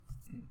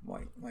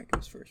Mike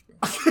goes first, bro.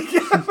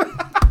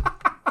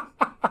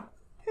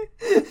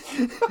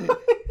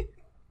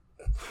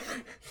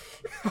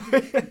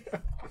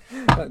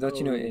 Don't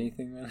you know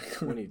anything, man?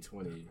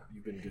 2020,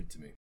 you've been good to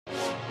me.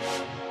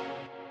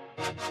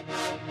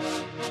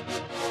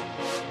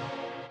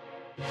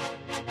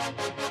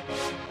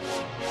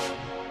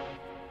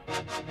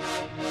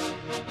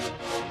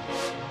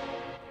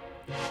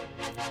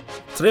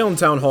 Today on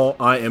Town Hall,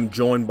 I am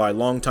joined by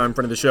longtime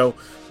friend of the show,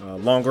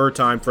 longer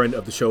time friend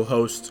of the show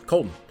host,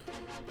 Colton.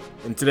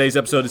 And today's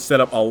episode is set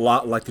up a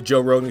lot like the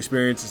Joe Rogan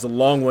Experience. It's a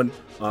long one,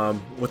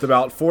 with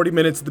about 40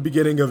 minutes at the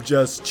beginning of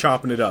just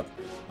chopping it up.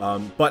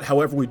 But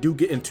however, we do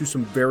get into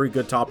some very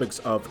good topics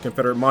of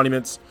Confederate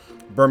monuments,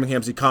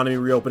 Birmingham's economy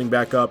reopening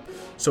back up.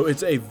 So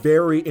it's a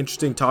very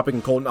interesting topic,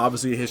 and Colton,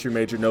 obviously a history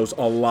major, knows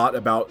a lot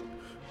about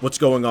what's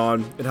going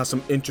on and has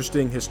some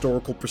interesting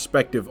historical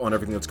perspective on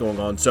everything that's going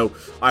on. So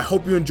I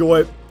hope you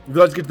enjoy it. If you'd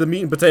like to get to the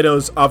meat and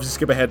potatoes, obviously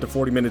skip ahead to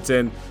 40 minutes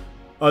in.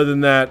 Other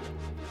than that,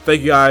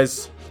 thank you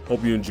guys.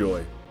 Hope you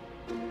enjoy.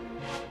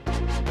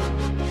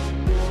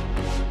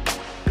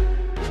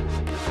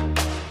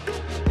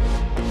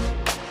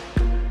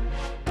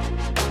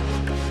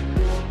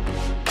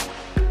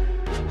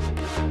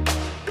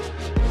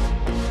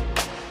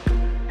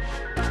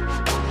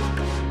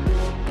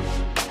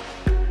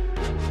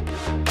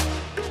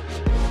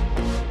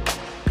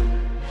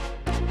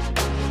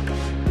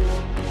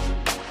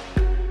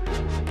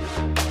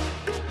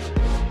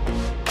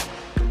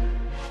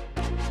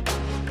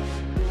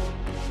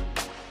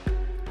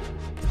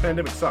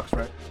 Pandemic sucks,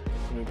 right?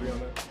 Can we agree on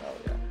that?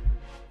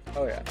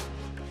 Oh yeah.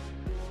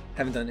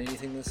 Haven't done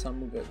anything this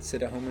summer but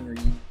sit at home and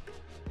read.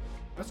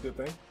 That's a good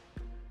thing.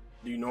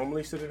 Do you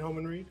normally sit at home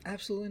and read?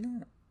 Absolutely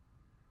not.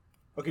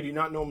 Okay, do you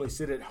not normally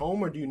sit at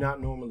home or do you not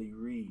normally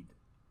read?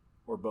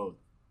 Or both?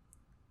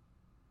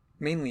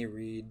 Mainly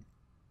read.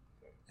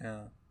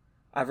 Yeah.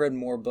 I've read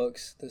more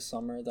books this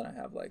summer than I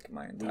have like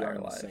my entire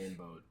life. We are in the same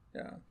boat.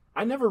 Yeah.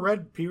 I never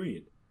read,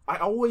 period. I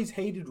always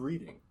hated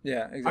reading.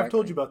 Yeah, exactly. I've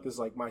told you about this,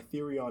 like my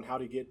theory on how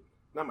to get,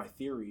 not my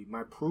theory,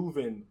 my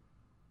proven,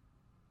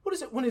 what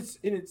is it when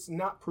it's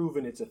not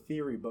proven, it's a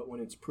theory, but when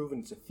it's proven,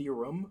 it's a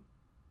theorem?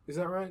 Is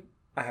that right?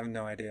 I have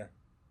no idea.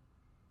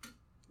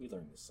 We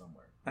learned this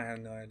somewhere. I have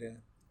no idea.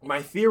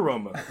 My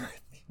theorem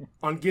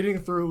on getting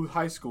through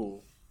high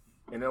school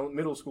and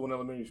middle school and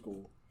elementary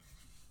school,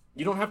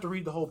 you don't have to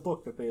read the whole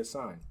book that they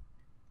assign.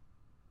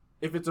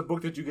 If it's a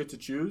book that you get to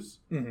choose,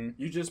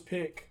 you just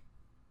pick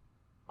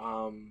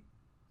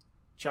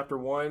chapter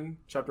 1,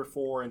 chapter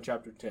 4, and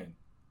chapter 10.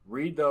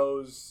 Read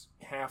those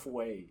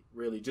halfway,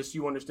 really, just so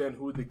you understand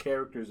who the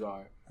characters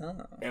are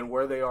and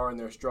where they are in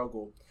their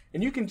struggle.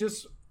 And you can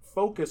just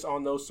focus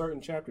on those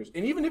certain chapters.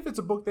 And even if it's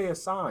a book they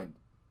assigned,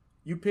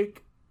 you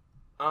pick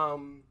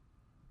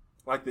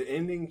like the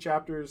ending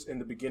chapters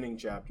and the beginning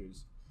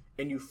chapters,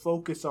 and you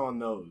focus on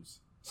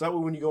those. So that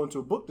way when you go into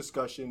a book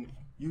discussion,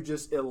 you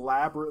just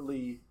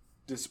elaborately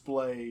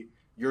display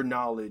your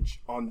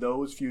knowledge on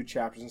those few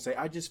chapters and say,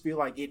 I just feel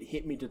like it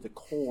hit me to the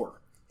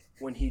core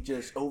when he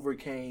just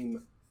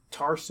overcame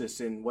Tarsus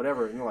and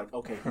whatever. And you're like,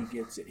 okay, he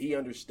gets it. He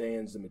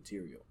understands the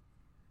material.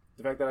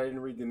 The fact that I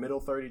didn't read the middle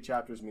 30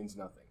 chapters means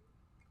nothing.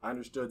 I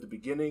understood the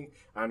beginning.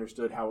 I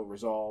understood how it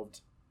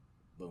resolved.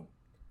 Boom.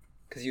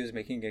 Because he was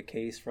making a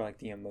case for like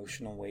the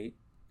emotional weight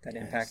that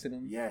impacted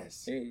him.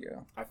 Yes. There you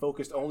go. I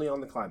focused only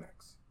on the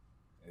climax.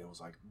 And it was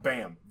like,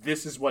 bam,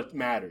 this is what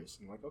matters.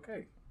 I'm like,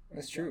 okay.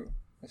 That's true.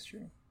 That's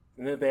true.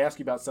 And then if they ask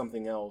you about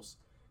something else,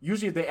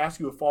 usually if they ask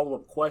you a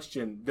follow-up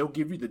question, they'll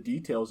give you the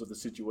details of the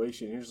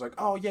situation. And you're just like,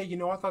 oh, yeah,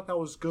 I thought that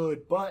was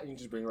good, but... And you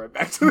just bring it right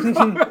back to the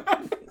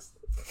climax.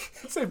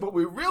 Say, but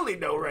we really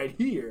know right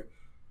here.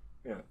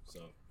 Yeah, so...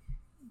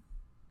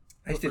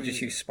 I used to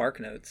just use Spark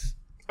Notes.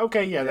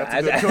 Okay, yeah, that's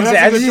a good choice.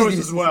 That's a good choice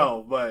as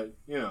well, but,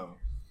 Yeah.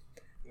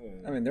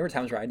 I mean, there were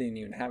times where I didn't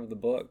even have the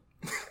book.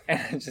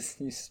 And I just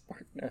used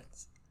Spark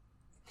Notes.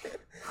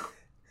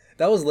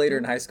 That was later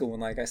in high school when,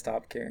 like, I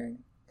stopped caring.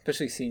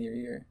 Especially senior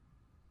year.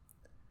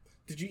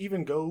 Did you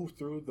even go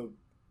through the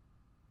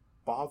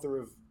bother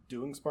of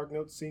doing Spark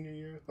Notes senior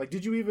year? Like,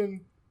 did you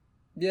even...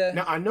 Yeah.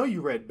 Now, I know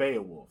you read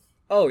Beowulf.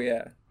 Oh,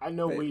 yeah. I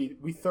know we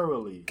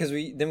thoroughly... Because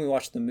we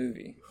watched the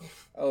movie.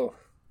 Oh.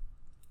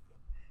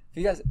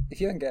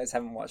 If you guys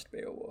haven't watched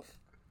Beowulf,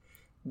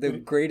 the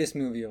greatest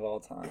movie of all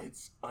time.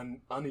 It's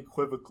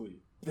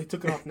unequivocally. They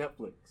took it off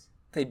Netflix.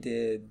 They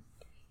did.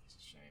 It's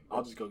a shame.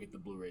 I'll just go get the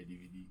Blu-ray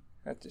DVD.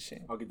 That's a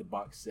shame. I'll get the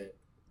box set.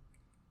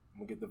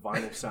 I'm going to get the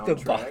vinyl soundtrack.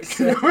 The box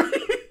set.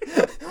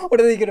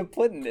 What are they going to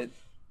put in it?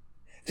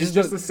 It's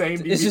just the same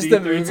DVD it's just the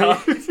 3 movie.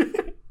 times.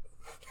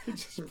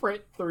 Just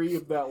print 3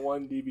 of that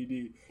one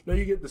DVD. No,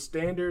 you get the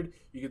standard,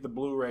 you get the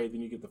Blu-ray,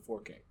 then you get the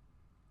 4K.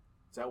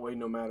 That way,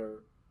 no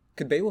matter...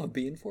 Could Beowulf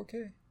be in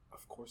 4K?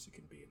 Of course it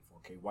can be in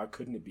 4K. Why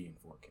couldn't it be in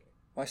 4K?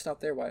 Why stop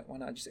there? Why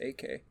not just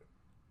 8K?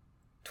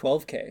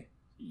 12K?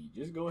 You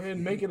just go ahead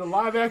and make it a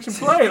live action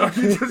play, or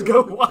you just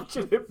go watch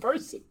it in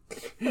person.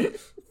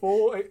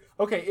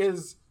 Okay,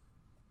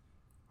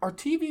 are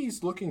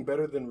TVs looking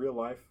better than real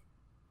life?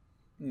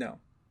 No.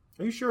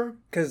 Are you sure?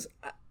 Because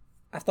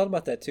I've thought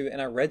about that too,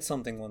 and I read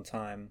something one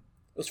time.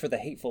 It was for The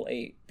Hateful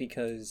Eight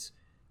because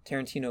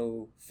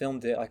Tarantino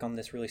filmed it like on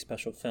this really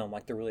special film,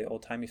 like the really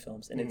old timey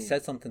films, and it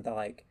said something that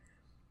like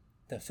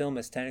the film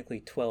is technically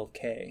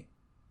 12K.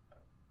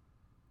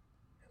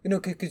 You know,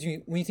 because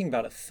when you think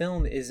about it,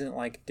 film isn't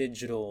like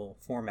digital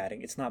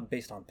formatting. It's not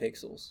based on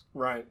pixels.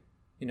 Right.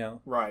 You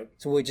know? Right.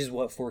 So which is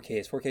what 4K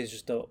is. 4K is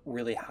just a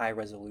really high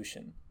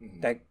resolution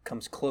that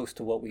comes close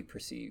to what we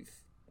perceive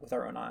with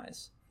our own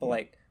eyes. But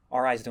like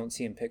our eyes don't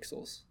see in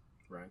pixels.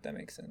 Right. If that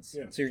makes sense.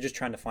 Yeah. So you're just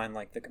trying to find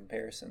like the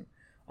comparison.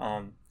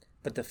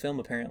 But the film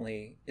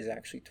apparently is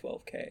actually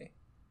 12K.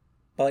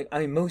 But like, I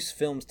mean, most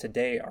films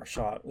today are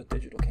shot with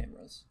digital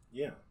cameras.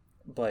 Yeah.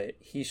 But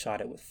he shot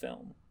it with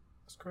film.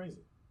 That's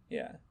crazy.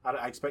 Yeah.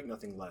 I expect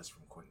nothing less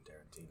from Quentin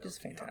Tarantino.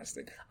 Just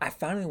fantastic. I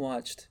finally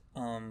watched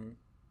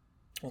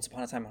Once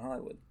Upon a Time in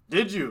Hollywood.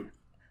 Did you?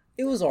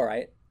 It was all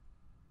right.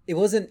 It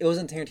wasn't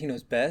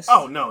Tarantino's best.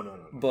 Oh, no.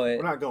 But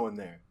we're not going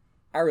there.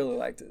 I really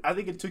liked it. I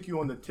think it took you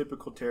on the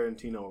typical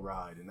Tarantino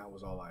ride, and that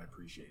was all I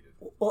appreciated.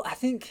 Well, I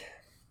think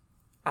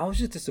I was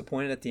just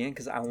disappointed at the end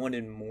because I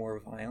wanted more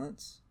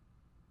violence.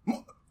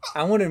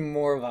 I wanted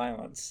more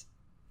violence.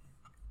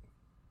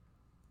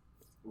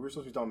 We were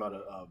supposed to be talking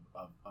about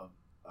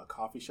a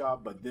coffee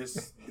shop, but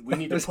we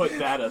need to put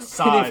that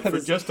aside for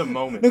just a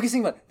moment. No, because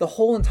think about it, the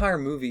whole entire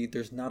movie.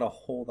 There's not a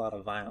whole lot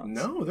of violence.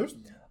 No, there's.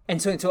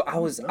 And so I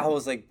was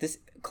like, this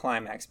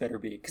climax better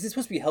be because it's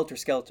supposed to be Helter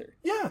Skelter.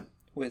 Yeah.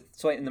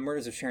 And the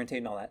murders of Sharon Tate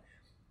and all that.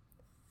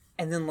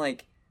 And then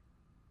like,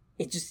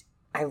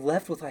 I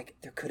left with like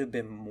there could have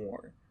been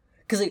more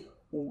because like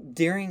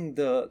during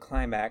the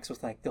climax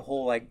with like the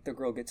whole like the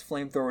girl gets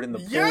flamethrowered in the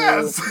pool.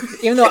 Yes.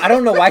 Even though I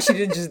don't know why she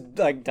didn't just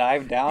like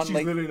dive down. She's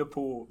like, literally in a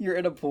pool. You're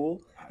in a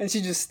pool, and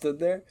she just stood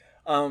there.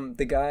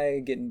 The guy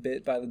getting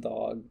bit by the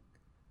dog.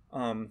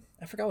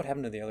 I forgot what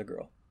happened to the other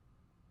girl.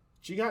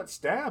 She got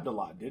stabbed a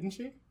lot, didn't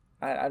she?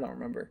 I don't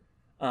remember.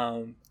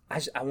 I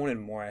wanted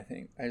more. I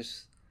think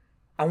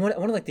I wanted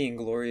like the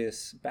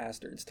Inglourious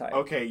Bastards type.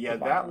 Okay, yeah,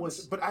 that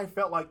was. But I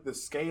felt like the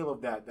scale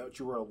of that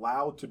you were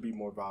allowed to be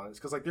more violent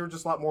because like there were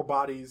just a lot more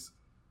bodies.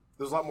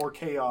 There's a lot more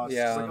chaos.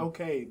 Yeah. It's like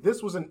okay,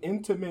 this was an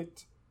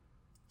intimate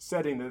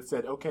setting that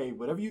said okay,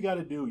 whatever you got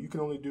to do, you can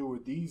only do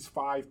with these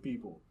 5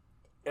 people.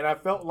 And I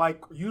felt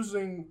like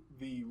using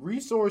the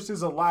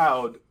resources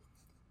allowed.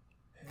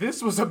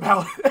 This was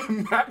about a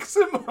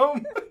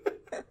maximum.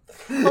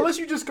 Unless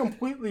you just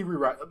completely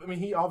rewrite. I mean,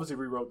 he obviously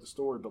rewrote the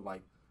story, but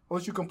like,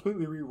 unless you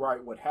completely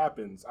rewrite what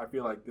happens, I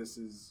feel like this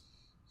is,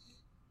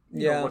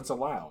 you know, what's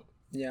allowed.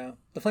 Yeah,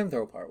 the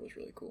flamethrower part was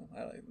really cool.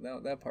 I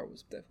like that part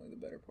was definitely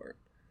the better part.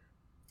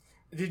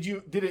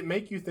 Did it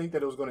make you think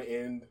that it was going to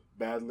end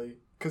badly?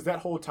 Because that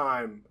whole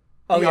time.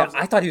 Oh yeah,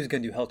 I thought he was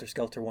going to do Helter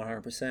Skelter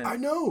 100%. I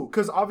know,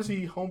 because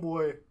obviously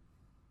Homeboy.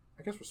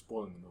 I guess we're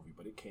spoiling the movie,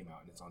 but it came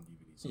out and it's on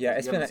DVD. So yeah,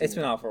 it's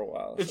been out for a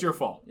while. It's your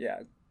fault. Yeah,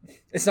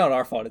 it's not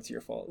our fault. It's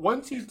your fault.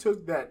 Once he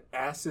took that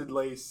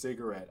acid-laced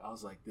cigarette, I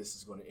was like, "This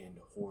is going to end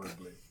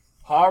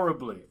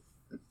horribly,"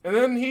 and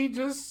then he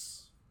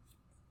just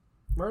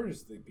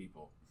murders the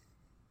people.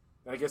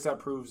 And I guess that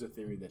proves the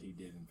theory that he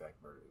did in fact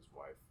murder his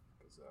wife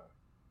because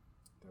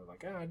they're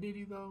like, did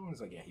he though?" And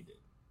it's like, "Yeah, he did.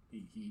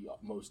 He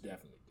most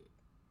definitely did."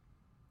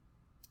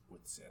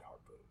 With said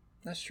harpoon.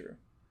 That's true.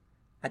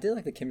 I did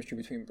like the chemistry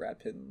between Brad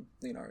Pitt and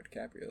Leonardo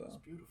DiCaprio, though.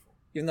 It's beautiful.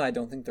 Even though I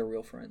don't think they're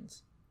real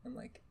friends. And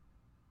like,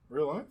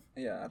 real life?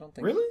 Yeah, I don't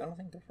think. Really? I don't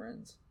think they're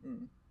friends.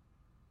 Mm.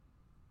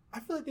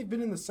 I feel like they've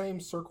been in the same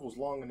circles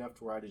long enough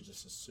to where I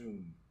just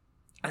assume.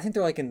 I think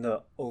they're like in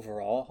the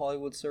overall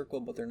Hollywood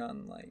circle, but they're not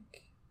in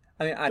like.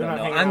 I mean, I don't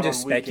know. I'm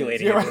just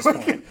speculating at this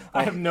point.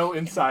 I have no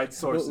inside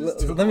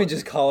sources. Let me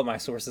just call up my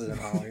sources in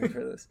Hollywood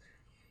for this.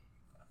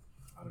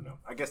 I don't know.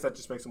 I guess that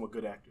just makes them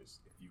good actors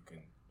if you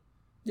can.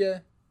 Yeah.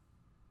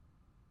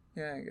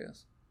 Yeah, I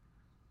guess.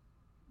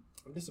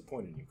 I'm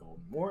disappointed in you,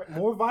 Golden.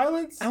 More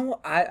violence? I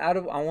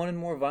wanted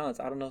more violence.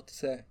 I don't know what to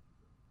say.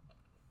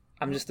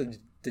 I'm just a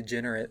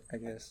degenerate, I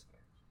guess.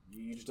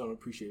 You just don't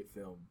appreciate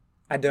film.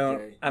 I don't.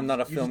 Okay? I'm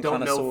not a you film just don't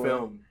connoisseur. Know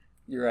film.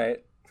 You're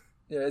right.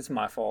 Yeah, it's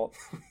my fault.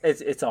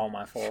 It's all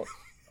my fault.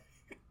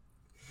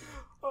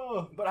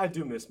 Oh, but I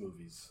do miss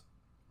movies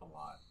a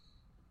lot.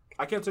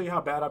 I can't tell you how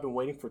bad I've been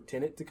waiting for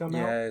Tenet to come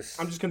out.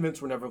 I'm just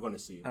convinced we're never going to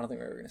see it. I don't think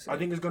we're ever going to see it. I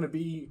think it's going to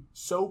be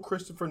so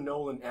Christopher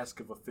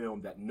Nolan-esque of a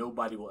film that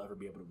nobody will ever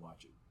be able to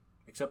watch it.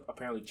 Except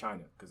apparently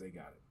China, because they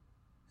got it.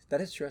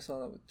 That is true. I saw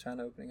that with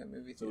China opening up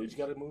movie theaters. So we just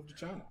got to move to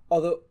China.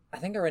 Although, I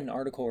think I read an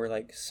article where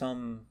like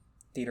some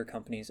theater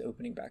companies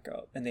opening back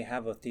up, and they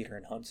have a theater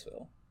in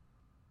Huntsville.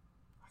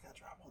 I got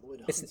to drive all the way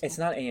to Huntsville. It's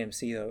not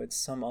AMC, though. It's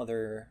some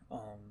other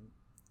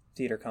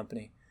theater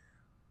company.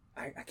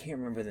 I can't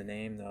remember the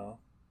name, though.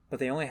 But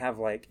they only have,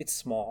 like, it's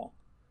small.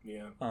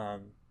 Yeah.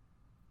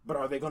 But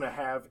are they going to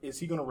have, is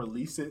he going to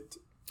release it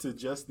to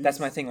just these? That's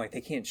my thing. Like,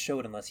 they can't show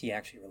it unless he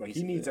actually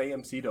releases it. He needs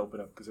AMC to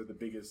open up because they're the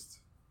biggest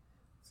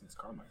since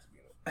Carmine's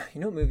beginning.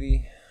 You know what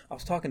movie? I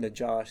was talking to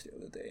Josh the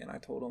other day, and I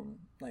told him,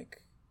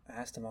 like, I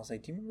asked him, I was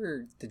like, do you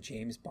remember the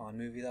James Bond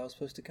movie that was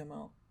supposed to come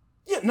out?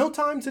 Yeah, No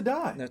Time to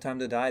Die. No Time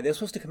to Die. They were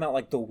supposed to come out,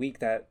 like, the week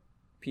that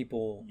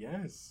people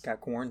Yes.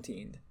 got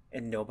quarantined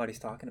and nobody's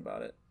talking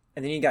about it.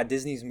 And then you got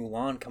Disney's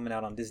Mulan coming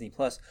out on Disney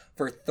Plus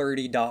for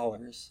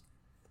 $30.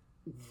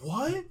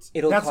 What?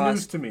 It'll That's cost,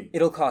 news to me.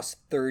 It'll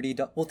cost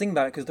 $30. Well, think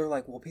about it, because they're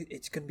like, well,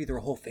 it's going to be their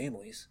whole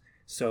families.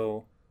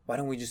 So why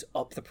don't we just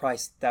up the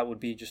price? That would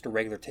be just a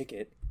regular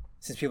ticket,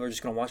 since people are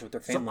just going to watch it with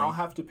their family. So I'll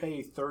have to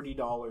pay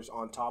 $30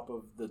 on top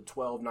of the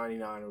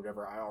 $12.99 or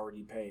whatever I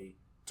already pay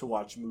to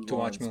watch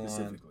Mulan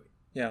specifically.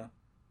 Yeah.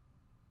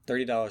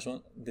 $30.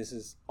 Well, this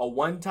is a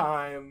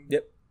one-time.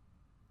 Yep.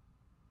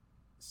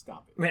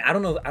 Stop it. I mean, I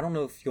don't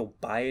know if you'll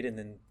buy it and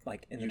then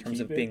like in terms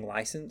of being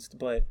licensed,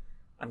 but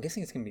I'm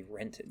guessing it's gonna be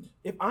rented.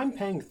 If I'm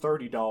paying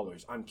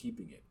 $30, I'm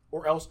keeping it,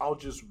 or else I'll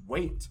just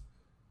wait.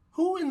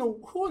 Who in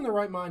the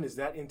right mind is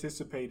that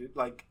anticipated,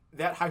 like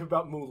that hype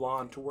about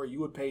Mulan to where you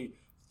would pay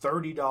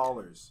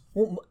 $30?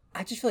 Well,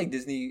 I just feel like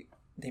Disney,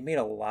 they made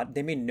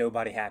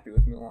nobody happy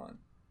with Mulan,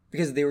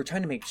 because they were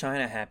trying to make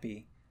China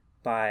happy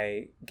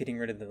by getting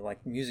rid of the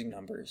like music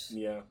numbers.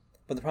 Yeah.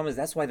 But the problem is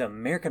that's why the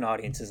American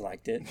audiences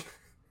liked it.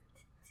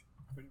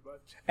 Pretty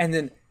much. And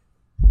then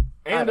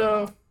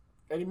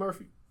Eddie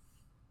Murphy.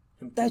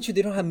 That's true.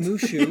 They don't have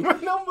Mushu.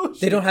 No Mushu.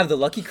 They don't have the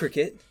Lucky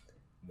Cricket.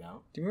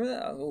 No. Do you remember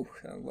that? Oh,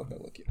 I love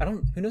that Lucky.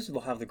 Who knows if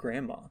they'll have the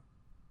grandma?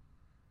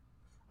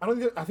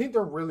 I think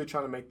they're really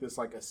trying to make this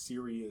like a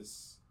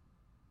serious.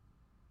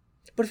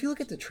 But if you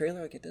look at the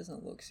trailer, like it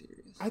doesn't look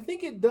serious. I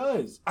think it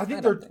does. I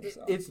think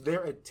it's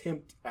their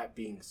attempt at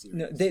being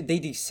serious. No, they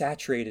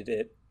desaturated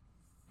it,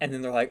 and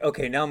then they're like,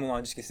 okay, now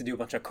Mulan just gets to do a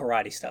bunch of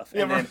karate stuff,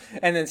 and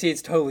then see,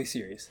 it's totally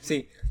serious.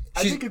 See,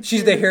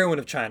 she's the heroine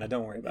of China.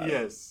 Don't worry about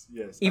it.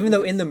 Yes. Even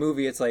though in the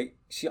movie it's like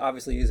she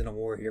obviously isn't a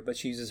warrior, but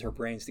she uses her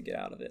brains to get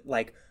out of it.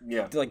 Like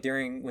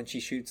during when she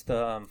shoots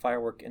the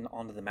firework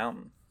onto the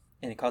mountain,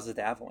 and it causes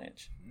the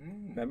avalanche.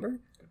 Remember?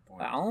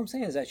 All I'm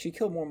saying is that she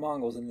killed more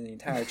Mongols than the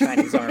entire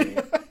Chinese army.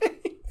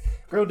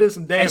 Girl did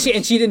some damage.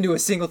 And she didn't do a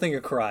single thing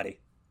of karate.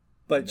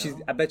 But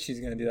I bet she's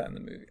going to do that in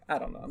the movie. I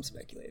don't know. I'm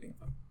speculating.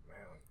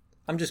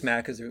 I'm just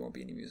mad because there won't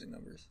be any music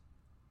numbers.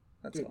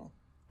 That's all.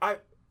 I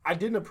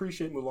didn't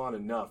appreciate Mulan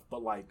enough,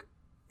 but like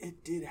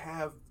it did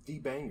have the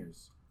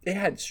bangers. It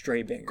had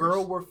straight bangers.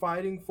 Girl We're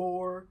Fighting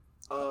For.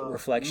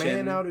 Reflection.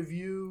 Man Out of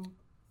You.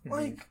 Mm-hmm.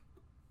 Like.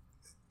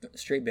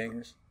 Straight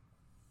bangers.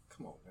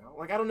 Come on now.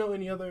 Like I don't know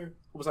any other,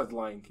 besides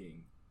Lion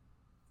King,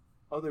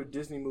 other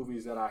Disney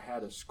movies that I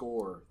had a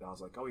score that I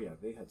was like, oh yeah,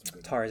 they had some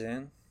good.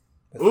 Tarzan.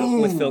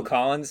 With Phil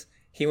Collins.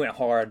 He went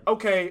hard.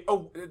 Okay.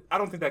 Oh, I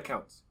don't think that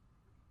counts.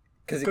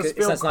 Because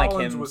it's not like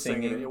him was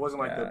singing. It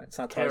wasn't like the it's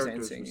not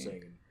Tarzan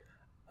singing.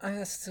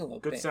 That's still a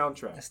good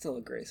soundtrack. That's still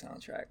a great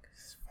soundtrack.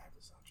 It's a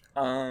fabulous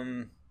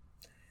soundtrack.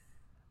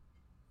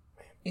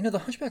 You know, The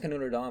Hunchback of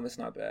Notre Dame is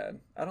not bad.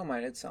 I don't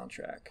mind its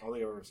soundtrack. All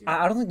they ever seen.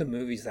 I don't think the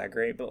movie's that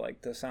great, but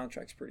like the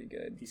soundtrack's pretty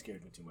good. He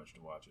scared me too much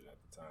to watch it at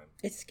the time.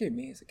 It scared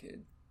me as a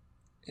kid.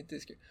 It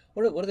did scare.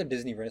 What other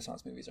Disney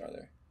Renaissance movies are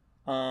there?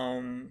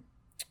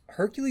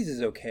 Hercules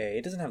is okay.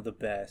 It doesn't have the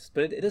best,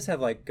 but it does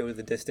have like Go to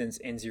the Distance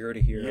and Zero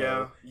to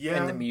Hero. Yeah.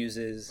 And The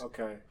Muses.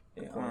 Okay.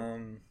 Yeah,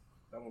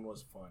 that one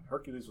was fun.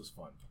 Hercules was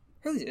fun.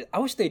 I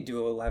wish they'd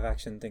do a live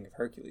action thing of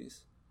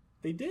Hercules.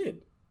 They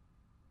did.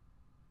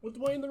 With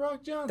Dwayne The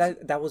Rock Johnson.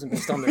 That wasn't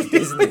based on their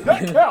Disney.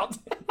 That counts.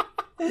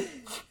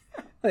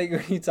 Like,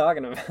 what are you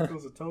talking about? It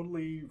was a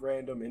totally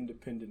random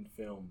independent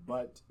film,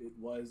 but it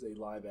was a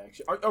live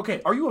action.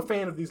 Okay, are you a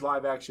fan of these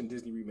live action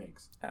Disney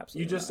remakes?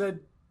 Absolutely. You just said.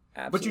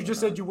 Absolutely but you just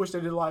said you wish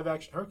they did live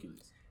action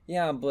Hercules.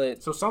 Yeah,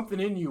 but so something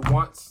in you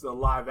wants the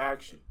live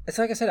action. It's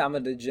like I said, I'm a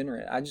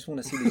degenerate. I just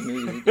want to see these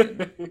movies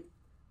again.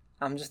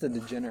 I'm just a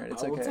degenerate.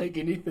 It's I will okay. take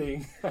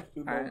anything. All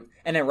right.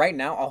 And then right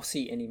now, I'll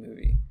see any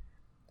movie.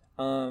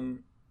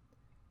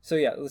 So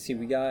yeah, let's see.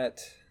 We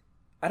got.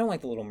 I don't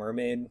like The Little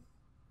Mermaid.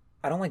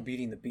 I don't like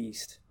Beauty and the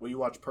Beast. Will you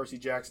watch Percy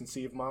Jackson: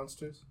 Sea of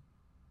Monsters?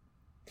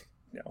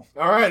 No.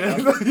 All right.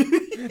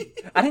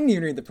 I didn't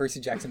even read the Percy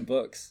Jackson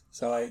books,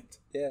 so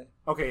yeah.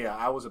 Okay, yeah,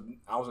 I was a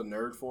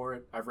nerd for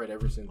it. I've read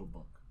every single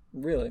book.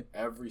 Really?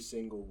 Every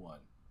single one.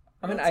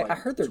 I mean, I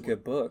heard they're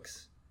good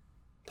books.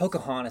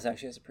 Pocahontas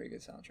actually has a pretty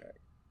good soundtrack.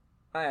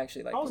 I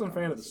actually like. I wasn't a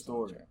fan of the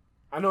story.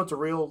 I know it's a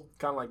real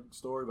kind of like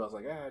story, but I was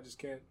like, I just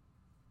can't.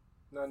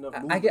 Not enough.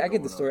 I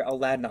get the story.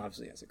 Aladdin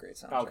obviously has a great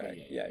soundtrack.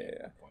 Okay, yeah.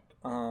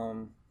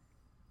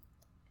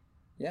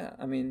 Yeah,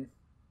 I mean,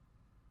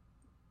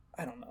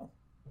 I don't know.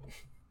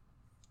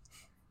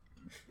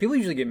 People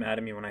usually get mad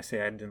at me when I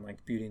say I didn't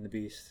like Beauty and the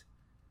Beast.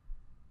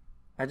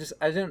 I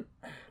didn't.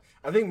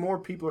 I think more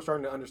people are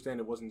starting to understand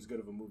it wasn't as good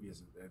of a movie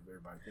as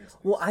everybody thinks.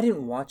 Well, I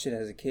didn't watch it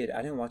as a kid.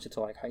 I didn't watch it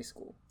till like high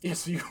school.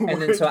 Yes, you.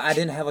 And then so I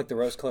didn't have like the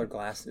rose-colored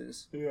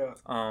glasses. Yeah.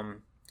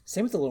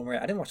 Same with The Little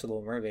Mermaid. I didn't watch The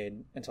Little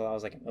Mermaid until I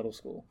was like in middle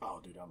school.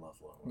 Oh, dude, I love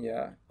Little Mermaid.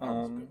 Yeah. That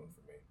was a good one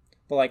for me.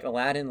 But like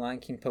Aladdin, Lion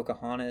King,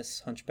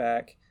 Pocahontas,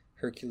 Hunchback,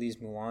 Hercules,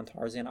 Mulan,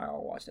 Tarzan, I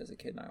all watched as a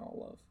kid and I all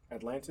love.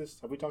 Atlantis?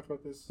 Have we talked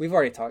about this? We've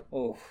already talked.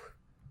 Oh.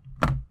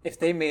 If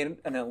they made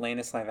an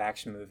Atlantis live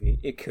action movie,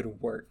 it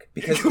could work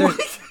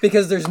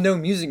because there's no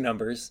music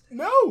numbers.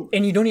 No,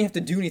 and you don't even have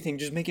to do anything;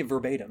 just make it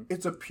verbatim.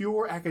 It's a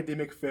pure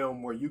academic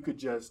film where you could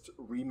just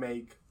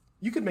remake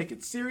You could make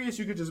it serious.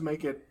 You could just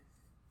make it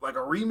like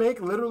a remake,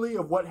 literally,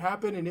 of what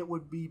happened, and it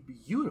would be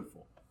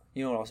beautiful.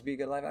 You know what else would be a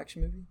good live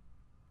action movie?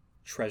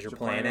 Treasure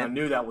Planet. I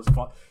knew that was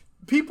fun.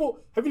 People,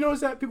 have you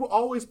noticed that? People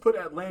always put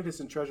Atlantis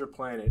and Treasure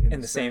Planet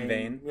in the same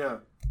vein. Yeah.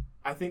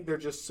 I think they're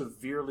just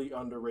severely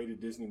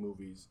underrated Disney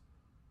movies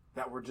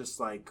that were just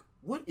like,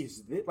 what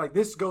is this? Like,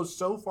 this goes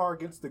so far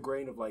against the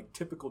grain of, like,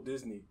 typical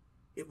Disney.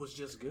 It was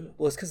just good.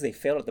 Well, it's because they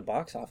failed at the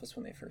box office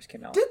when they first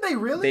came out. Did they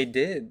really? They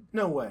did.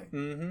 No way.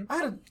 Mm-hmm. I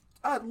had an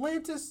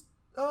Atlantis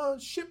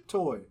ship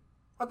toy.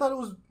 I thought that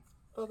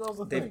was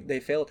a thing. They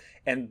failed,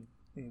 and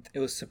it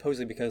was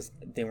supposedly because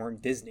they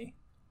weren't Disney.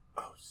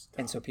 Oh, stop.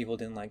 And so people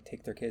didn't like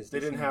take their kids. They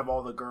didn't have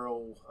all the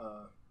girl.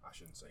 I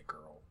shouldn't say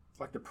girl.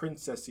 Like the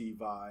princessy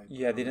vibe.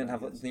 Yeah, they didn't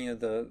have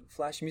the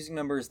flashy music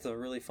numbers, the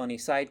really funny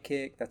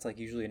sidekick. That's like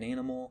usually an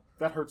animal.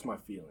 That hurts my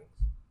feelings.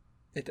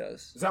 It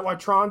does. Is that why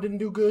Tron didn't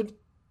do good?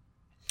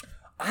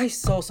 I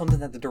saw something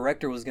that the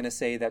director was gonna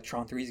say that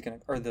Tron 3 is gonna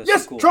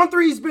Yes, sequel. Tron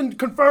 3's been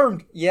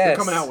confirmed. Yes, they're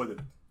coming out with it.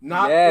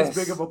 Not as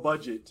big of a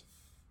budget.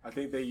 I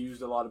think they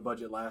used a lot of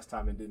budget last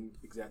time and didn't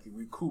exactly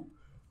recoup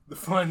the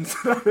funds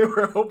that they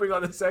were hoping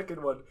on the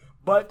second one.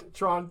 But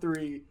Tron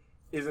 3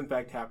 is in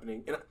fact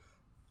happening. And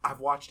I've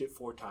watched it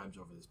 4 times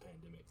over this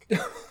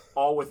pandemic.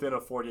 All within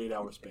a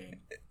 48-hour span.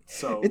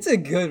 So it's a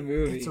good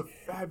movie. It's a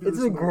fabulous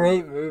movie. It's a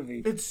great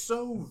movie. It's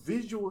so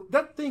visual.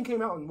 That thing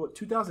came out in,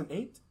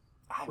 2008?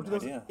 I have no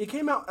idea. It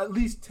came out at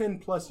least 10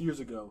 plus years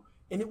ago.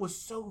 And it was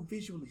so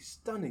visually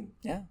stunning.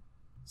 Yeah.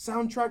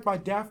 Soundtrack by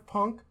Daft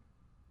Punk.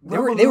 They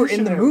were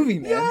in the movie,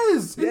 man.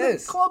 Yes! In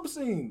the club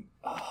scene.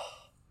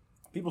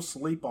 People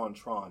sleep on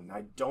Tron.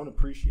 I don't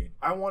appreciate it.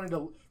 I wanted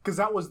to... Because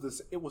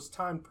it was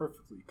timed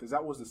perfectly. Because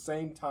that was the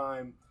same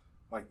time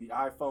like the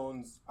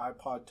iPhones,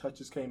 iPod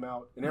Touches came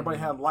out. And everybody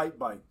had Light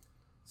Bike.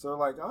 So they're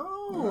like,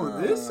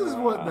 oh, this is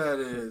what that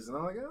is. And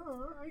I'm like,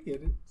 oh, I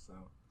get it. So,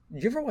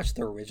 did you ever watch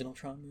the original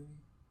Tron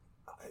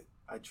movie?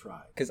 I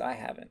tried. Because I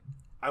haven't.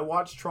 I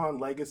watched Tron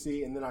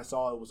Legacy, and then I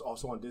saw it was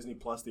also on Disney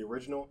Plus, the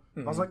original.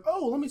 I was like,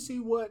 oh, let me see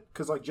what...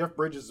 Because like Jeff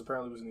Bridges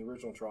apparently was in the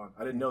original Tron.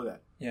 I didn't know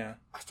that. Yeah.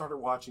 I started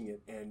watching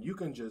it, and you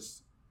can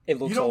just... It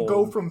looks You don't old.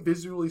 go from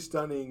visually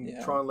stunning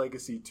Tron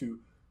Legacy to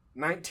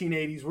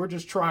 1980s. We're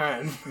just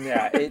trying.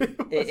 Yeah,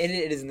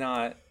 it is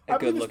not a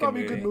good looking movie. It's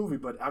probably a good movie,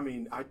 but I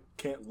mean, I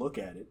can't look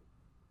at it.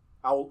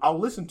 I'll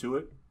listen to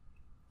it.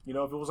 You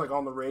know, if it was like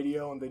on the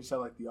radio and they just had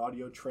like the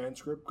audio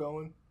transcript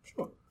going,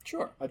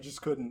 sure. I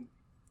just couldn't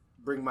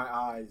bring my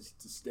eyes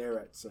to stare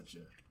at such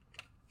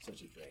a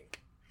thing.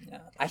 Yeah,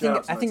 I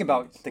think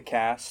about the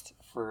cast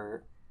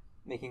for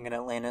making an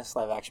Atlantis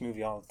live action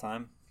movie all the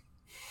time.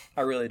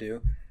 I really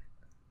do.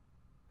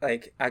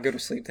 Like, I go to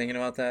sleep thinking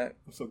about that.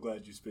 I'm so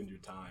glad you spend your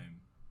time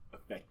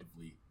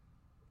effectively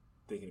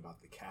thinking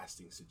about the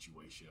casting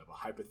situation of a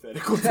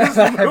hypothetical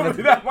Disney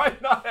movie that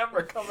might not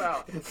ever come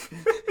out.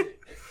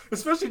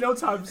 Especially no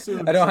time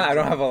soon. I don't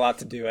have a lot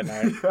to do at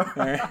night.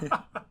 Right.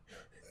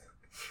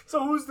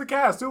 So who's the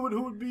cast?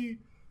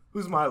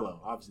 Who's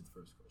Milo? Obviously the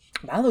first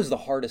question. Milo's the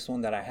hardest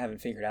one that I haven't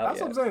figured out yet.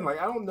 That's what I'm saying.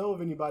 Like, I don't know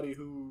of anybody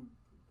who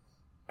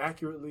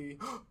accurately...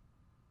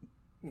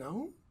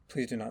 No?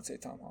 Please do not say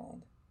Tom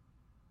Holland.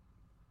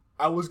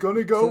 I was going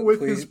to go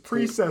with his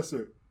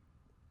predecessor.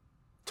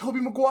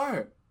 Tobey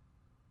Maguire.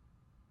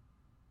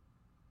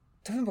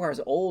 Tobey Maguire's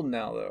old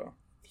now, though.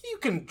 You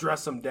can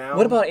dress him down.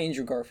 What about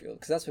Andrew Garfield?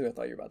 Because that's what I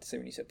thought you were about to say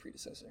when you said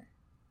predecessor.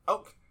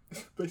 Oh,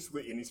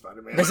 basically any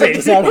Spider-Man.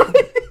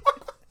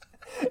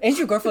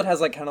 Andrew Garfield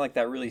has like kind of like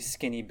that really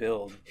skinny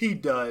build. He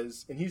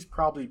does, and he's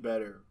probably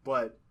better.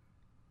 But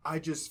I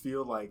just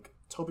feel like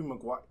Tobey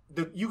Maguire...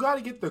 You got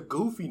to get the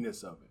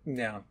goofiness of it.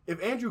 Yeah.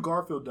 If Andrew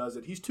Garfield does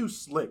it, he's too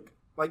slick.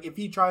 Like, if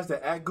he tries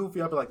to act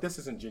goofy, I'll be like, this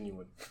isn't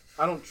genuine.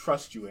 I don't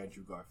trust you,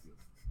 Andrew Garfield.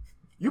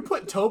 You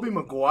put Tobey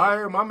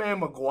Maguire, my man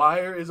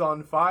Maguire is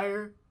on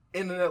fire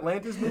in an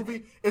Atlantis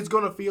movie, it's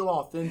going to feel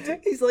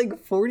authentic. He's like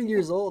 40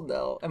 years old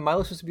now, and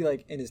Milo's supposed to be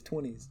like in his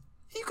 20s.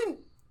 He can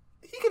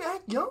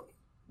act young.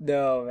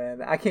 No,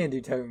 man. I can't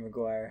do Tobey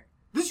Maguire.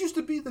 This used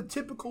to be the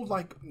typical,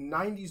 like,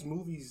 90s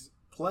movies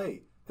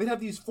play. They'd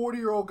have these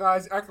 40-year-old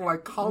guys acting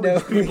like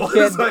college people.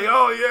 It's like,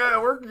 oh, yeah,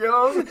 we're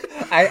young.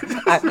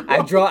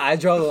 I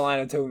draw the line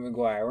of Tobey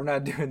Maguire. We're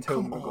not doing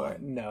Tobey Maguire.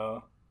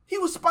 No. He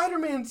was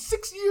Spider-Man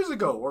 6 years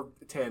ago. Or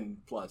 10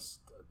 plus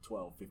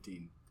 12,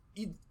 15.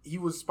 He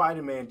was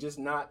Spider-Man, just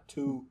not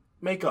to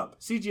makeup.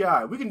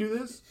 CGI. We can do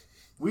this.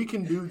 We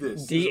can do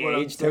this.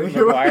 De-age Tobey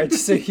Maguire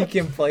just so he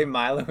can play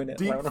Milo in it.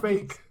 Deep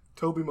fake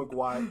Tobey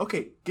Maguire.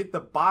 Okay, get the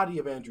body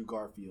of Andrew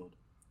Garfield.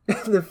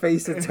 The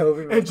face of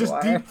Tobey Maguire. And just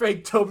deep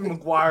fake Tobey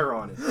Maguire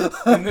on it.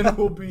 And then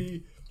we'll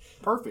be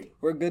perfect.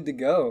 We're good to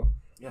go.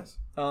 Yes.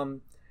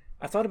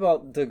 I thought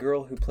about the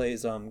girl who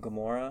plays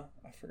Gamora.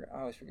 I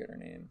always forget her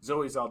name.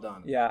 Zoe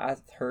Saldana. Yeah,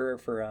 her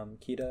for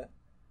Kita.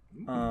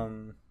 I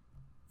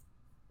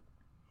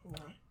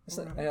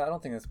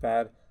don't think that's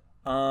bad.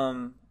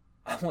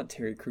 I want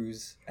Terry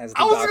Crews as the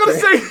doctor. I was going to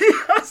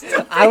say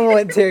yes. I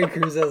want Terry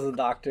Crews as the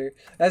doctor.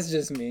 That's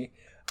just me.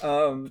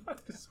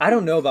 I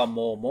don't know about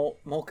Mole.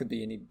 Mole could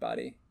be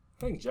anybody.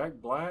 I think Jack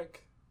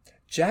Black.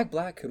 Jack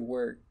Black could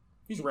work.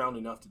 He's round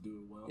enough to do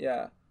it well.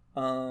 Yeah.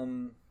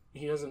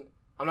 He doesn't.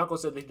 I'm not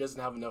gonna say that he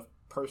doesn't have enough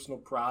personal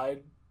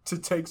pride to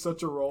take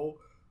such a role,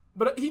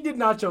 but he did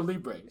Nacho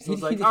Libre. So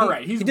it's like, all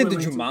right, he did the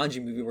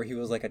Jumanji movie where he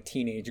was like a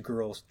teenage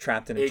girl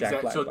trapped in a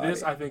Jack Black so body.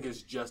 This, I think,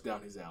 is just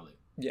down his alley.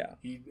 Yeah.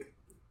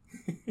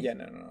 Yeah.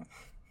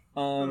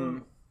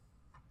 No.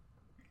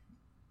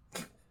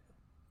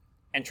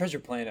 And Treasure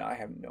Planet, I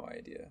have no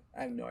idea.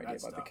 I have no idea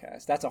about the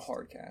cast. That's a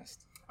hard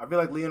cast. I feel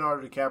like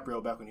Leonardo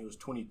DiCaprio back when he was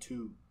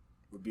 22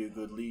 would be a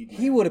good lead.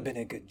 He would have been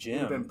a good Jim. He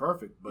would have been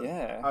perfect, but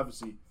yeah.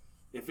 Obviously,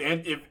 if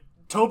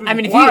Tobey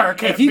Maguire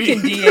if you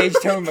can DH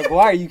Tobey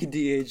Maguire, you can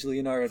DH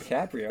Leonardo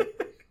DiCaprio.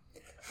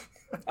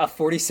 A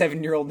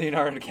 47-year-old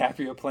Leonardo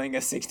DiCaprio playing a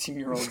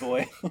 16-year-old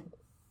boy.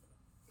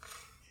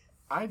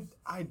 I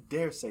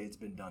dare say it's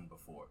been done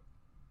before.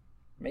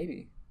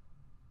 Maybe.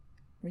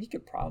 I mean, you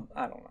could probably.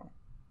 I don't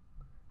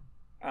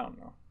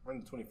know. We're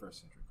in the 21st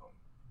century, Colin.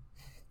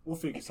 We'll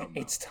figure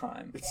something out. It's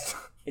time.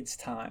 It's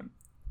time.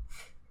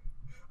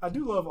 I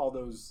do love all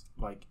those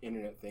like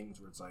internet things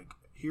where it's like,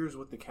 here's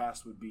what the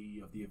cast would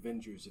be of the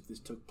Avengers if this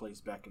took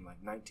place back in like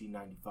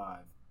 1995.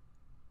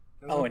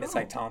 And it's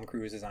like Tom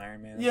Cruise as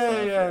Iron Man.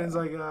 Yeah. And it's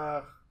like,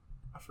 I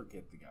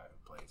forget the guy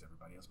who plays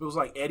everybody else, but it was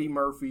like Eddie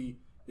Murphy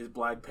is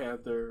Black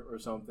Panther or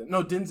something.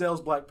 No,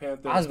 Denzel's Black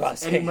Panther. I was about to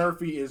say Eddie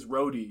Murphy is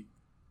Rhodey.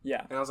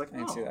 Yeah, and I was like,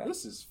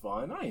 this is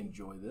fun. I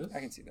enjoy this. I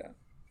can see that.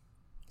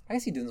 I can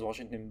see Denzel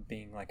Washington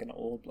being like an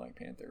old Black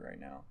Panther right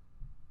now.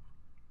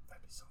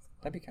 That'd be something.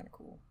 That'd be kind of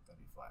cool. That'd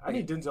be fly. I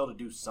need Denzel to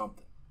do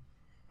something.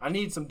 I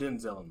need some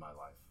Denzel in my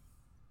life.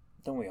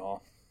 Don't we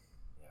all?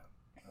 Yeah,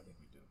 I think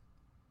we do.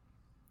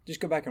 Just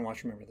go back and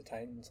watch Remember the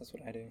Titans. That's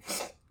what I do.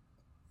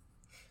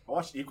 I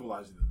watched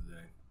Equalizer the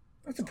other day.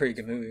 That's a pretty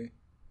good movie.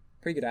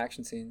 Pretty good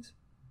action scenes.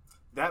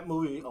 That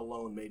movie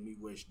alone made me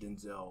wish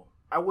Denzel...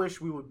 I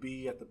wish we would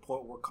be at the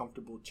point where we're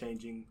comfortable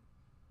changing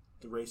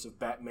the race of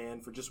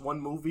Batman for just one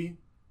movie,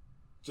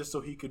 just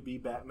so he could be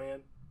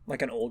Batman.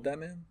 Like an old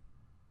Batman?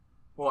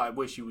 Well, I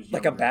wish he was younger.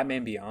 Like a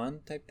Batman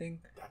Beyond type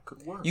thing? That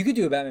could work. You could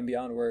do a Batman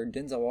Beyond where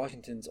Denzel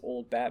Washington's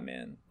old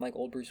Batman, like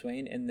old Bruce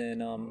Wayne, and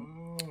then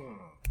I'm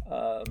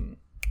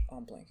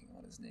blanking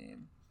on his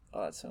name.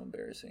 Oh, that's so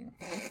embarrassing.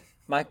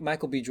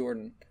 Michael B.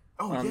 Jordan.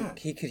 Oh yeah.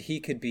 He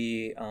could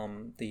be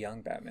the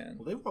young Batman.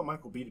 Well, they want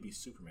Michael B. to be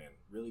Superman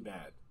really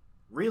bad.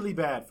 Really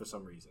bad for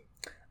some reason.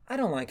 I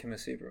don't like him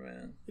as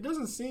Superman. It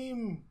doesn't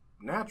seem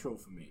natural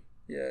for me.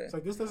 Yeah. It's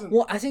like this doesn't...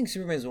 Well, I think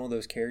Superman is one of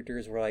those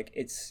characters where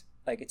it's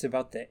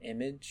about the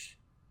image.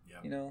 Yeah.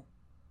 You know?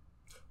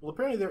 Well,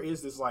 apparently there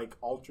is this like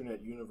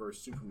alternate universe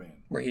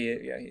Superman. Where he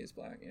is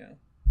black, yeah.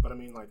 But I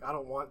mean, like, I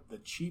don't want the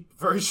cheap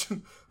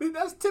version.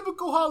 That's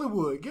typical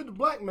Hollywood. Give the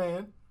black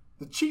man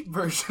the cheap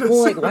version.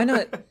 Well, like, why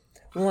not?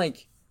 Well,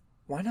 like,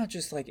 why not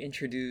just like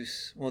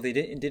introduce? Well, they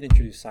did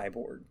introduce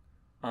Cyborg,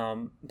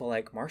 but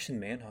like Martian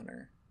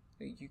Manhunter,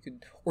 you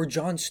could, or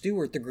Jon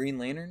Stewart, the Green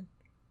Lantern.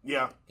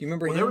 Yeah. Do you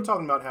remember him? They were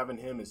talking about having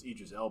him as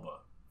Idris Elba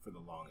for the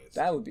longest.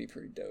 That would be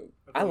pretty dope.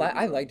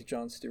 I liked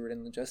Jon Stewart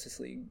in the Justice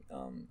League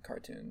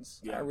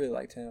cartoons. Yeah. I really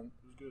liked him.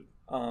 He was good.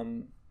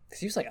 Because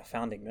he was like a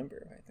founding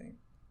member, I think.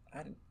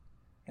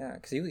 Yeah,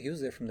 because he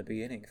was there from the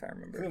beginning, if I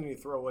remember. Couldn't even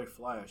throw away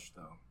Flash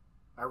though.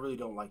 I really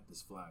don't like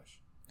this Flash.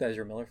 The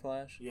Ezra Miller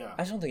Flash? Yeah. I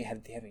just don't think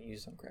they haven't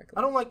used him correctly.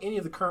 I don't like any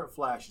of the current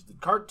Flashes. The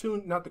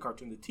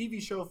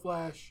TV show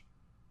Flash,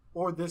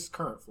 or this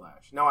current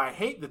Flash. Now, I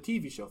hate the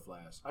TV show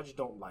Flash. I just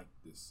don't like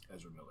this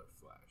Ezra Miller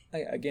Flash.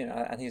 I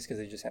think it's because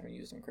they just haven't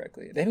used him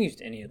correctly. They haven't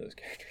used any of those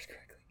characters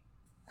correctly.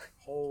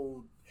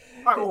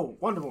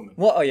 Wonder Woman.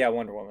 Well, oh yeah,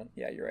 Wonder Woman.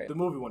 Yeah, you're right. The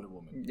movie Wonder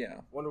Woman.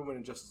 Yeah. Wonder Woman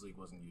in Justice League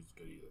wasn't used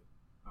good either.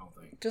 I don't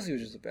think. Justice League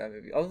was just a bad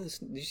movie. Oh, did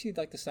you see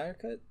like the Snyder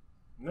Cut?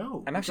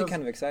 No. I'm actually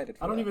kind of excited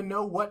for I don't even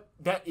know what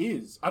that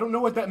is. I don't know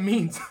what that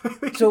means.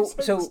 So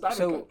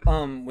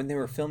when they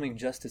were filming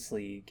Justice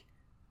League,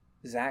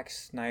 Zack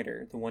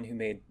Snyder, the one who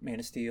made Man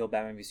of Steel,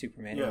 Batman v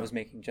Superman, and was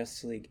making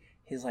Justice League,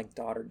 his like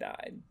daughter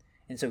died.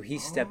 And so he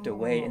stepped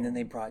away, and then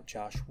they brought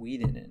Joss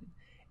Whedon in.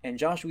 And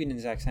Joss Whedon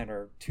and Zack Snyder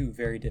are two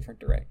very different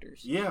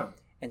directors. Yeah.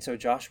 And so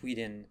Joss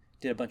Whedon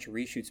did a bunch of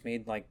reshoots,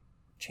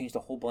 changed a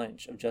whole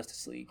bunch of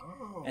Justice League,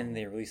 and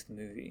they released the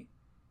movie.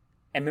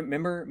 And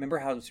remember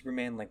how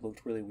Superman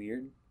looked really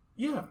weird?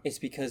 Yeah. It's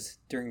because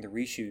during the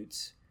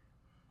reshoots,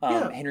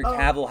 Henry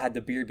Cavill had the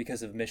beard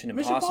because of Mission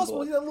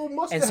Impossible. That little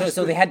mustache. And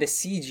so they had to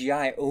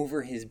CGI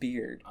over his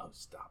beard. Oh,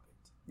 stop it.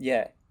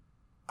 Yeah.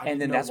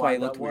 And then that's why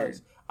it looked weird.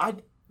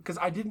 Because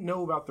I didn't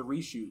know about the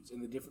reshoots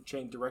and the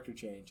different director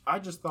change. I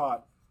just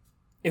thought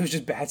it was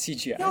just bad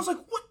CGI. Yeah, I was like,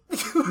 what?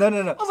 No.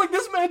 I was like,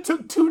 this man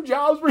took two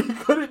jobs where he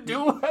couldn't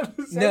do at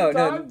the same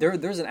time. No.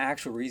 There's an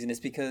actual reason. It's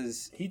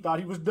because he thought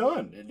he was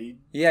done, and he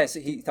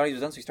thought he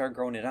was done, so he started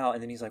growing it out,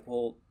 and then he's like,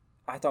 well,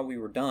 I thought we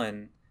were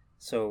done,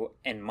 so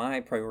and my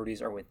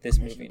priorities are with this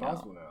movie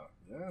now.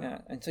 Yeah,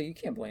 and so you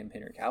can't blame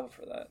Henry Cavill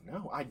for that.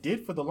 No, I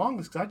did for the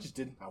longest because I just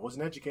didn't. I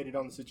wasn't educated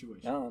on the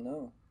situation.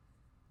 No.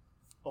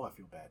 Oh, I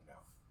feel bad now.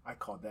 I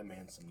called that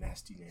man some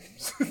nasty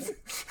names.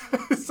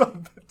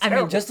 I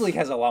mean, Justice League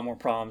has a lot more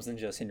problems than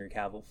just Henry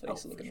Cavill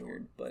face looking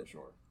weird. But for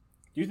sure.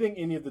 Do you think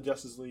any of the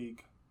Justice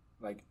League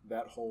like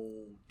that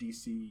whole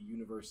DC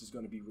universe is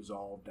going to be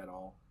resolved at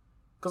all.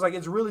 Because like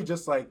it's really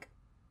just like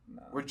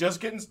we're just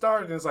getting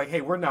started, and it's like,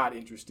 hey, we're not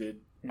interested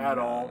at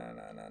all.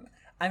 No.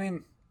 I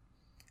mean,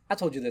 I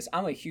told you this.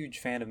 I'm a huge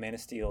fan of Man of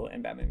Steel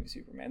and Batman v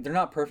Superman. They're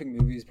not perfect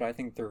movies, but I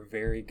think they're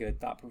very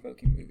good,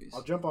 thought-provoking movies.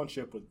 I'll jump on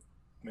ship with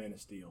Man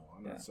of Steel.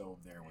 I'm not so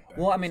there with that.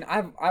 Well, I mean,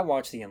 I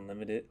watched the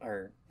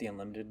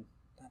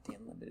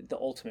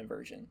Ultimate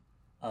version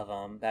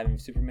of Batman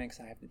v Superman because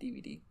I have the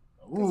DVD.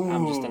 Ooh,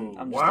 I'm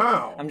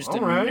just a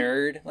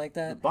nerd like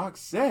that. The box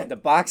set. The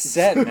box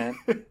set, man.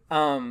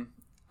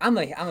 I'm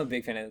a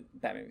big fan of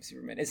Batman v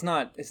Superman. It's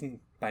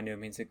by no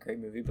means a great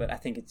movie, but I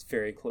think it's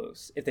very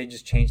close. If they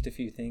just changed a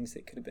few things,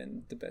 it could have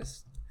been the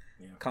best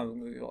comic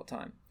movie of all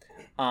time.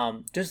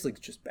 Justice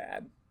League's just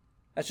bad.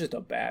 That's just a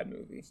bad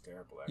movie. It's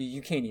terrible.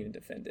 You can't even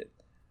defend it.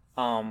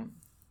 Now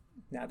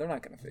they're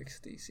not gonna fix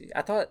DC.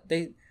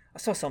 I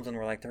saw something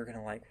where like they're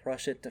gonna like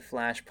rush it to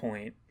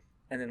Flashpoint,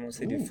 and then once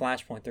they do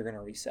Flashpoint, they're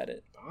gonna reset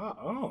it.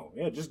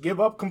 Just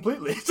give up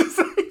completely.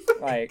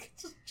 Like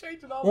just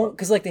change it all. Well,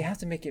 because like they have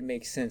to make it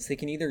make sense. They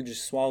can either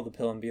just swallow the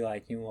pill and be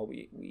like, you know what,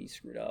 we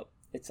screwed up,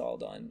 it's all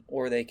done,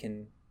 or they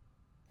can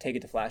take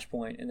it to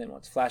Flashpoint, and then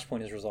once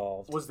Flashpoint is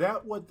resolved. Was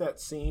that what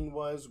that scene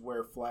was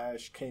where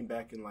Flash came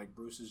back in like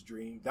Bruce's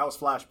dream? That was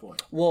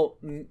Flashpoint. Well,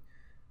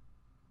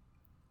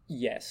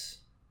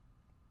 yes.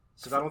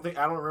 Because I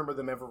don't remember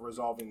them ever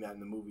resolving that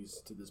in the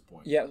movies to this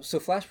point. Yeah, so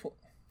Flashpoint,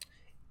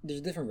 there's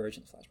a different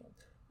version of Flashpoint,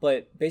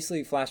 but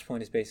basically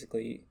Flashpoint is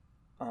basically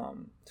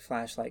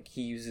Flash, like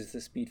he uses the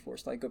Speed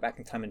Force to like go back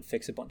in time and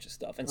fix a bunch of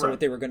stuff. And so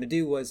what they were going to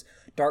do was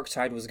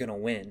Darkseid was going to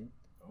win.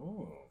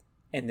 Oh.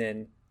 And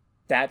then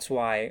that's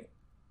why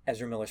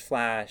Ezra Miller's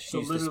Flash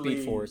used the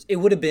Speed Force. It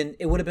would have been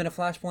a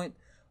Flashpoint,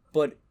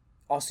 but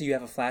also you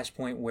have a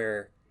Flashpoint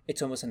where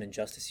it's almost an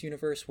Injustice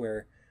universe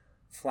where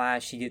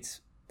Flash, he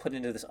gets put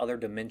into this other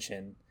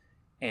dimension,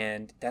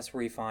 and that's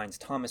where he finds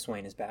Thomas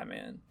Wayne as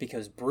Batman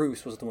because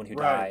Bruce was the one who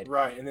died.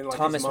 Right, and then like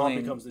Thomas his mom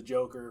Wayne becomes the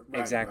Joker.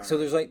 Exactly. So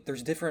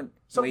there's different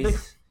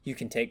ways you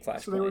can take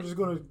Flashpoint. So they were just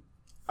going to,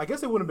 I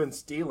guess it wouldn't have been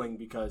stealing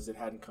because it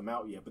hadn't come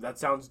out yet, but that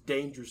sounds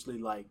dangerously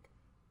like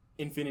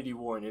Infinity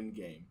War and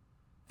Endgame.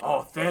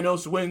 Oh,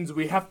 Thanos wins.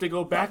 We have to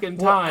go back in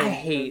time. I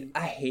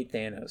hate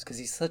Thanos because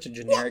he's such a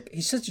generic.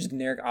 He's such a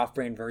generic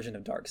off-brand version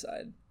of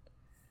Darkseid.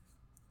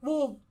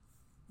 Well,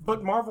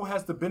 but Marvel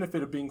has the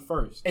benefit of being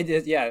first. It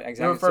is, yeah,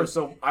 exactly. They're first,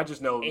 so I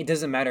just know it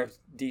doesn't matter if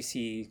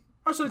DC.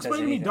 Oh, so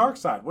explain to me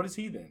Darkseid. What is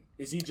he then?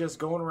 Is he just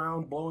going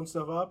around blowing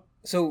stuff up?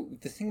 So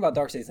the thing about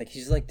Darkseid is like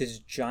he's like this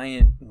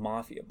giant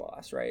mafia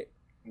boss, right?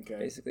 Okay.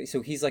 Basically,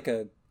 so he's like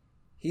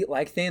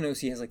like Thanos,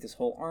 he has like this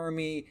whole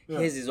army. Yeah.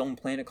 He has his own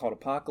planet called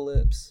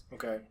Apocalypse.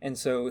 Okay. And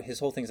so his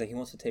whole thing is like he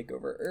wants to take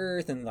over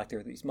Earth, and like there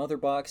are these mother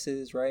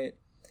boxes, right?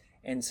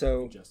 And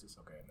so Injustice.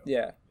 Okay.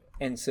 Yeah.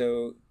 And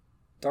so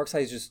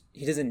Darkseid is just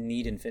he doesn't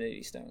need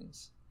Infinity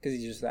Stones because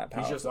he's just that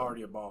powerful. He's just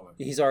already a baller.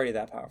 He's already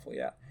that powerful,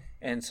 yeah.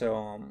 And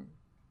so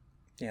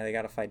they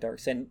got to fight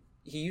Darkseid. And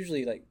he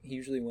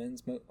usually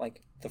wins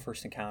like the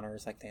first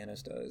encounters like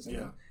Thanos does.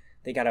 And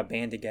they got to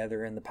band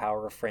together in the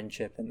power of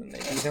friendship, and then they,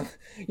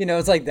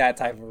 it's like that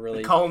type of really.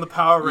 They call them the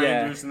Power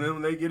Rangers, and then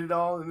when they get it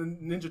all, and then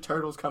Ninja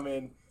Turtles come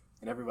in,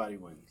 and everybody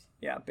wins.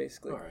 Yeah,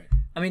 basically. All right.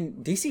 I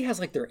mean, DC has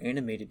like their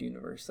animated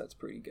universe that's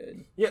pretty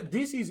good. Yeah,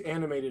 DC's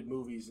animated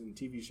movies and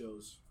TV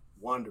shows,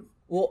 wonderful.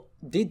 Well,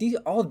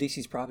 all of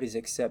DC's properties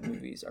except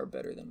movies are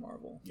better than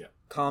Marvel. Yeah.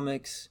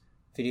 Comics,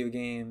 video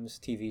games,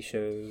 TV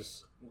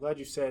shows. I'm glad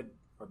you said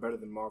are better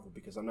than Marvel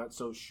because I'm not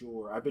so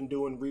sure. I've been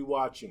doing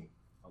rewatching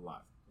a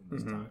lot in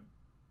this time.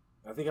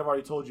 I think I've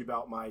already told you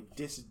about my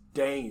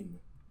disdain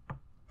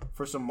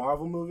for some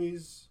Marvel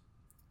movies,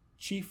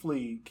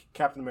 chiefly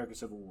Captain America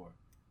Civil War.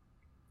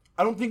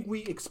 I don't think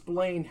we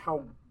explain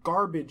how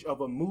garbage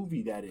of a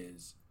movie that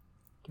is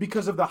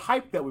because of the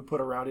hype that we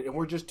put around it, and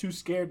we're just too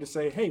scared to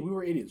say, hey, we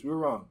were idiots. We were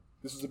wrong.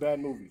 This was a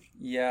bad movie.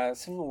 Yeah,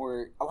 Civil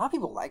War. A lot of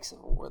people like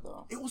Civil War,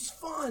 though. It was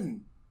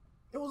fun.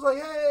 It was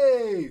like,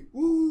 hey,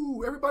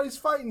 woo, everybody's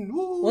fighting,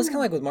 woo. Well, it's kind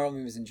of like with Marvel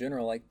movies in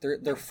general. Like,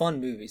 they're fun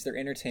movies. They're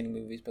entertaining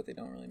movies, but they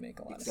don't really make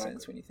a lot of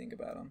sense when you think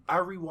about them. I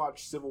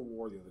rewatched Civil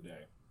War the other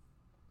day,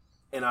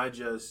 and I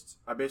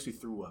basically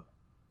threw up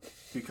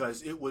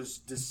because it was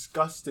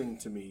disgusting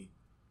to me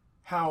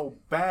how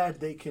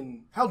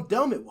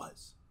dumb it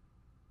was.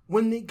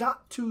 When they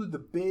got to the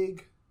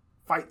big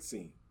fight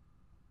scene,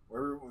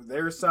 where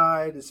their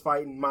side is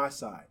fighting my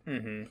side.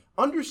 Mm-hmm.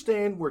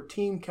 Understand where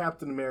Team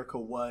Captain America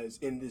was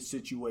in this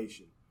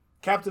situation.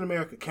 Captain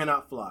America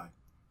cannot fly.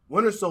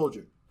 Winter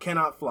Soldier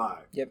cannot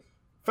fly. Yep.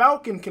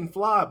 Falcon can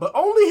fly, but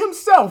only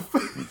himself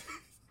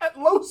at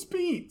low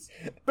speeds,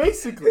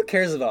 basically. Who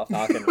cares about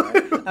Falcon,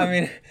 right? I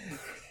mean...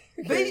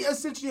 They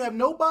essentially have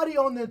nobody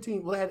on their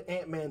team. Well, they had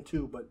Ant-Man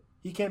too, but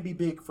he can't be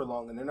big for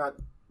long, and they're not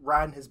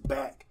riding his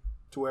back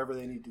to wherever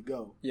they need to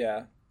go.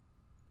 Yeah.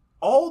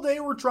 All they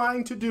were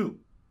trying to do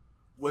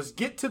was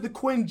get to the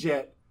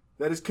Quinjet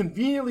that is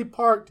conveniently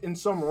parked in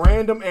some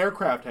random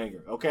aircraft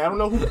hangar. Okay, I don't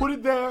know who put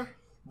it there,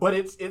 but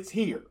it's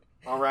here.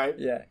 All right?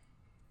 Yeah.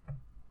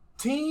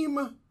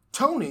 Team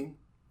Tony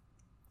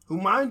who,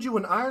 mind you,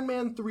 in Iron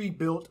Man 3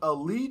 built a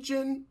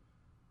legion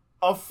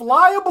of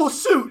flyable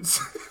suits,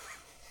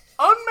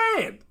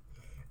 unmanned.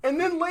 And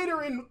then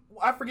later in,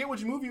 I forget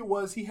which movie it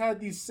was, he had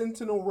these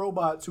Sentinel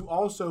robots who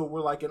also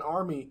were like an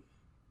army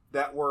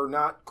that were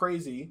not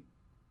crazy.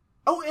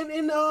 Oh, and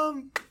in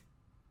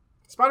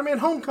Spider-Man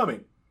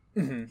Homecoming,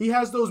 he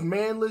has those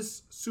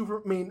manless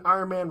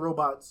Iron Man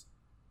robots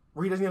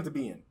where he doesn't have to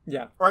be in.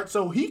 Yeah. All right,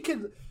 so he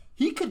could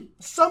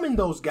summon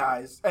those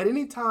guys at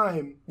any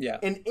time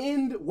and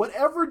end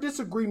whatever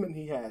disagreement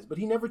he has, but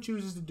he never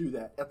chooses to do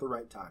that at the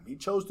right time. He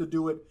chose to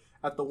do it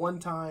at the one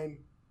time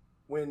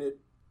when it,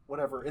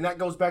 whatever. And that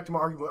goes back to my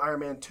argument with Iron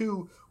Man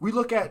 2. We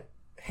look at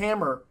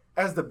Hammer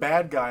as the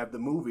bad guy of the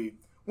movie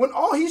when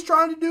all he's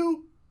trying to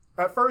do,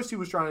 at first he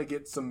was trying to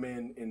get some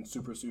men in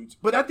super suits,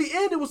 but at the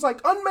end it was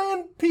like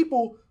unmanned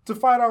people to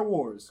fight our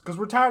wars because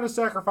we're tired of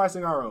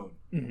sacrificing our own.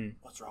 Mm-hmm.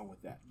 What's wrong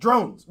with that?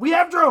 Drones. We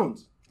have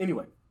drones.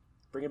 Anyway,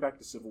 bring it back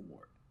to Civil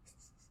War.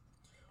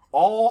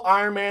 All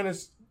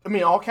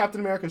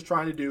Captain America is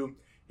trying to do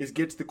is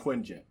get to the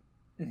Quinjet.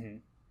 Mm-hmm.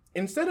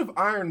 Instead of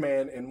Iron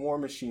Man and War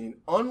Machine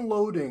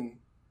unloading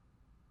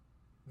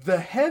the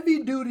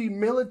heavy-duty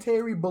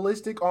military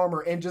ballistic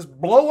armor and just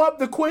blow up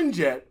the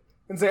Quinjet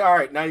and say, all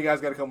right, now you guys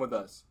got to come with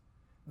us.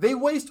 They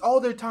waste all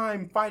their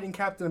time fighting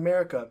Captain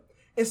America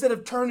instead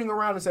of turning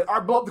around and saying, all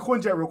right, blow up the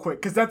Quinjet real quick,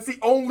 because that's the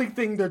only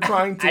thing they're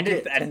trying to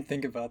get. I didn't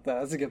think about that.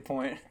 That's a good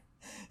point.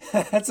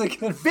 That's a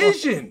good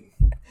Vision!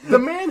 The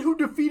man who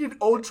defeated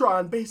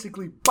Ultron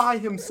basically by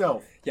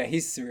himself. Yeah,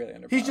 he's really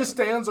underpowered. He just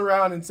stands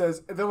around and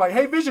says, they're like,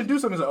 hey, Vision, do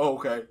something. He's like, oh,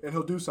 okay. And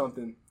he'll do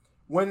something.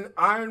 When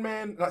I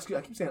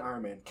keep saying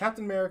Iron Man,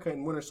 Captain America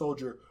and Winter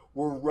Soldier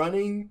were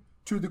running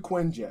to the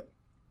Quinjet.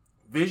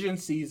 Vision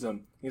sees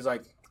him. He's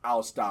like,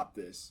 I'll stop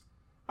this.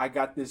 I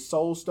got this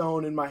soul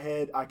stone in my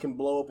head. I can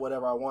blow up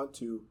whatever I want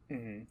to.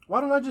 Mm-hmm.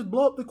 Why don't I just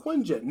blow up the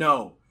Quinjet?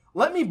 No.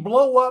 Let me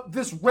blow up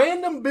this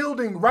random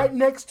building right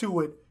next to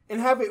it and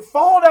have it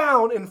fall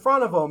down in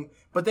front of them,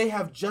 but they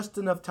have just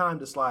enough time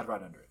to slide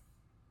right under it.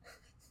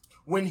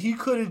 When he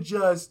could have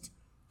just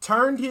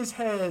turned his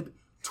head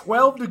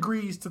 12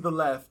 degrees to the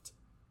left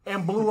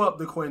and blew up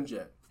the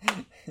Quinjet.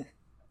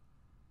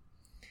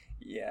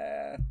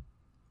 Yeah.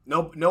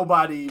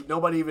 Nobody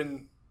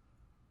even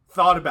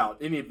thought about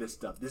any of this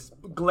stuff. This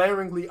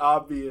glaringly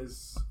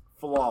obvious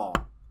flaw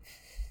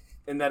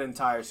in that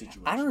entire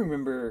situation. I don't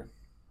remember.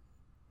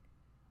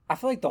 I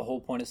feel like the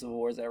whole point of Civil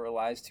War is that it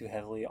relies too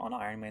heavily on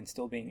Iron Man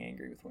still being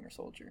angry with Winter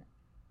Soldier.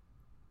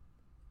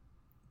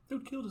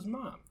 Dude killed his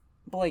mom.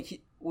 But like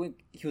he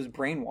was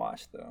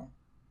brainwashed though,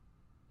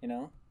 you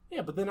know.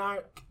 Yeah, but then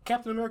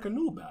Captain America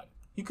knew about it.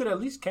 He could at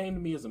least came to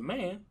me as a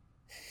man.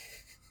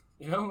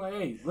 You know, like,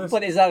 hey, listen.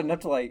 But is that enough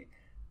to like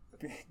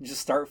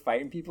just start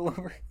fighting people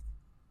over?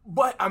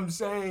 But I'm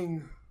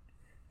saying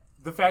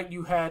the fact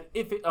you had,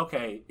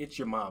 it's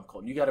your mom,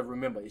 Colton. You got to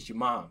remember, it's your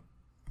mom.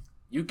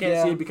 You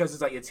can't see it because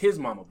it's like, it's his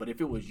mama. But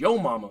if it was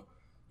your mama,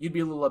 you'd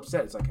be a little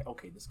upset. It's like,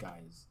 okay, this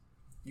guy is,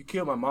 you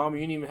killed my mom. You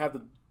didn't even have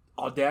the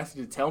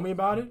audacity to tell me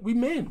about it. We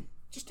men.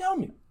 Just tell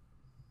me.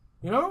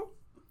 You know?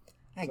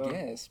 I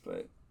guess,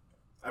 but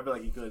I feel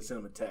like you could have sent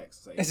him a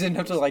text. Like, is it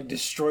enough to like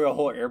destroy a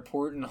whole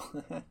airport and all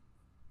that?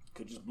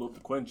 Could just blow up the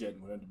Quinjet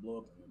and went to blow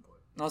up the airport.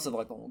 Also,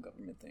 like the whole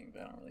government thing,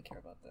 but I don't really care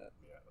about that.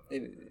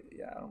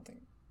 I don't think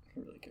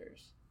he really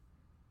cares.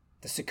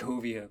 The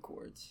Sokovia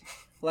Accords.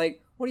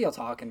 Like, what are y'all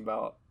talking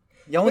about?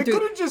 They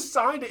could have just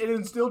signed it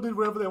and still did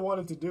whatever they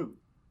wanted to do.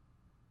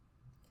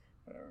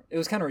 Whatever. It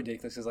was kind of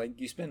ridiculous because, like,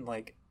 you spend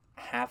like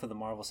half of the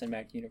Marvel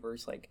Cinematic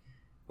Universe like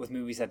with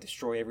movies that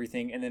destroy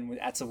everything, and then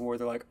at Civil War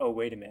they're like, oh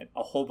wait a minute,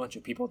 a whole bunch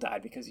of people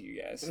died because of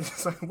you guys.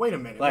 It's like, wait a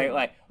minute, like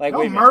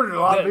wait a murdered a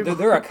lot of people.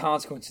 There are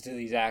consequences to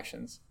these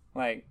actions,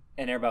 like,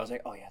 and everybody was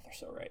like, oh yeah, they're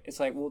so right. It's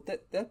like, well,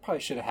 that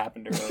probably should have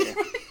happened earlier.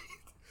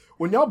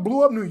 When y'all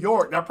blew up New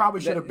York, that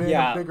probably should have been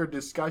a bigger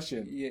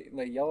discussion. Yeah,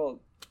 like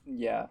y'all,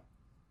 yeah.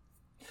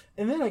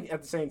 And then like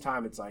at the same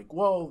time, it's like,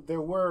 well,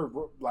 there were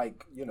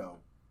like, you know,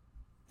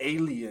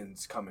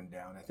 aliens coming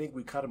down. I think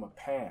we cut them a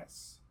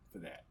pass for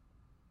that.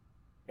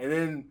 And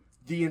then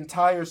the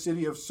entire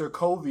city of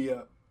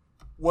Sokovia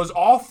was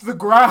off the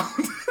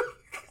ground.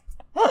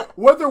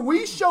 Whether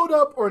we showed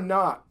up or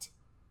not,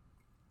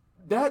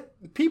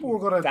 that people were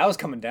gonna. That was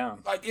coming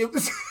down. Like it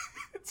was.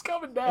 It's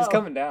coming down. It's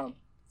coming down.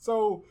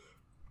 So,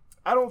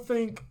 I don't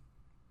think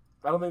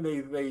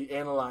they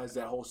analyzed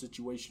that whole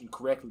situation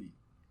correctly.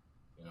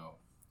 You know,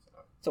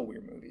 it's a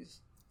weird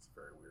movies. It's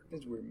very weird.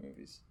 It's weird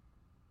movies.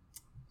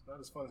 It's not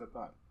as fun as I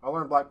thought. I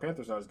learned Black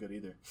Panther's not as good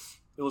either.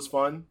 It was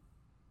fun.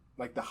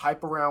 Like the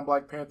hype around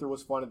Black Panther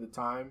was fun at the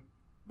time,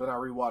 but I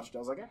rewatched it. I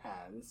was like,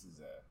 this is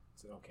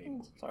it's an okay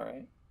movie. It's all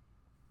right.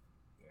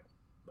 Yeah,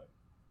 but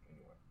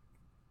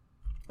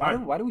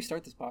anyway. Why do we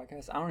start this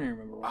podcast? I don't even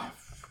remember why.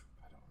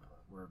 I don't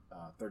remember.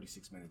 We're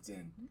 36 minutes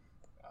in,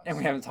 and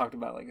we haven't talked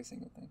about like a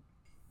single thing.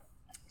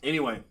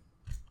 Anyway,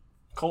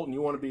 Colton,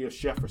 you want to be a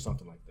chef or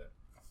something like that?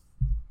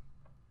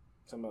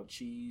 Something about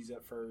cheese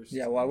at first.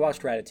 Yeah, well, I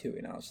watched Ratatouille,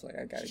 and I was like,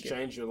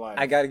 change your life.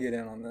 I gotta get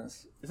in on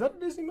this. Is that a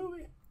Disney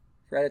movie?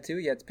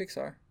 Ratatouille? Yeah, it's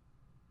Pixar.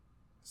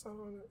 It's not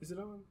on. Is it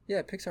on?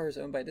 Yeah, Pixar is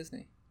owned by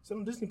Disney. Is it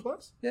on Disney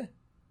Plus? Yeah.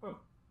 Oh,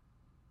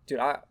 Dude,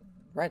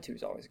 Ratatouille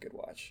is always a good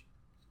watch.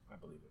 I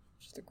believe it.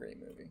 It's just a great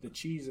movie. The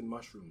cheese and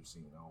mushroom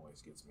scene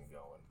always gets me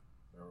going.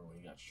 Remember when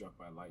he got struck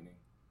by lightning?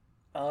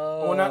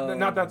 Oh, well,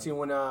 not that scene.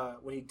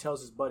 When he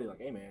tells his buddy like,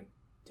 "Hey man,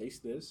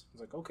 taste this."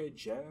 He's like, "Okay,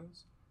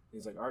 jazz."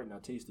 He's like, "All right, now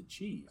taste the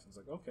cheese." He's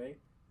like, "Okay."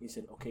 He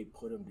said, "Okay,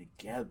 put them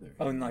together."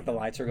 Oh, and like the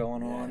lights are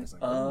going on. It's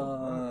like,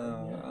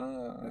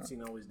 that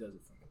scene always does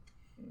it for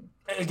me.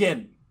 And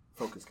again,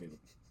 focus, Caleb.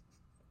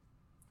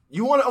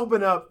 You want to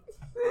open up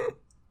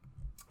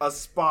a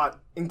spot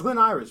in Glen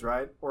Iris,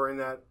 right, or in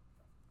that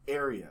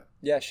area?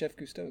 Yeah, Chef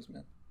Gusteau's,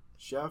 man.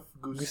 Chef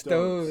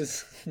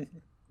Gusteau's.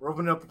 We're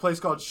opening up a place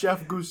called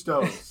Chef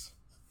Gusteau's.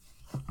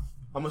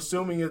 I'm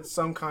assuming it's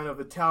some kind of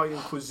Italian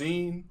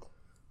cuisine,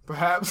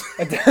 perhaps.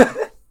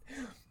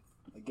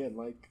 Again,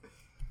 like,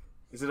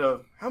 is it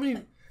how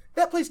many?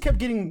 That place kept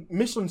getting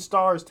Michelin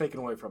stars taken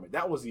away from it.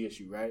 That was the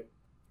issue, right?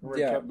 Where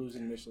it kept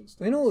losing Michelin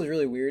stars. You know what was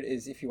really weird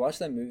is if you watch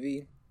that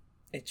movie,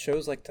 it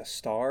shows like the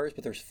stars,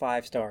 but there's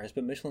 5 stars,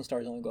 but Michelin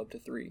stars only go up to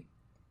 3.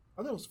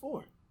 I thought it was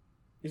 4.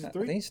 Is it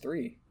 3? I think it's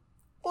 3.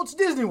 Well, it's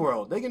Disney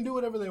World. They can do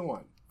whatever they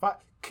want.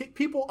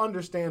 People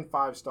understand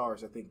 5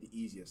 stars, I think, the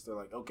easiest. They're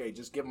like, okay,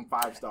 just give them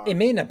 5 stars. It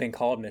may not have been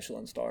called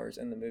Michelin stars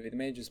in the movie. They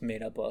may have just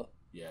made up a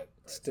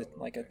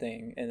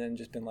thing and then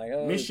just been like,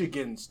 oh,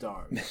 Michigan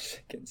stars.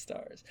 Michigan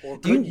stars. Or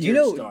do you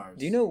know stars.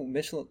 Do you know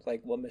Michelin,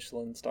 like what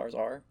Michelin stars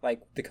are?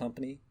 Like the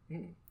company?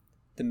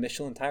 The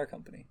Michelin Tire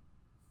Company.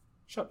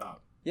 Shut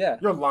up. Yeah.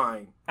 You're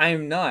lying. I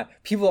am not.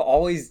 People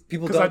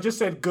Because I just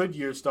said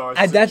Goodyear stars.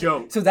 It's a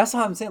joke. So that's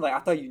what I'm saying. Like, I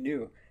thought you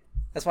knew.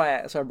 That's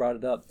why I brought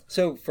it up.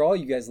 So for all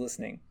you guys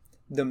listening,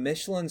 the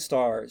Michelin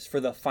stars for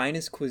the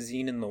finest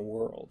cuisine in the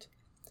world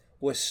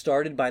was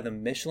started by the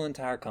Michelin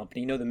Tire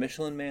Company. You know the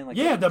Michelin Man? Like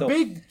the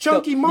big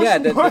chunky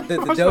mushroom. Yeah,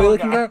 the doughy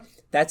looking guy.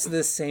 That's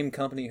the same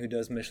company who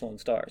does Michelin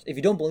stars. If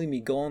you don't believe me,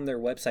 go on their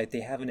website.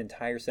 They have an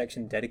entire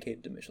section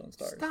dedicated to Michelin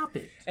stars. Stop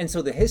it. And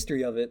so the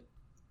history of it,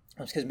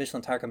 because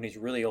Michelin Tire Company is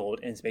really old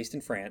and it's based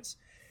in France.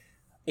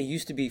 It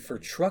used to be for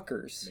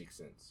truckers. Makes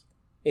sense.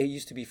 It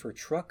used to be for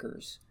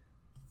truckers,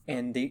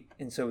 and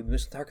so the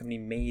Michelin Tire Company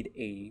made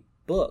a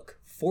book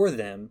for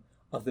them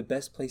of the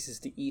best places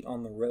to eat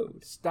on the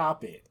road.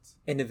 Stop it.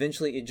 And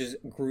eventually, it just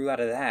grew out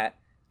of that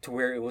to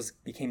where it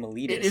became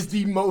elitist. It is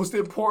the most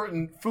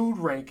important food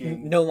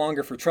ranking. No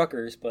longer for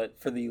truckers, but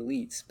for the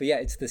elites. But yeah,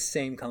 it's the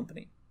same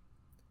company.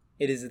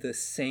 It is the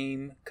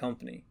same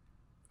company.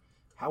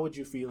 How would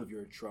you feel if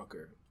you're a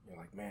trucker? You're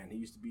like, man, he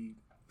used to be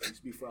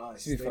for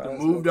us. They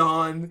moved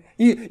on.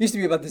 He used to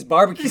be about this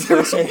barbecue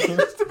person. He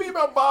used to be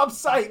about Bob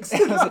Sykes.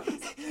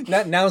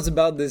 Now it's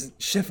about this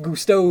Chef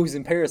Gusteau's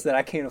in Paris that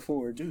I can't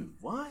afford. Dude,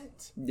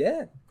 what?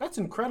 Yeah. That's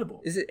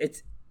incredible.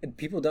 It's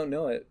people don't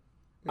know it.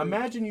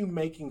 Imagine you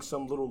making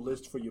some little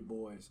list for your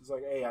boys. It's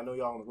like, hey, I know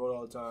y'all on the road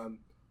all the time.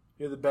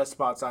 Here are the best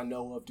spots I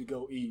know of to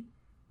go eat.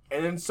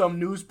 And then some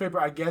newspaper,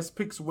 I guess,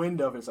 picks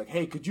wind of it. It's like,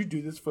 hey, could you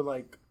do this for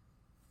like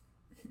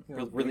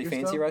really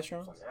fancy stuff?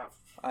 restaurants? Like, yeah,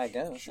 I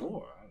guess.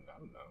 Sure. I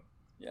don't know.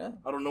 Yeah.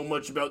 I don't know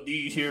much about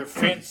these here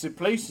fancy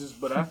places,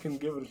 but I can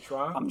give it a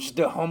try. I'm just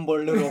a humble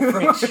little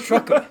French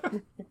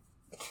trucker.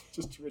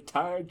 Just a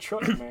retired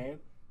truck man.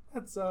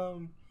 That's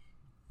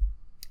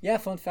Yeah,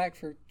 fun fact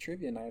for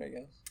trivia night, I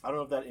guess. I don't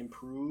know if that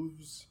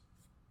improves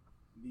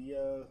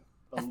the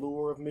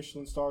allure of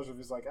Michelin stars, or if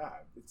it's like,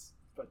 it's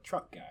a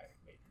truck guy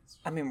made this.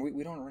 I mean,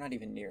 we're not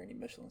even near any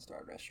Michelin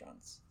starred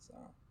restaurants, so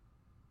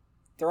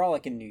they're all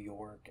like in New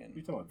York and.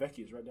 You're talking about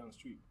Vecchia's right down the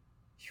street.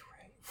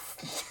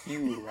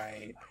 You're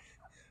right.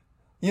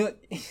 You know,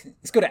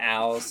 let's go to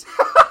Al's.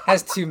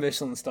 Has 2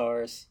 Michelin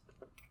stars.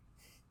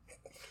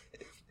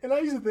 And I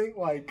used to think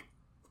like,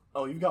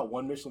 oh, you've got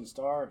 1 Michelin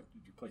star.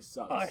 Your place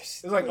sucks. Oh,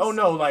 it's like, oh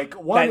no, like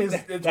one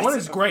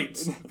is great,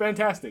 it's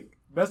fantastic,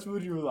 best food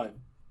of your life.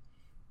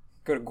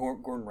 Go to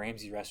Gordon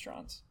Ramsay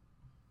restaurants.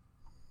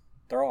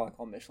 They're all like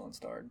all Michelin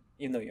starred,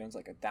 even though he owns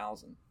like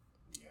 1,000.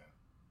 Yeah.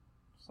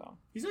 So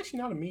he's actually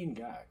not a mean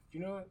guy. Do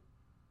you know that?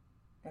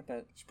 I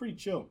bet He's pretty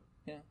chill.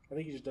 Yeah. I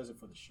think he just does it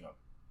for the show.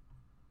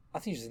 I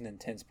think he's just an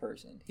intense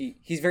person.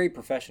 He's very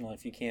professional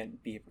if you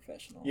can't be a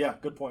professional. Yeah,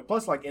 good point.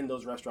 Plus, like in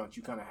those restaurants,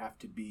 you kind of have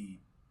to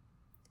be.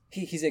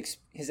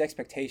 His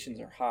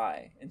expectations are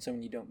high, and so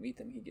when you don't meet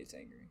them, he gets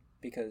angry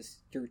because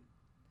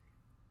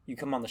you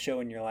come on the show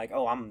and you're like,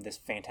 oh, I'm this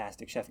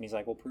fantastic chef, and he's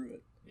like, well, prove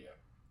it. Yeah.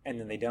 And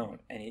then they don't,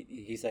 and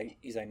he's like,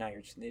 no,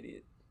 you're just an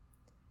idiot.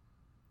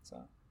 So.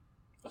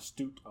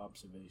 Astute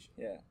observation.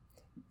 Yeah.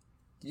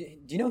 Do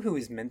you know who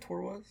his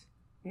mentor was?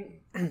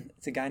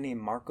 It's a guy named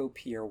Marco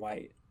Pierre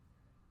White.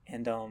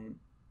 And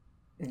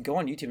go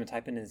on YouTube and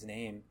type in his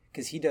name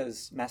because he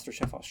does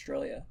MasterChef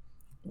Australia.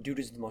 Dude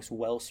is the most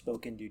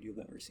well-spoken dude you've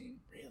ever seen.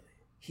 Really?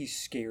 He's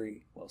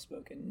scary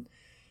well-spoken.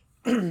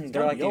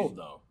 They're like old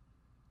though.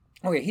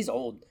 Okay, he's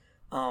old.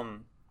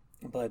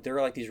 But there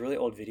are like these really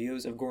old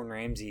videos of Gordon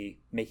Ramsay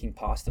making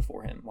pasta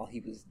for him while he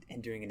was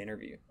doing an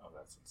interview. Oh,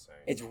 that's insane.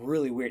 It's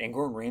really weird, and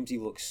Gordon Ramsay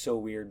looks so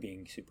weird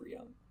being super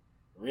young.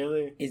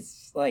 Really?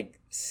 It's like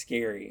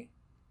scary.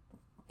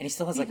 And he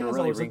still has He like a does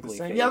really always look the wrinkly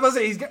same. face. Yeah, I was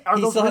gonna say, are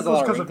He those still has a wrinkles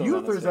lot of because of wrinkles on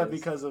youth, or his is that face.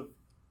 because of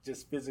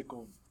just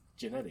physical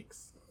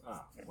genetics?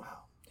 Ah,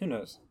 wow. Who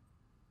knows?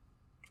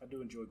 I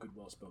do enjoy good,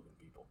 well-spoken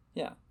people.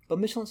 Yeah, but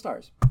Michelin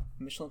stars,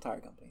 Michelin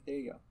Tire Company. There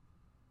you go.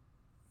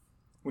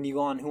 When you go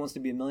on Who Wants to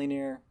Be a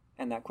Millionaire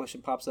and that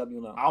question pops up,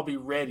 you'll know. I'll be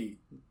ready.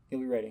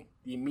 You'll be ready.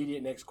 The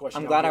immediate next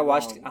question. I'm glad I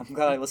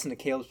listened to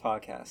Caleb's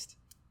podcast.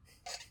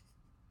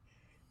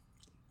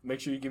 Make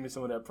sure you give me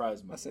some of that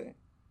prize money. That's it.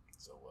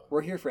 So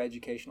We're here for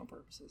educational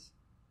purposes.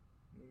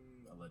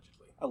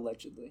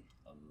 Allegedly.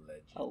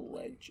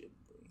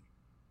 Allegedly.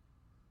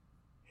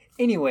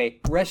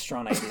 Anyway,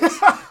 restaurant ideas.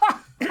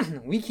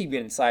 We keep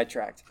getting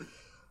sidetracked.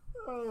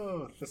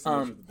 Oh, that's the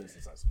nature of the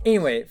business, I suppose.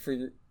 Anyway,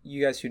 for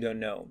you guys who don't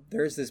know,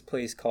 there's this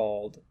place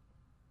called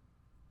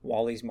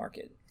Wally's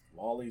Market.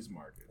 Wally's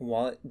Market.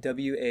 WALLI''S.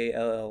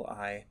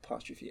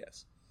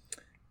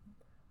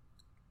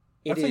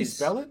 That's how you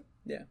spell it?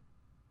 Yeah.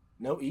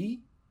 No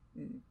E?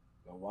 Mm.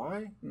 No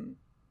Y? Mm.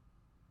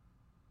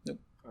 Nope.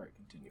 All right,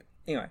 continue.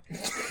 Anyway,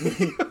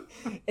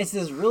 it's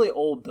this really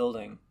old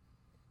building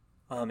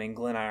in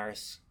Glen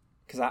Iris,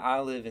 because I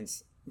live in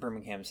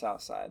Birmingham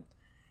South Side,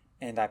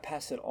 and I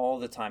pass it all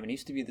the time. It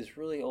used to be this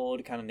really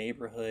old kind of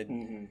neighborhood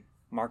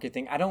market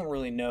thing. I don't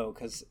really know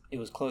because it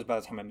was closed by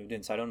the time I moved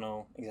in, so I don't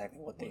know exactly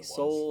what they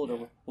sold. Yeah.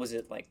 Or was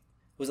it like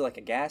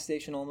a gas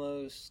station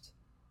almost,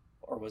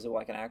 or was it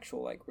like an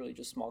actual like really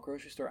just small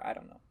grocery store? I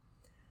don't know.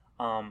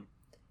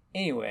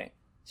 Anyway,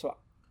 so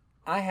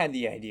I had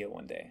the idea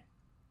one day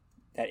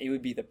that it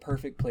would be the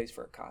perfect place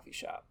for a coffee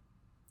shop,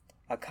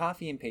 a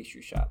coffee and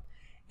pastry shop,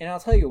 and I'll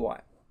tell you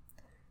why.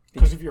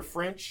 Because of your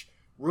French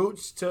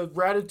roots to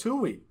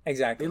Ratatouille.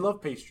 Exactly. They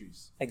love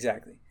pastries.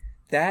 Exactly.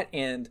 That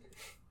and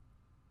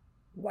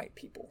white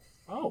people.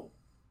 Oh.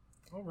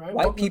 All right.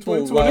 White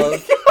people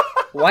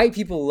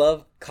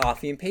love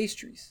coffee and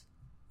pastries.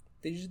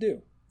 They just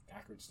do.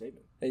 Accurate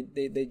statement.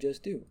 They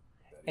just do.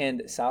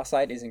 And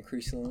Southside is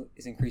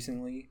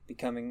increasingly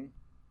becoming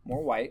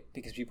more white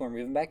because people are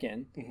moving back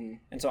in. Mm-hmm.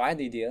 And so I had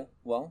the idea,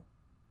 well,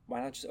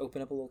 why not just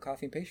open up a little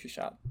coffee and pastry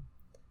shop?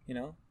 You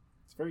know?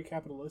 It's very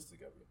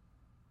capitalistic of you.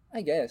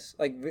 I guess.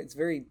 Like, it's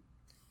very...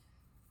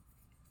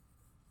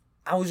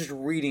 I was just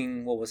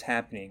reading what was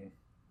happening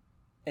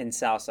in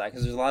Southside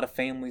because there's a lot of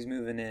families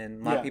moving in,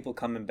 a lot of people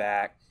coming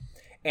back.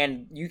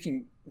 And we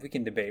can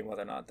debate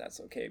whether or not that's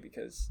okay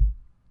because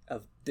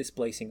of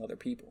displacing other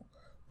people.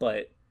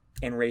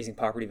 And raising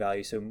property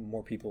value so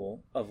more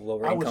people of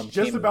lower income. I was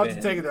just about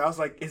to take it there. I was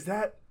like, is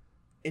that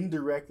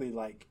indirectly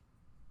like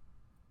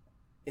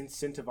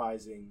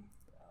incentivizing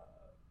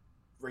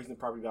raising the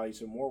property value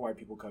so more white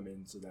people come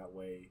in so that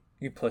way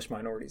you push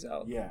minorities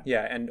out? Yeah,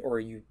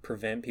 or you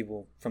prevent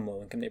people from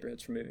low income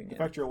neighborhoods from moving in. The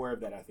fact you're aware of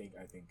that, I think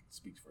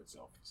speaks for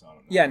itself. So I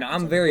don't know. Yeah, no,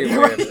 I'm very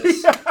aware of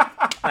this.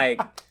 I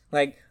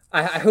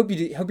hope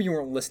you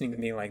weren't listening to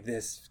me like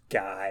this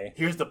guy.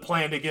 Here's the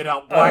plan to get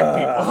out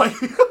black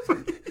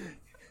people.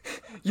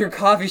 Your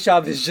coffee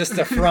shop is just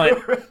a front.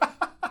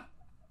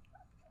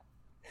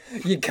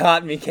 You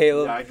caught me,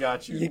 Caleb. Yeah, I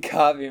got you. You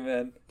caught me,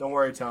 man. Don't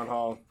worry, Town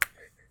Hall.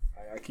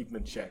 I keep him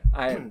in check.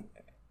 I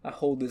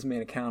hold this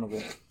man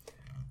accountable.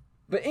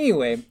 But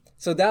anyway,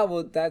 so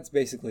that's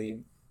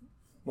basically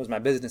was my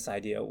business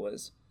idea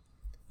was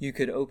you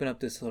could open up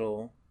this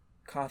little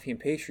coffee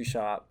and pastry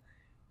shop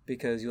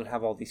because you'll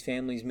have all these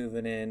families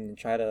moving in and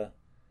try to,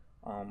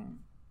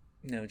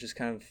 just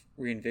kind of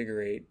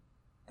reinvigorate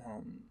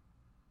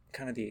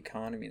kind of the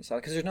economy and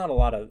stuff because there's not a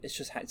lot of it's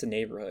a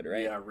neighborhood,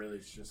 right? Yeah, really,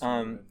 it's just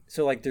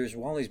so like there's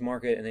Wally's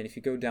Market, and then if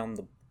you go down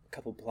the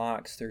couple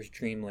blocks there's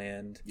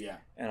Dreamland,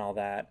 and all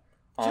that,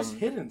 just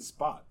hidden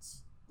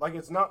spots. Like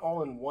it's not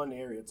all in one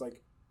area. It's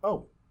like,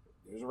 oh,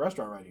 there's a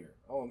restaurant right here.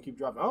 Oh, and keep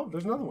dropping. Oh,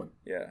 there's another one.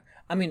 Yeah,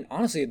 I mean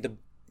honestly,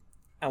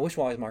 I wish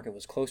Wally's Market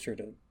was closer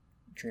to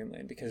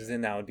Dreamland because then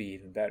that would be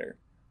even better.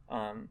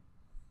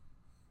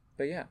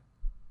 But yeah,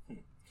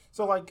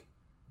 so like,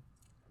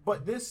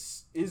 but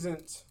this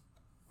isn't,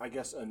 I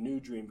guess, a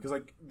new dream because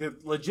like the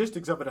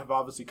logistics of it have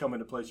obviously come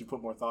into place. You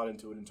put more thought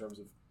into it in terms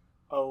of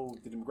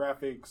the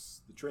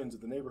demographics, the trends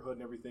of the neighborhood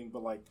and everything.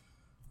 But like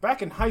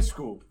back in high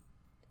school,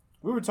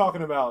 we were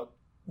talking about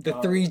the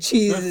 3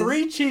 cheeses. The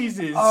 3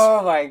 cheeses.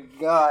 Oh my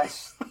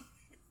gosh.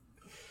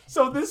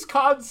 So this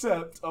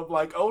concept of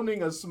like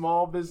owning a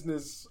small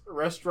business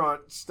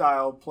restaurant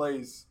style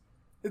place,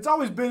 it's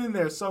always been in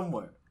there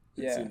somewhere.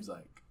 It seems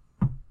like.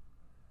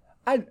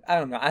 I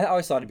don't know. I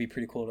always thought it'd be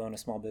pretty cool to own a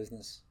small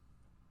business.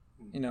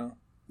 You know?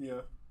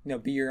 Yeah.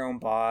 Be your own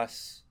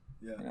boss.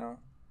 Yeah. You know?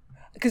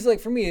 Because, like,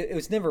 for me, it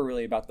was never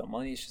really about the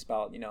money. It's just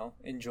about,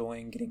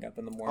 enjoying getting up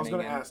in the morning. I was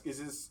going to ask,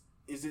 is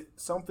it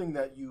something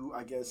that you,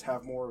 I guess,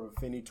 have more of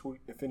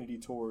affinity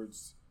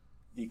towards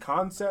the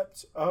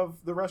concept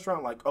of the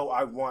restaurant? Like, oh,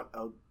 I want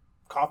a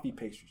coffee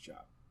pastry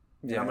shop.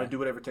 And I'm going to do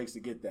whatever it takes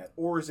to get that.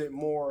 Or is it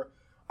more,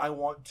 I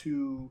want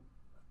to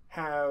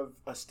have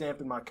a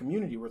stamp in my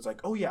community where it's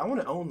like, oh, yeah, I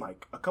want to own,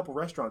 like, a couple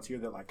restaurants here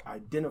that, like,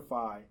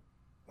 identify...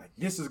 Like,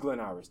 this is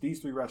Glen Iris. These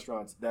 3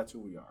 restaurants, that's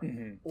who we are.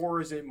 Mm-hmm.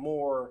 Or is it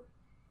more,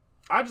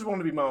 I just want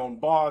to be my own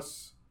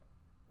boss,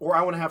 or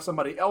I want to have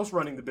somebody else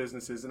running the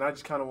businesses, and I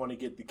just kind of want to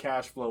get the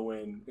cash flow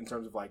in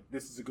terms of like,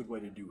 this is a good way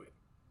to do it?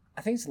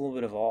 I think it's a little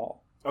bit of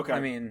all. Okay. I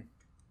mean,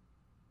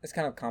 it's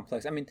kind of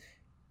complex. I mean,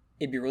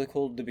 it'd be really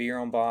cool to be your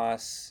own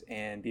boss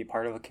and be a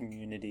part of a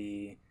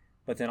community,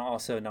 but then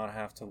also not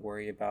have to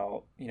worry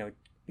about,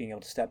 being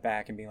able to step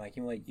back and being like,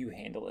 you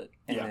handle it.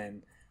 And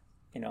then,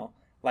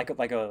 like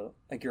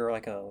you're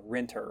like a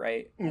renter,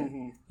 right?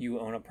 Mm-hmm. You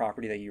own a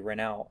property that you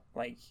rent out.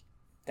 Like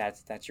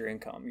that's your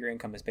income. Your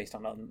income is based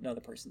on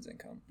another person's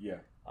income. Yeah.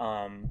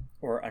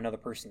 Or another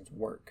person's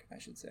work, I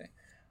should say.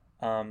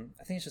 I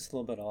think it's just a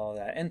little bit of all of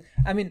that. And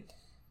I mean,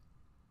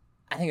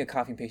 I think a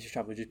coffee and pastry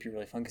shop would just be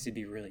really fun because it'd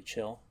be really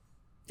chill.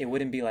 It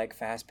wouldn't be like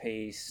fast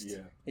paced. Yeah.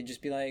 It'd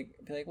just be like,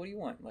 what do you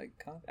want? Like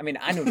coffee? I mean,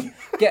 I know.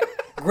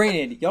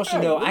 Granted, y'all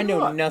should know. I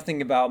know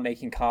nothing about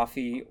making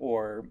coffee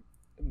or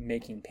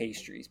making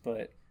pastries,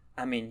 but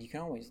I mean, you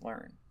can always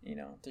learn.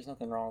 There's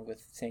nothing wrong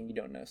with saying you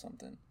don't know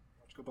something.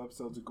 Watch a couple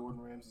episodes of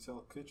Gordon Ramsay's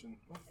Hell's Kitchen.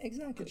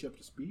 Exactly. Get you up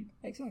to speed.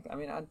 Exactly. I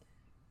mean,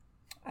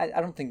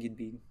 I don't think it'd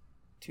be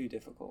too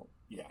difficult.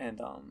 Yeah.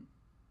 And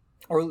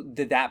or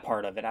that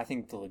part of it, I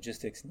think the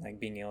logistics and like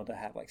being able to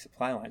have like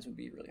supply lines would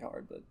be really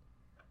hard, but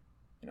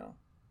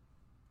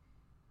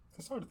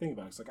it's hard to think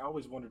about. It's like I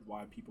always wondered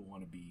why people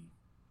want to be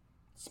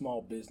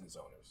small business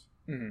owners.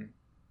 Mm-hmm.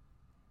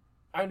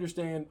 I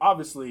understand,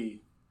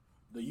 obviously,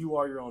 the you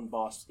are your own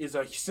boss is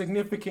a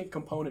significant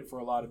component for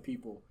a lot of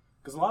people,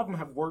 because a lot of them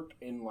have worked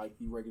in like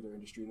the regular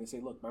industry, and they say,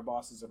 look, my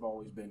bosses have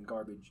always been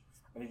garbage.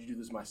 I need to do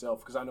this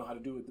myself because I know how to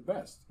do it the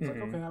best. It's like,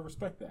 okay, I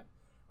respect that.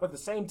 But at the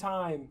same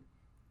time,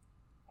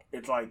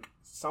 it's like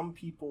some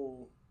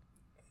people,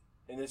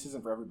 and this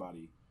isn't for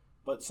everybody,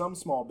 but some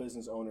small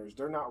business owners,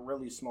 they're not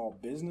really small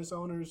business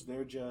owners.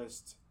 They're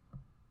just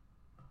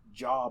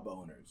job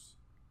owners.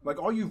 Like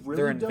all you've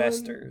really they're done,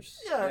 investors.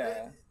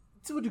 Yeah.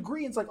 To a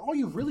degree, it's like all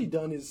you've really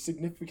done is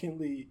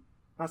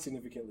not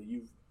significantly,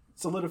 you've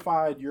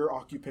solidified your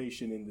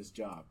occupation in this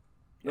job.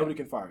 Nobody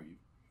can fire you.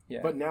 Yeah.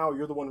 But now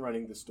you're the one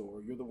running the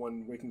store. You're the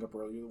one waking up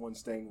early. You're the one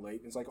staying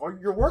late. It's like,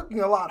 you're working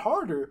a lot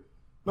harder.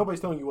 Nobody's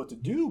telling you what to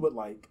do, but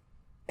like,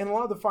 and a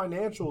lot of the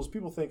financials,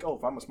 people think,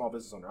 if I'm a small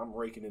business owner, I'm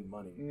raking in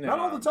money. No, not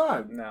all the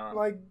time. No.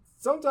 Like,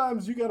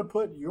 sometimes you got to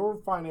put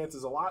your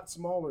finances a lot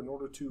smaller in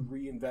order to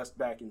reinvest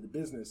back in the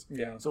business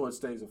so it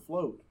stays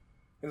afloat.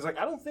 And it's like,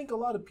 I don't think a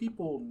lot of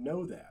people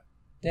know that.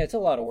 Yeah, it's a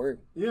lot of work.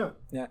 Yeah.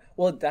 Yeah.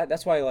 Well,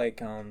 that's why,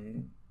 like,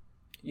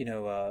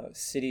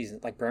 cities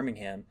like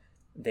Birmingham,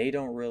 they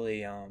don't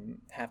really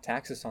have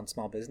taxes on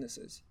small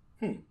businesses.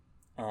 I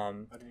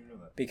didn't even know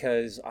that.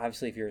 Because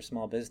obviously, if you're a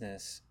small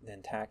business,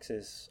 then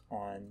taxes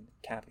on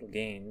capital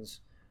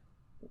gains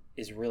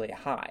is really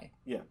high.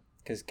 Yeah.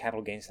 Because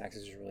capital gains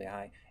taxes is really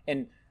high,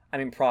 and I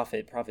mean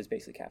profit is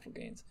basically capital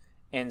gains,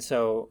 and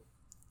so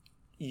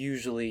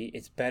usually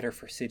it's better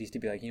for cities to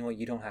be like, you know what,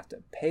 you don't have to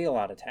pay a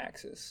lot of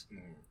taxes.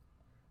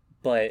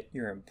 But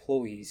your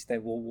employees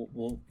that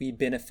we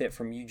benefit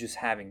from you just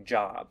having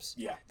jobs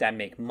that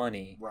make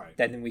money, right?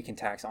 That then we can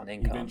tax on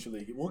income.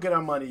 Eventually, we'll get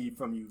our money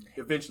from you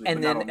eventually.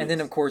 And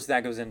then of course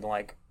that goes into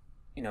like,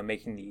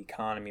 making the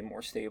economy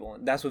more stable.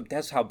 And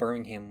that's how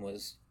Birmingham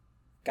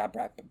got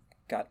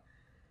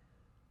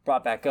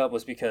brought back up,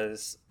 was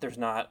because there's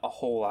not a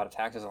whole lot of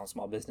taxes on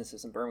small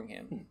businesses in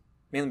Birmingham,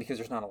 mainly because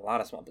there's not a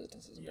lot of small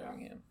businesses in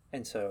Birmingham,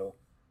 and so.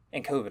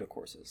 And COVID, of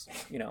course, is,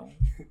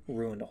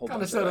 ruined a whole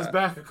bunch of that. Kind of set us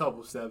back a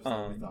couple steps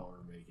that we thought we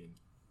were making.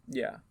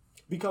 Yeah.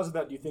 Because of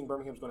that, do you think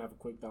Birmingham's going to have a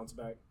quick bounce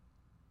back?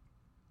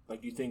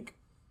 Like, do you think,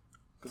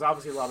 because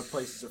obviously a lot of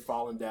places are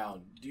falling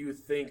down, do you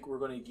think we're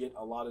going to get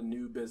a lot of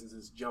new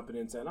businesses jumping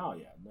in saying, oh,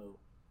 yeah, no.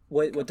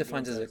 What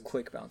defines as a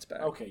quick bounce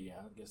back? Okay, yeah,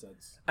 I guess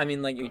that's... I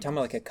mean, like, you're talking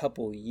about, like, a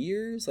couple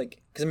years?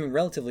 Like, because, I mean,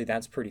 relatively,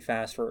 that's pretty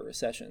fast for a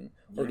recession.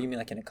 Or do you mean,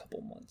 like, in a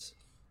couple months?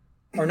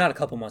 Or not a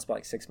couple months, but,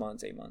 like, 6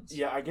 months, 8 months?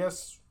 Yeah, I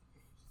guess...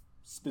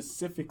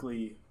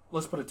 Specifically,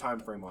 let's put a time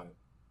frame on it.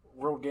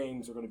 World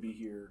Games are going to be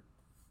here.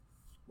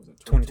 Was it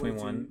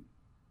 2021?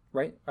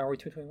 Right? Are we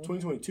 2021?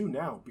 2022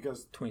 now,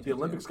 because the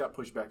Olympics got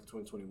pushed back to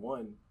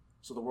 2021.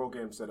 So the World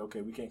Games said,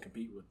 okay, we can't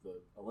compete with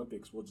the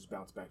Olympics. We'll just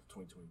bounce back to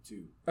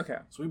 2022. Okay.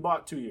 So we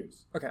bought 2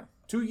 years. Okay.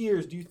 2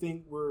 years. Do you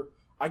think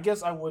I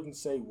guess I wouldn't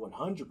say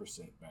 100%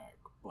 back,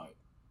 but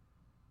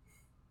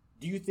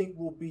do you think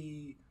we'll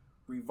be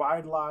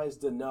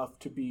revitalized enough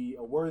to be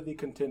a worthy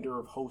contender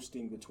of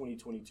hosting the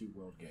 2022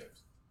 World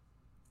Games?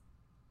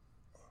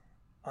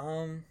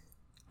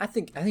 I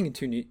think in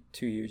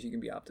 2 years you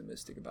can be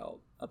optimistic about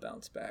a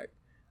bounce back.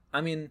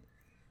 I mean,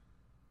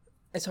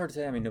 it's hard to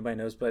say. I mean, nobody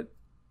knows, but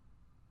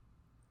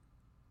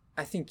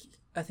I think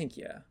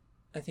yeah.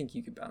 I think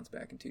you could bounce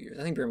back in 2 years.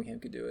 I think Birmingham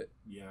could do it.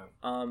 Yeah.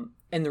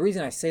 And the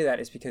reason I say that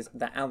is because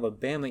the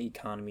Alabama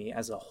economy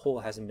as a whole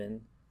hasn't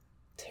been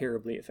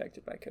terribly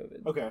affected by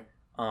COVID. Okay.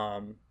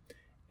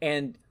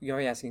 And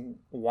you're asking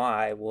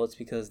why? Well, it's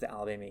because the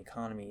Alabama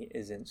economy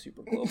isn't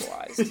super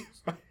globalized.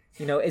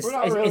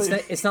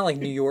 It's not like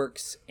New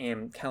York's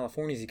and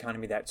California's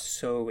economy that's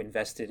so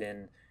invested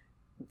in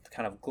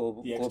kind of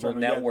global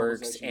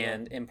networks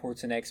and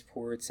imports and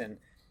exports, and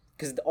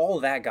because all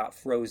of that got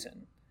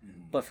frozen.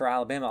 But for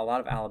Alabama, a lot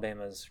of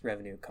Alabama's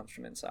revenue comes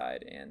from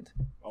inside and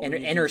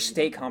we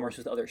interstate commerce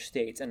with other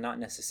states, and not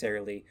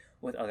necessarily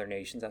with other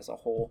nations as a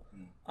whole.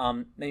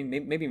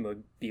 Maybe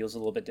Mobile's a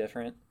little bit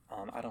different.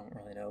 I don't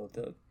really know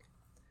the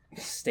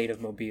state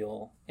of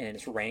Mobile and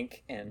its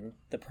rank and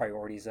the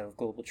priorities of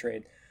global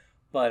trade,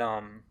 but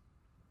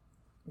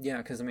yeah,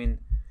 because I mean,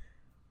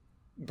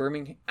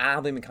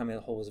 Alabama economy as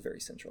a whole is very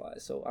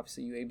centralized. So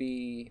obviously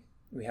UAB,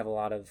 we have a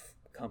lot of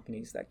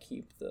companies that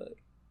keep the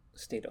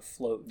state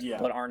afloat,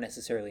 but aren't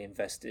necessarily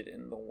invested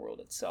in the world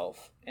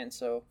itself. And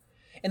so,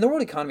 and the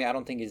world economy, I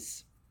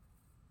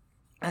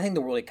think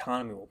the world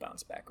economy will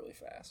bounce back really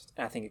fast.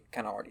 And I think it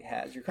kind of already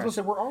has.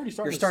 We're already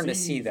starting to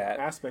see that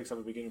aspects of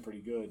it beginning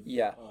pretty good.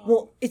 Yeah.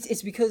 Well,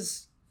 it's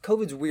because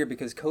COVID's weird,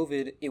 because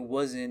COVID,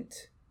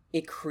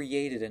 it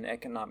created an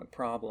economic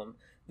problem.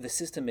 The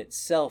system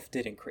itself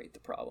didn't create the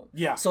problem.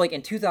 Yeah. So like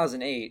in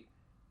 2008,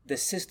 the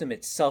system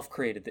itself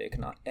created the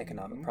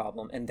economic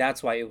problem, and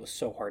that's why it was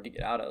so hard to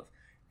get out of.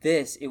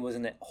 It was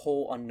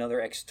another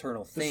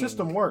external thing. The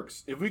system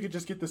works. If we could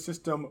just get the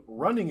system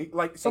running,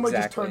 like somebody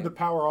just turned the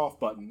power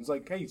off button. It's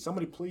like, hey,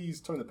 somebody please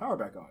turn the power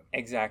back on.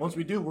 Exactly. Once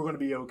we do, we're going to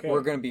be okay.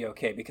 We're going to be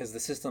okay because the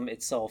system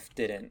itself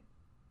didn't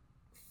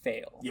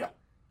fail. Yeah.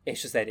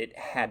 It's just that it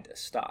had to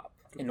stop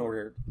in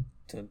order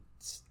to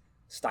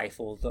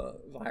stifle the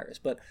virus.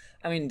 But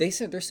I mean, they're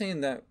saying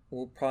that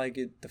we'll probably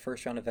get the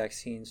first round of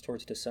vaccines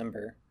towards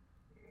December.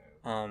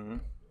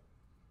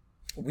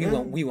 We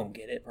won't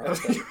get it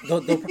probably.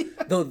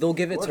 They'll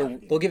give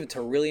it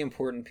to really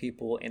important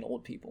people and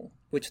old people,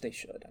 which they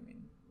should. I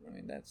mean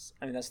that's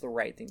the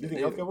right thing to do. Do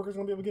you think healthcare workers are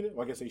going to be able to get it?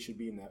 Well, I guess they should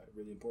be in that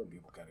really important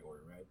people category,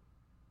 right?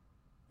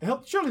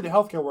 Surely the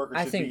healthcare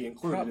workers should be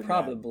included in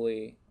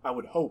probably. That. I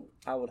would hope.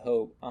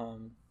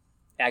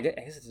 I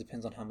guess it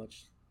depends on how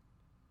much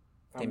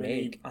they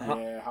make.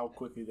 How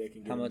quickly they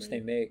can get how much they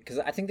make. Because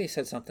I think they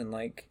said something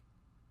like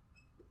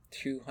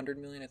 200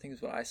 million, I think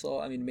is what I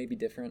saw. I mean, maybe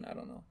different. I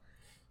don't know.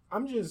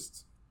 I'm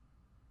just,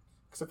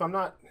 because if I'm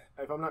not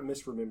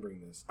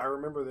misremembering this, I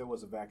remember there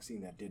was a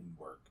vaccine that didn't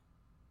work.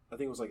 I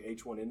think it was like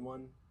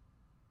H1N1,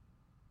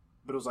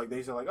 but it was like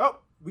they said like, oh,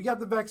 we got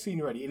the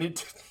vaccine ready, and it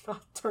did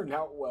not turn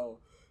out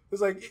well.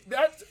 It's like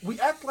that we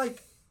act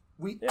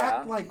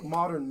like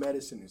modern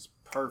medicine is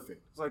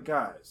perfect. It's like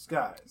guys,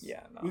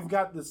 we've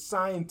got the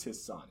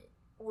scientists on it.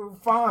 We're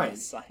fine.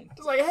 It's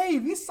like, hey,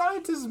 these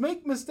scientists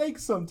make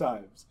mistakes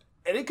sometimes,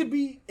 and it could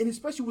be, and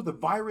especially with a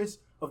virus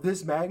of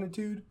this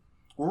magnitude.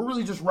 We're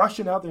really just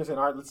rushing out there and saying,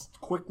 all right, let's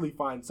quickly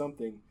find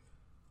something.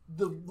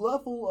 The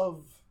level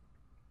of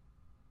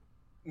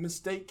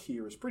mistake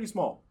here is pretty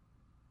small,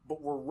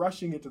 but we're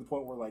rushing it to the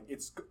point where like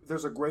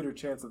there's a greater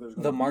chance that there's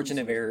the margin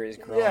of error is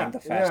growing the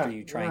faster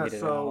you try and get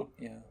it out.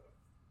 Yeah.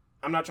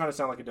 I'm not trying to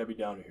sound like a Debbie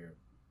Downer here.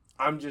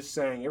 I'm just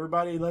saying,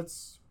 everybody,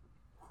 let's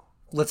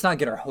not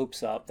get our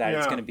hopes up that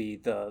it's going to be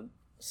the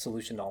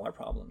solution to all our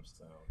problems.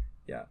 So,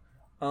 yeah.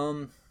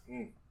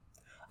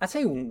 I'd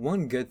say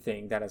one good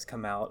thing that has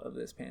come out of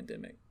this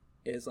pandemic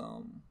is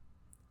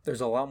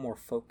there's a lot more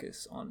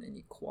focus on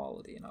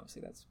inequality, and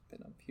obviously that's been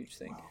a huge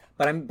thing.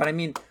 Wow.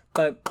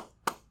 But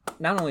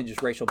not only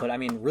just racial, but I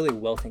mean really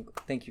wealthy.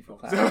 Thank you for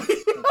clapping.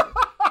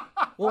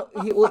 Well,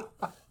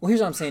 here's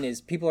what I'm saying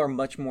is people are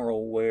much more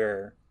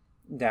aware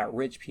that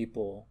rich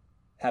people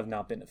have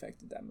not been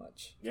affected that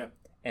much. Yeah.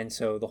 And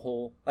so the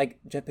whole, like,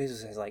 Jeff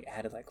Bezos has like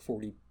added like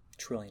 $40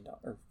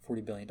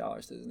 billion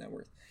to his net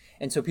worth,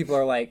 and so people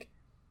are like.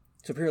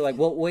 So people are like,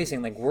 well, wait a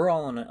second, like, we're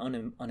all on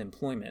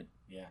unemployment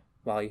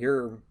while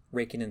you're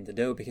raking in the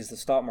dough because the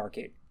stock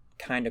market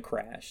kind of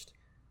crashed,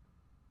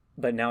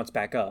 but now it's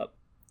back up.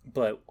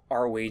 But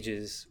our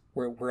wages,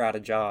 we're out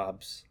of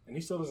jobs. And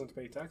he still doesn't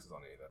pay taxes on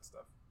any of that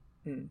stuff.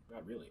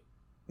 Not really.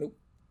 Nope.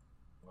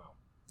 Wow.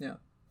 Yeah.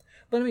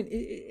 But, I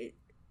mean,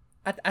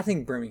 I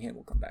think Birmingham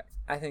will come back.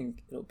 I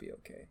think it'll be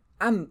okay.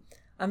 I'm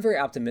very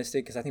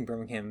optimistic because I think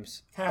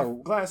Birmingham's...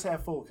 glass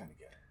half full kind of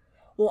guy.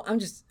 Well,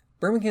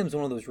 Birmingham's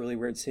one of those really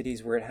weird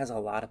cities where it has a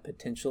lot of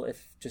potential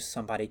if just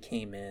somebody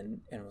came in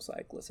and was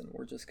like, listen,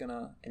 we're just going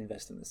to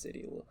invest in the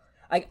city.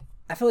 I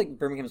feel like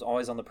Birmingham's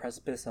always on the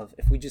precipice of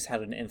if we just had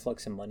an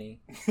influx of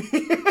money.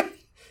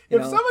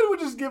 If somebody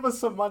would just give us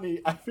some money,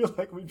 I feel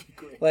like we'd be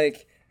great.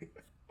 Like,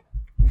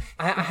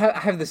 I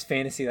have this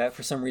fantasy that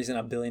for some reason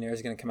a billionaire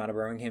is going to come out of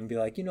Birmingham and be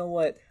like, you know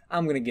what?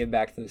 I'm going to give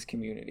back to this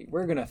community.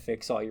 We're going to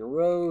fix all your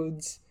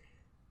roads.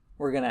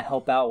 We're going to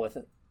help out with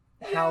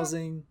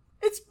housing.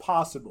 It's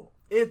possible.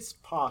 It's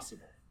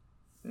possible.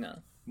 No.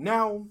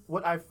 Now,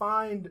 what I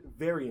find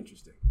very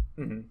interesting,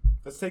 mm-hmm.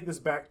 Let's take this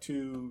back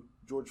to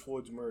George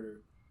Floyd's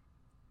murder,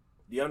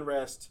 the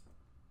unrest,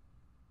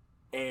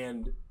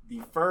 and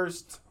the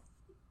first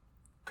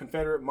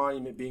Confederate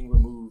monument being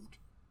removed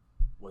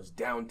was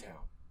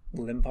downtown.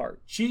 Lynn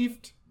Park.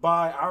 Chiefed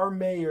by our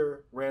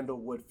mayor, Randall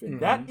Woodfin. Mm-hmm.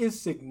 That is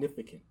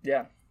significant.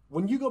 Yeah.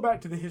 When you go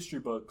back to the history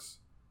books,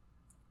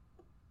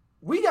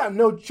 we got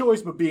no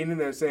choice but being in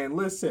there saying,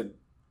 listen,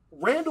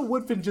 Randall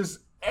Woodfin just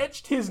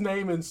etched his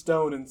name in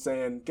stone and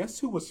saying, guess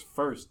who was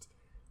first?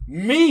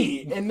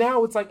 Me! And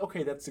now it's like,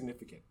 okay, that's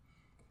significant.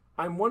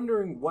 I'm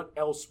wondering what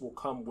else will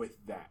come with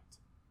that.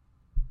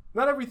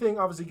 not everything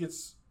obviously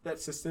gets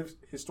that's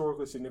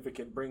historically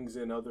significant, brings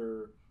in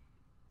other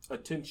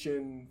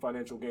attention,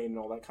 financial gain, and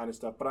all that kind of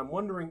stuff. But I'm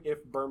wondering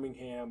if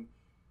Birmingham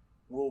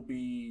will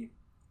be,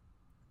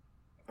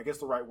 I guess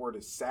the right word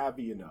is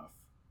savvy enough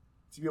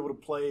to be able to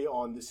play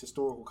on this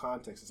historical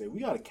context and say, we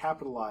got to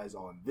capitalize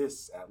on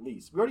this at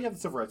least. We already have the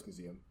Civil Rights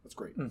Museum. That's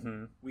great.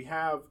 Mm-hmm. We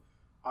have,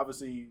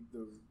 obviously,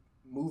 the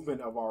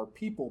movement of our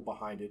people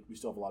behind it. We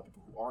still have a lot of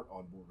people who aren't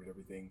on board with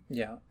everything.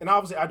 Yeah. And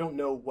obviously, I don't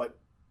know what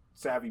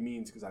savvy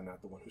means because I'm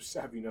not the one who's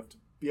savvy enough to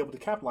be able to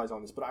capitalize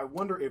on this. But I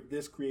wonder if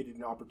this created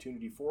an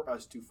opportunity for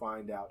us to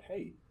find out,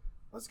 hey,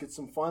 let's get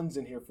some funds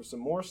in here for some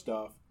more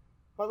stuff.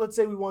 But let's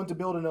say we wanted to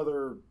build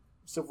another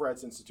Civil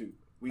Rights Institute.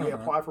 We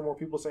apply for more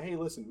people, say, hey,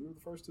 listen, we were the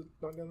first to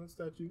knock down that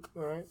statue.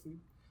 All right.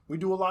 We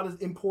do a lot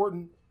of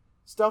important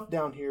stuff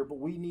down here, but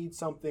we need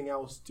something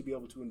else to be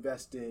able to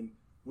invest in.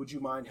 Would you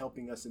mind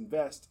helping us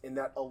invest? And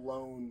that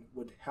alone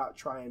would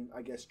try and,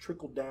 I guess,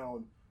 trickle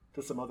down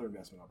to some other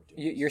investment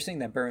opportunities. You're saying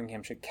that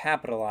Birmingham should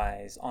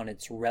capitalize on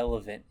its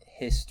relevant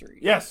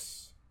history.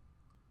 Yes.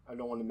 I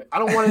don't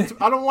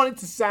want it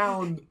to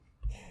sound,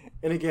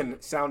 and again,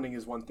 sounding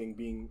is one thing,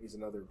 being is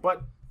another.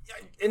 But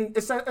in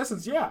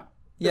essence, yeah.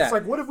 Yeah. It's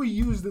like, what if we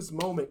use this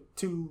moment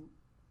to...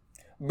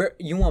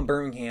 You want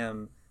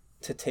Birmingham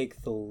to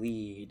take the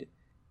lead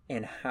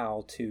in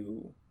how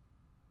to...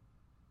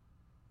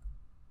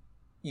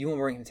 You want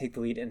Birmingham to take the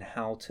lead in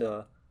how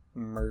to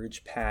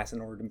merge past in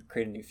order to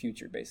create a new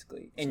future,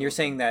 basically. And you're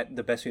saying that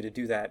the best way to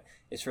do that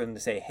is for them to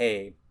say,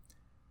 hey,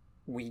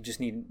 we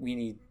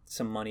need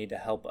some money to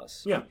help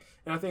us. Yeah.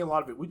 And I think a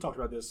lot of it, we talked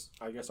about this,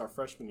 I guess, our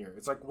freshman year.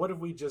 It's like, what if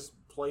we just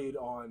played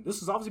on...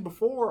 This is obviously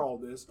before all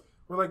this...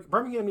 We're like,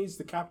 Birmingham needs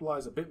to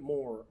capitalize a bit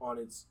more on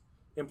its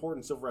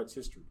important civil rights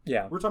history.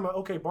 Yeah. We're talking about,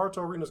 okay,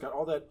 Bartow Arena's got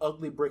all that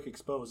ugly brick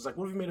exposed. It's like,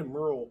 what if we made a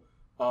mural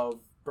of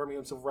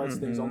Birmingham civil rights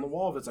things on the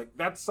wall? It's like,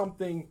 that's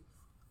something,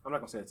 I'm not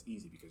going to say it's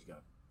easy because you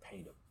got to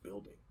paint a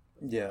building.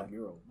 Yeah. A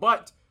mural.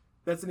 But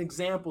that's an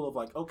example of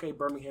like, okay,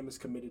 Birmingham is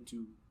committed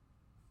to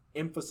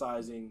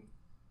emphasizing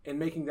and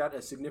making that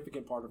a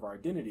significant part of our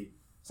identity.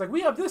 It's like,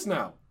 we have this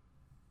now.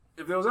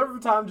 If there was ever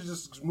a time to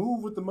just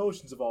move with the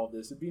motions of all of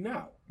this, it'd be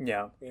now.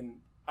 Yeah. And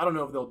I don't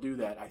know if they'll do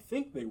that. I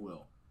think they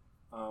will.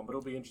 But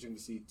it'll be interesting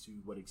to see to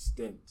what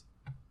extent,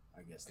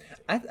 I guess.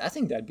 I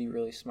think that'd be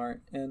really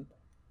smart. And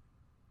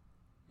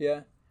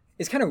yeah,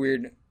 it's kind of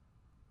weird,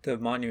 the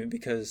monument,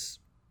 because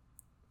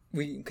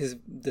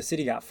the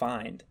city got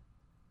fined.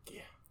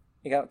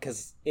 Yeah.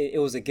 Because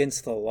it was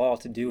against the law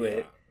to do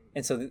it.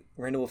 And so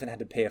Randall Wolfen had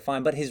to pay a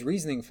fine. But his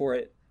reasoning for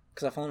it,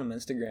 because I followed him on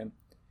Instagram,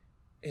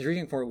 his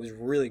reasoning for it was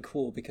really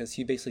cool because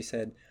he basically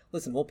said,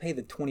 listen, we'll pay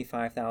the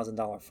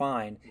 $25,000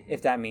 fine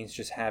if that means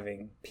just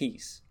having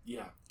peace.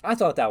 Yeah. I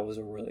thought that was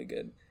really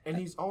good. And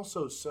he's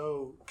also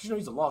because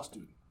he's a law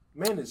student.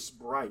 Man is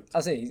bright.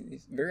 I'll say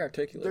he's very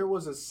articulate. There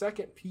was a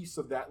second piece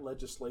of that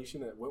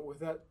legislation that went with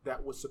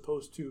that was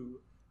supposed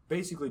to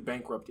basically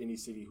bankrupt any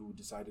city who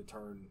decided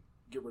to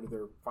get rid of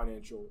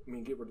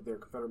their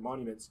Confederate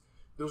monuments.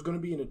 There was going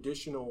to be an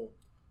additional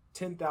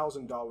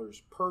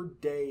 $10,000 per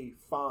day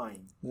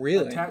fine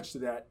attached to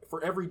that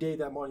for every day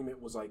that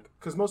monument was like,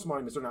 because most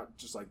monuments are not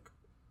just like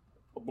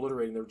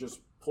obliterating, they're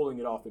just pulling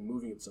it off and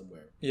moving it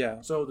somewhere. Yeah.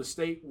 So the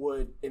state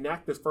would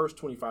enact this first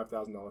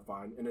 $25,000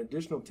 fine, an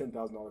additional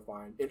 $10,000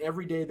 fine, and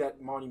every day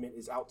that monument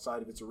is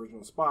outside of its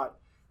original spot,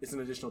 it's an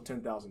additional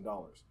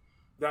 $10,000.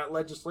 That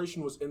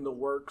legislation was in the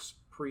works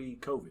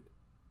pre-COVID.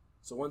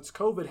 So once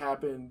COVID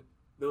happened,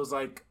 there was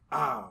like,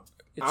 I'm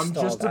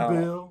just a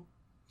bill,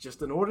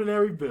 just an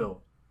ordinary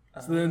bill.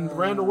 So then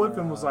Randall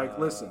Wolfen was like,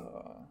 listen,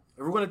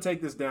 if we're going to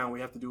take this down,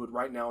 we have to do it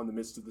right now in the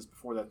midst of this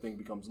before that thing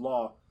becomes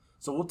law.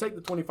 So we'll take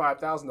the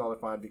 $25,000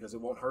 fine because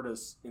it won't hurt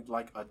us in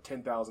like a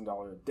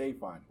 $10,000 a day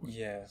fine.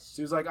 Yes. So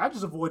he was like, I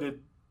just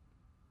avoided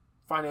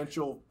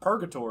financial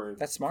purgatory.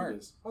 That's smart.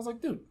 I was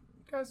like, dude,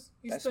 guys,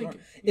 he's thinking.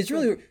 It's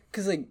really,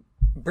 because like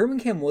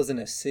Birmingham wasn't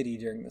a city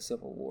during the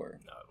Civil War.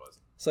 No, it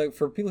wasn't. So like,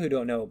 for people who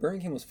don't know,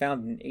 Birmingham was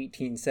founded in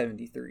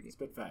 1873.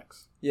 Spit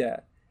facts.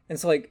 Yeah. And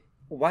so like,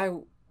 why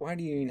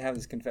do you even have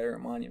this Confederate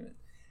monument?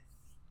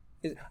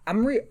 I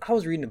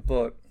was reading a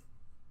book.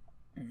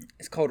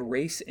 It's called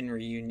Race and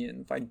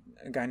Reunion by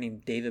a guy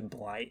named David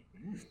Blight.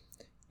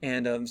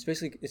 And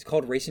it's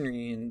called Race and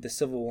Reunion, the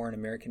Civil War in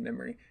American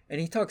Memory.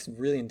 And he talks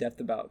really in depth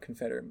about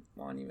Confederate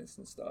monuments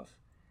and stuff.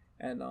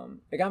 And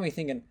it got me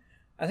thinking,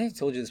 I think I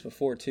told you this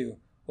before too,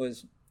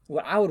 was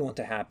what I would want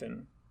to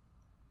happen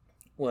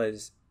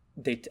was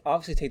they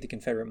obviously take the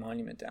Confederate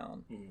monument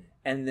down.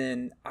 And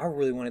then I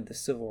really wanted the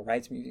Civil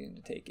Rights Museum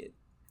to take it.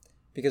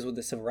 Because what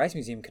the Civil Rights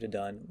Museum could have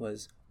done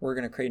was, we're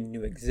going to create a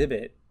new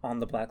exhibit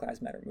on the Black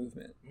Lives Matter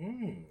movement.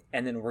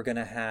 And then we're going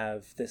to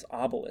have this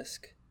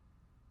obelisk,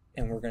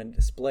 and we're going to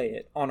display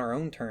it on our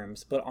own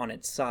terms, but on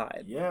its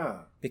side. Yeah.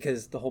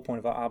 Because the whole point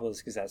of an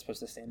obelisk is that it's supposed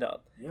to stand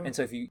up. Yeah. And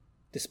so if you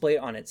display it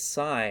on its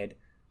side,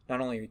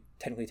 not only are you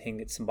technically taking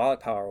its symbolic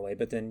power away,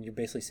 but then you're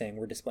basically saying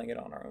we're displaying it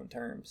on our own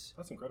terms.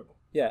 That's incredible.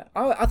 Yeah.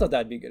 I thought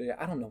that'd be good.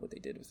 I don't know what they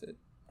did with it.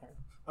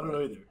 I don't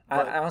know either.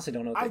 I honestly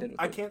don't know what they did with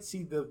it. I can't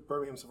see the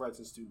Birmingham Civil Rights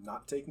Institute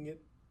not taking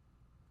it.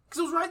 Because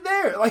it was right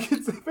there. Like,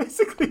 it's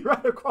basically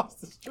right across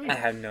the street. I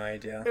have no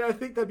idea. And I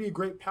think that'd be a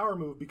great power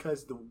move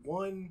because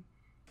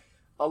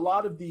a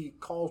lot of the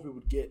calls we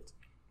would get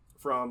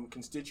from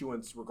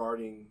constituents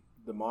regarding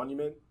the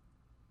monument,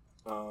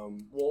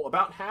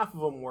 about half of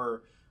them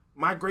were,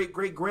 my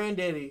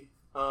great-great-granddaddy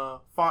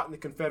fought in the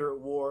Confederate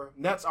War,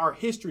 and that's our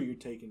history you're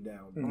taking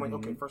down. I'm like,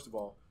 okay, first of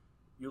all,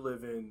 you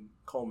live in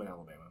Coleman,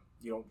 Alabama.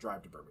 You don't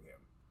drive to Birmingham.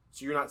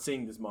 So you're not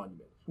seeing this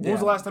monument. When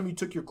was the last time you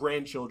took your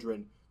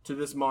grandchildren to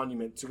this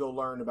monument to go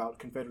learn about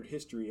Confederate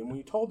history? And when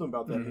you told them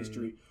about that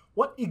history,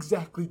 what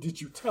exactly did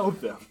you tell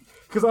them?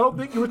 Because I don't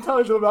think you were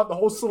telling them about the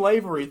whole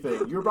slavery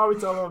thing. You were probably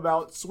telling them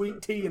about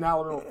sweet tea and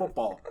Alabama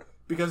football.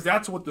 Because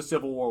that's what the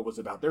Civil War was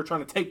about. They're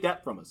trying to take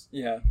that from us.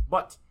 Yeah.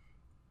 But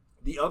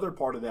the other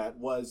part of that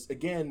was,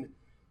 again,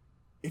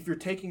 if you're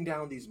taking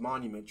down these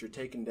monuments, you're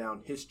taking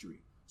down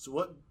history. So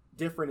what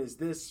different is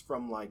this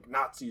from like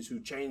Nazis who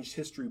changed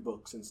history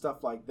books and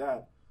stuff like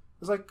that?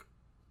 It's like,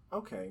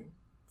 okay,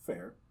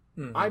 fair.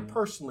 I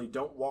personally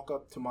don't walk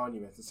up to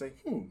monuments and say,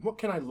 what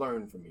can I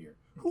learn from here?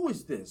 Who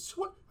is this?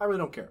 What? I really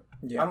don't care.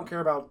 Yeah. I don't care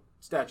about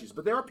statues.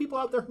 But there are people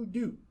out there who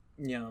do.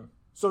 Yeah.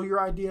 So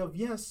your idea of,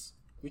 yes,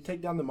 we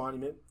take down the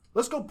monument,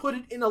 let's go put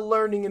it in a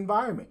learning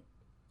environment.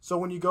 So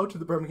when you go to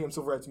the Birmingham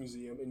Civil Rights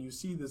Museum and you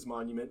see this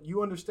monument,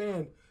 you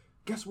understand,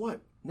 guess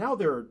what? Now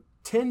there are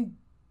 10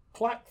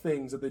 plaque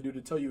things that they do to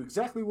tell you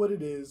exactly what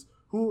it is,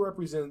 who it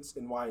represents,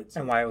 and why it's...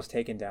 And why it was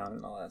taken down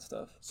and all that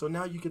stuff. So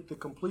now you get the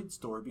complete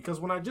story. Because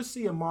when I just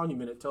see a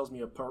monument, it tells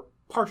me a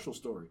partial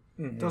story.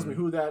 It tells me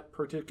who that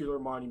particular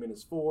monument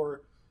is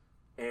for.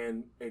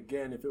 And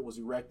again, if it was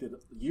erected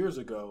years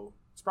ago,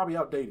 it's probably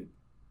outdated.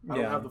 I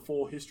don't have the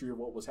full history of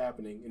what was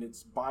happening, and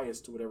it's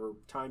biased to whatever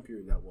time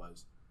period that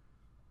was.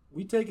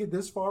 We take it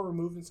this far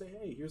removed and say,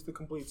 hey, here's the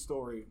complete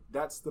story.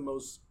 That's the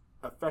most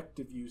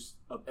effective use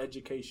of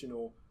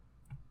educational,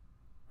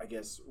 I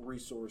guess,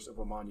 resource of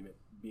a monument,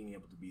 being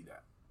able to be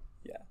that.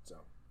 Yeah.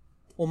 So,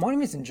 well,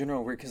 monuments in general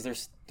are weird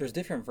because there's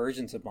different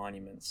versions of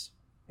monuments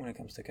when it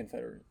comes to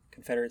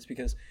Confederates,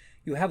 because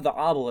you have the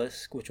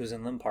obelisk, which was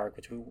in Lynn Park,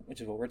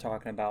 which is what we're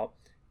talking about.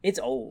 It's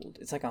old.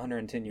 It's like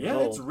 110 years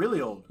old. Yeah, it's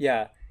really old.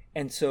 Yeah.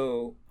 And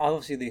so,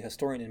 obviously, the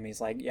historian in me is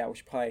like, yeah, we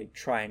should probably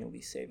try and at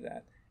least save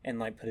that and,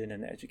 like, put it in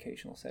an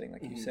educational setting,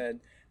 like you said.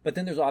 But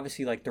then there's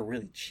obviously, like, the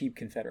really cheap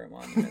Confederate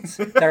monuments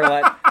that are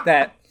like,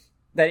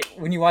 that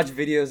when you watch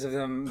videos of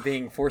them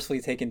being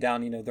forcefully taken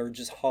down, you know, they're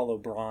just hollow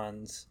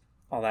bronze,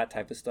 all that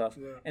type of stuff.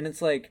 Yeah. And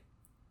it's like,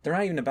 they're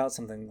not even about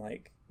something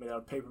like... Made out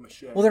of paper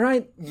mache. Well, they're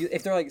not...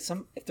 If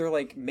they're,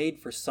 like, made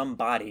for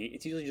somebody,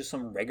 it's usually just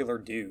some regular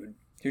dude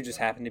who just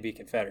happened to be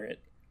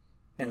Confederate.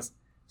 And...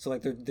 So,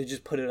 like, they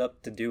just put it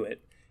up to do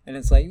it. And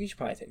it's like, you should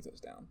probably take those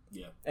down.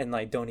 Yeah. And,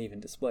 like, don't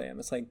even display them.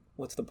 It's like,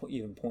 what's the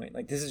even point?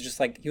 Like, this is just,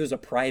 like, he was a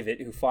private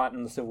who fought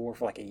in the Civil War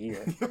for, like, a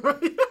year.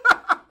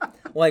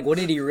 Like, what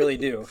did he really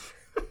do?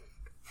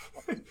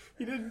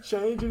 He didn't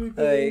change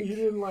anything. Like, he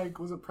didn't, like,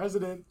 was a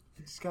president.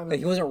 He just kind of... Like,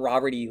 he wasn't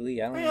Robert E.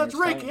 Lee. I don't know. Yeah, it's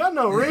Ricky. I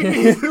know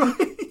Ricky.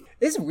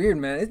 It's weird,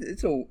 man.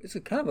 It's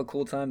a kind of a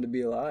cool time to be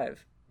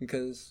alive.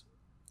 Because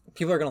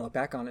people are going to look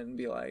back on it and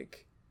be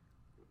like...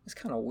 It's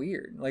kind of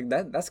weird. Like,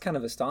 that's kind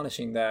of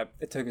astonishing that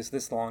it took us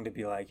this long to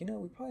be like, you know,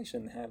 we probably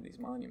shouldn't have these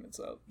monuments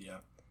up. Yeah.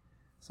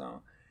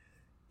 So,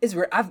 it's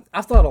weird.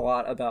 I've thought a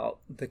lot about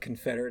the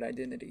Confederate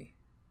identity.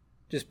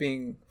 Just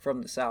being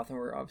from the South, and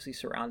we're obviously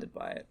surrounded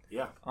by it.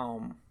 Yeah.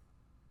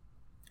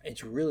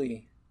 It's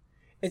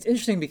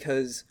interesting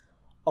because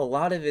a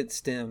lot of it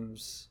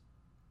stems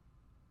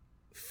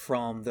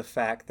from the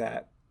fact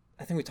that,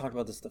 I think we talked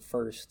about this the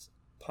first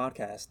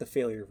podcast, the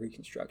failure of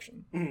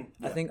Reconstruction. Yeah.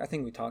 I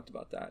think we talked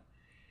about that.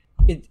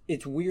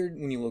 It's weird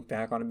when you look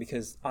back on it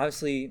because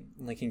obviously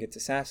Lincoln gets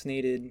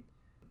assassinated,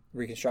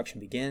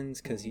 Reconstruction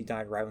begins because he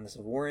died right when the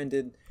Civil War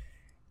ended,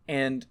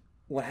 and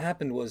what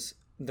happened was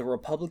the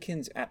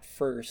Republicans at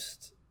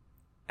first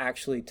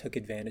actually took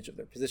advantage of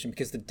their position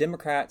because the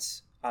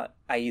Democrats,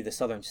 i.e. the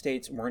southern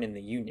states, weren't in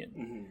the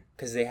Union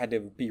because they had to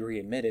be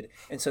readmitted,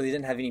 and so they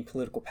didn't have any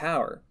political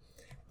power.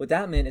 What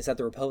that meant is that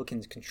the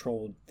Republicans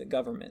controlled the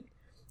government,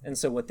 and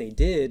so what they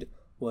did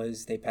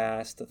was they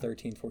passed the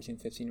 13, 14,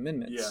 15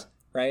 amendments. Yeah.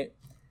 Right?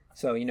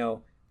 So, you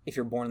know, if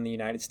you're born in the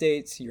United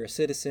States, you're a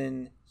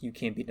citizen, you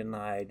can't be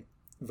denied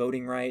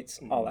voting rights,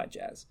 all that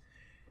jazz.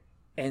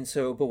 And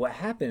so, but what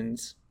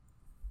happens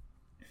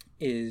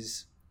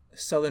is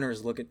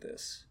Southerners look at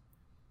this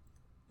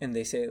and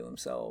they say to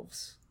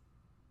themselves,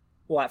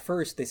 well, at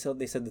first they said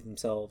to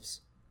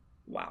themselves,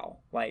 wow,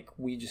 like,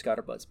 we just got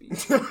our butts beat.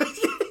 That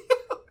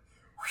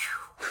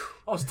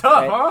was tough,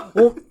 right? Huh?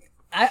 Well,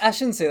 I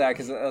shouldn't say that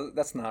because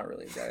that's not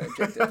really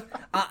objective.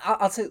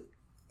 I'll say...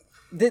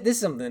 This is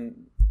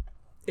something.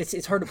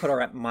 It's hard to put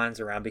our minds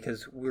around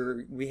because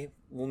we'll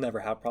never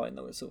have probably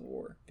another Civil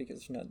War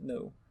because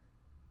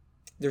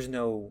there's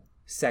no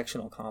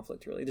sectional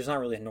conflict really. There's not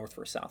really a North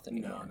versus South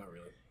anymore. No, not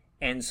really.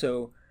 And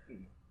so,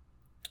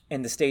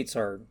 and the states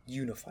are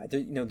unified.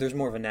 There's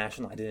more of a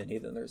national identity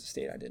than there's a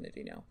state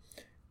identity now.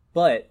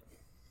 But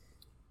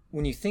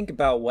when you think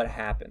about what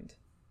happened,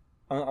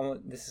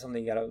 this is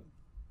something you got to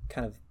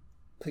kind of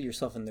put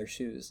yourself in their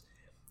shoes.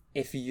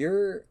 If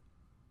you're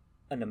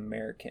an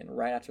American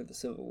right after the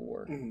Civil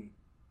War,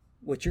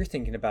 what you're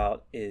thinking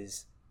about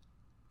is,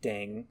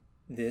 dang,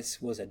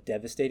 this was a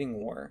devastating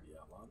war. Yeah,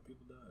 a lot of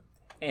people died.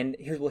 And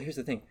here's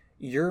the thing.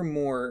 You're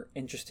more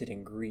interested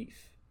in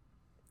grief.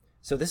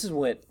 So this is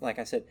what, like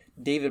I said,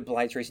 David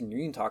Blight's Racing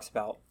Union talks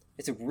about.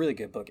 It's a really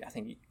good book. I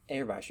think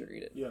everybody should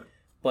read it. Yeah.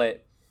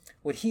 But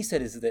what he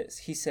said is this.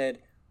 He said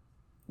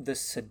the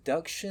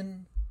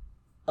seduction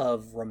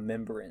of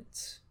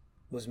remembrance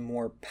was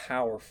more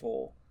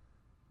powerful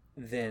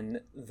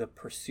than the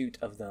pursuit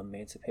of the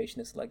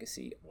emancipationist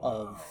legacy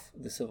of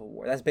the Civil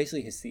War. That's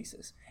basically his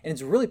thesis. And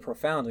it's really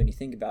profound when you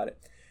think about it,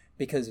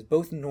 because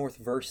both North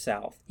versus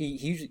South,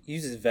 he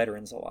uses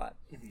veterans a lot,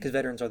 because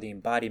veterans are the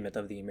embodiment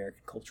of the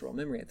American cultural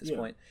memory at this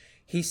point.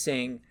 He's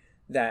saying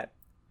that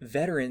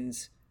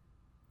veterans,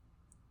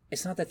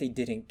 it's not that they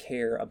didn't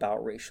care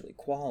about racial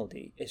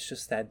equality, it's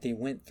just that they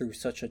went through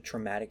such a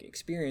traumatic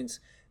experience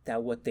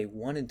that what they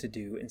wanted to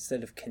do,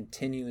 instead of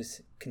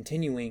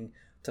continuing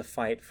to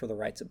fight for the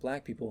rights of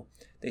black people,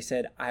 they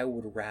said, I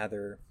would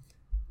rather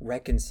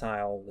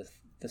reconcile with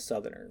the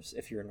Southerners.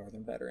 If you're a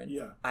Northern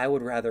veteran, I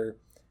would rather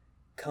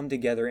come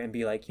together and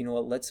be like, you know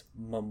what, let's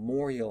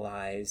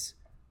memorialize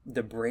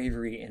the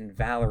bravery and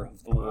valor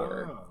of the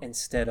war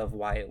instead of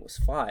why it was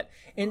fought.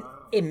 And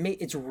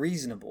it's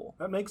reasonable.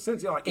 That makes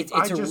sense. Yeah, like if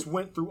I just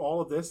went through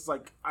all of this, it's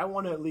like I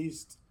want to at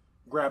least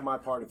grab my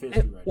part of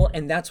history right now.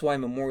 And that's why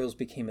memorials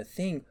became a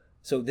thing.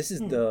 So this is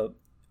the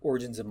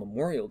origins of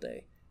Memorial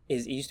Day.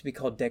 It used to be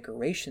called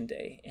Decoration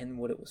Day, and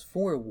what it was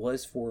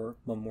for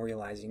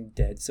memorializing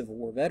dead Civil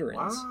War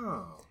veterans.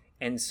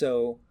 And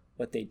so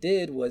what they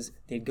did was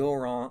they'd go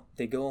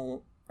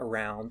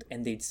around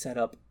and they'd set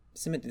up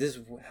cemeteries. This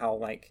is how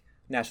like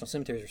national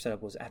cemeteries were set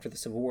up. Was after the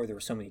Civil War there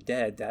were so many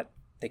dead that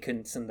they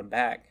couldn't send them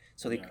back,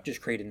 so they just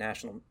created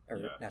national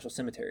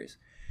cemeteries.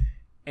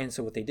 And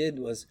so what they did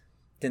was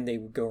then they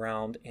would go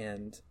around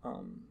and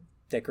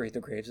decorate the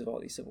graves of all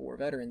these Civil War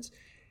veterans.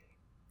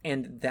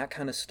 And that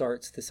kind of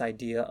starts this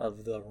idea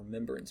of the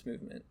remembrance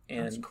movement.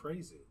 And that's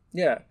crazy.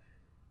 Yeah.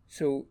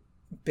 So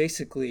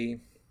basically,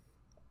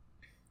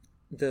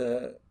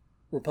 the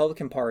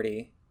Republican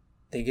Party,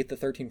 they get the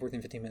 13, 14,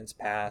 15 minutes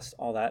passed,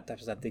 all that type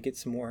of stuff. They get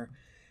some more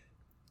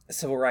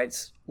civil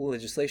rights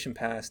legislation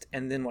passed.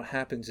 And then what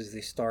happens is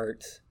they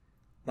start,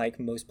 like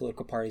most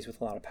political parties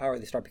with a lot of power,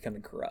 they start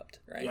becoming corrupt,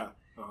 right? Yeah.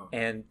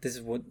 And this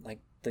is what,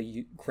 like,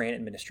 the Grant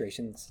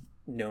administration's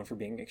known for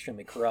being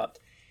extremely corrupt.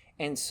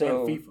 And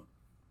so... And FIFA.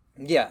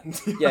 Yeah.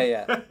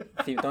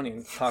 FIFA, don't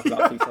even talk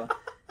about FIFA.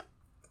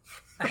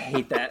 I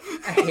hate that.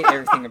 I hate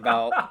everything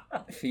about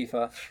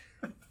FIFA.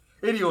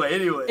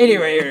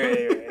 Anyway.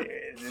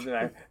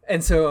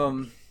 And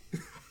so,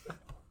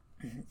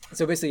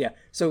 so basically,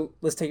 so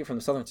let's take it from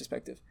the Southern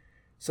perspective.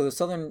 So the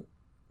Southern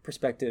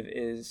perspective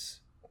is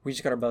we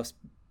just got our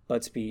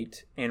butts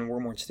beat, and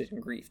we're more interested in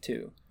grief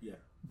too. Yeah.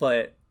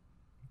 But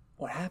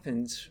what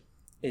happens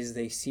is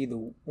they see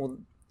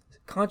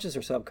conscious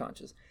or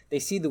subconscious, they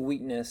see the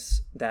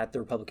weakness that the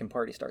Republican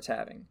Party starts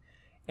having,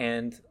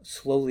 and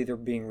slowly they're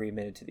being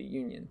readmitted to the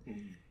Union.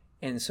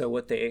 And so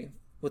what they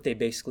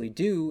basically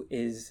do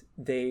is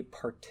they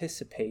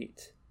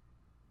participate.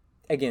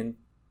 Again,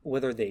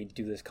 whether they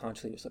do this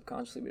consciously or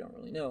subconsciously, we don't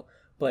really know,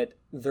 but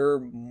they're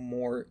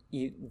more,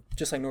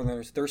 just like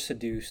Northerners, they're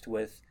seduced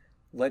with,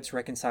 let's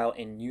reconcile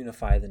and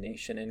unify the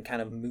nation and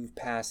kind of move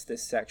past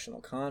this sectional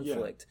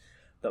conflict.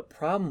 The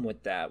problem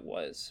with that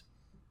was,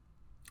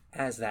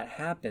 as that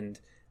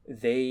happened,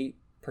 they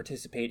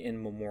participate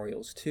in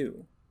memorials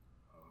too.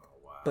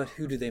 But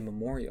who do they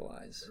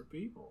memorialize?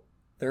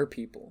 Their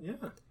people.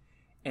 Yeah.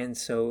 And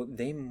so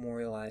they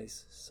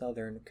memorialize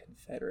Southern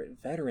Confederate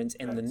veterans,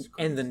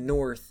 and the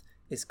North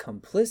is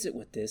complicit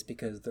with this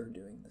because they're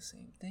doing the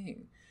same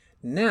thing.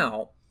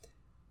 Now,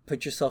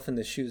 put yourself in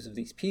the shoes of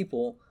these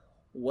people.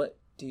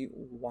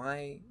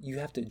 Why you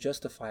have to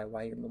justify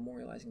why you're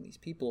memorializing these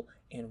people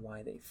and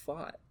why they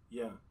fought.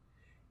 Yeah.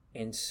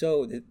 And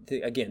so,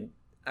 again,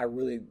 I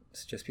really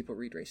suggest people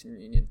read Racing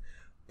Union.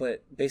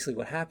 But basically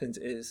what happens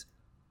is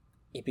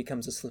it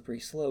becomes a slippery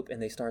slope,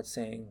 and they start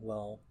saying,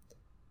 well,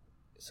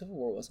 the Civil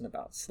War wasn't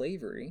about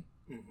slavery.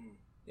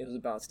 It was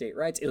about state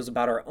rights. It was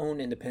about our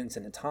own independence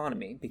and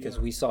autonomy, because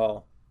we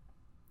saw,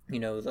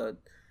 the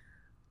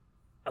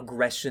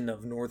aggression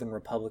of Northern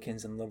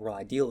Republicans and liberal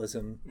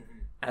idealism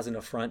as an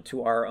affront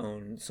to our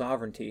own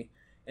sovereignty.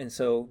 And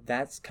so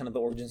that's kind of the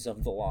origins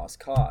of the lost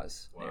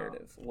cause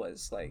narrative,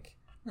 was like,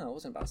 no, it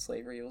wasn't about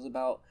slavery. It was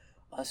about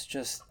us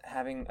just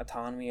having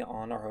autonomy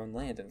on our own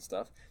land and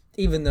stuff.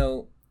 Even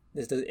though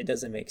it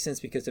doesn't make sense,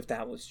 because if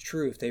that was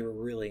true, if they were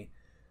really...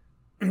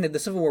 the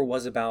Civil War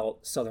was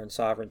about Southern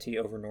sovereignty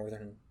over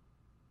Northern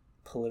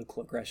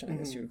political aggression, I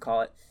guess you would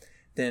call it,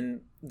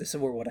 then the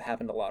Civil War would have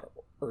happened a lot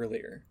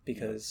earlier.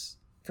 Because,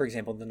 for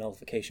example, the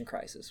nullification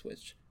crisis,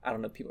 which I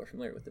don't know if people are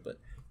familiar with it, but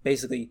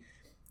basically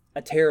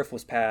a tariff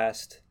was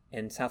passed,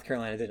 and South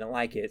Carolina didn't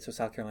like it, so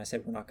South Carolina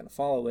said, we're not going to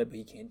follow it, but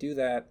you can't do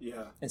that.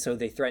 Yeah. And so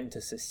they threatened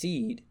to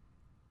secede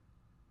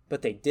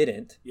but they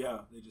didn't. Yeah,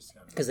 they just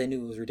kind of... Because they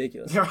knew it was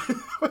ridiculous.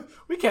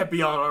 We can't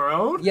be on our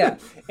own. Yeah,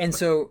 and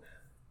so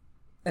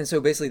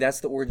basically that's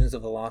the origins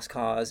of the Lost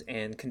Cause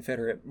and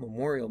Confederate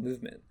Memorial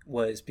Movement,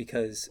 was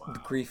because the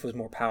grief was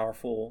more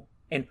powerful,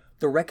 and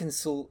the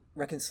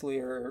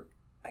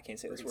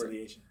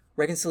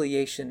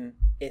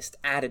reconciliationist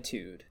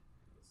attitude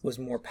was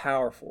more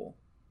powerful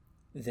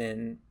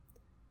than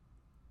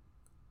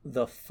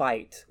the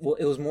fight. Well,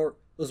 it was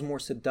more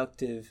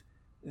seductive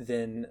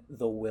than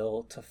the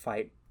will to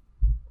fight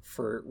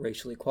for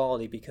racial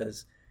equality,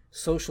 because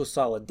social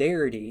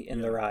solidarity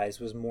in their eyes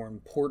was more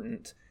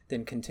important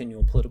than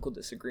continual political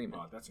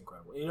disagreement. Oh, that's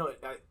incredible. You know,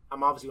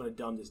 I'm obviously going to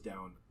dumb this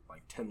down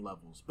like 10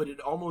 levels, but it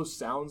almost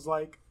sounds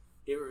like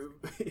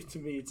to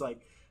me it's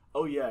like,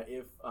 oh yeah,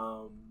 if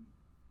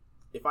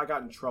I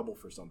got in trouble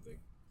for something,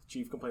 the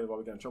chief complained about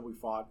we got in trouble, we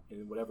fought,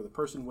 and whatever, the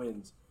person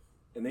wins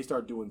and they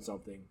start doing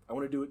something, I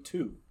want to do it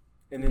too.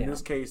 And in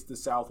this case, the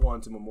South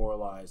wanted to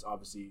memorialize,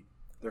 obviously,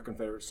 their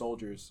Confederate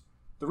soldiers.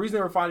 The reason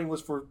they were fighting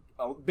was for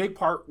a big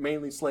part,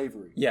 mainly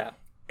slavery. Yeah.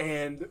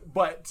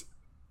 But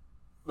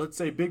let's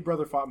say Big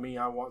Brother fought me,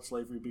 I want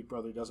slavery, Big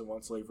Brother doesn't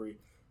want slavery,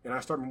 and I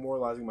start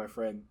memorializing my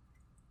friend.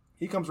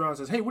 He comes around and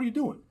says, hey, what are you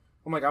doing?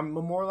 I'm like, I'm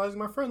memorializing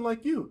my friend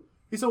like you.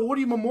 He said, well, what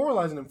are you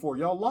memorializing him for?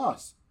 Y'all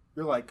lost.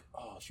 You're like,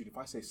 oh, shoot, if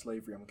I say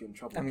slavery, I'm going to get in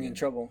trouble. I'm going to get in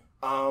trouble.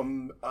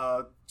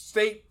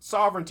 State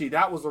sovereignty,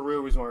 that was the real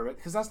reason why we're mad.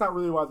 Because that's not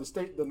really why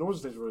the northern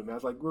states were really mad.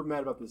 It's like, we're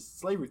mad about this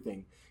slavery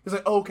thing. He's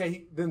like, oh,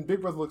 okay. Then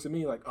Big Brother looks at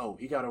me like, oh,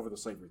 he got over the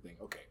slavery thing.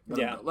 Okay,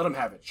 let him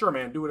have it. Sure,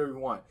 man, do whatever you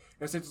want.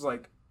 And it's just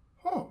like,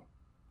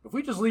 if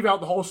we just leave out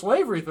the whole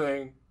slavery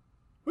thing,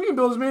 we can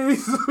build as many of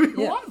these as we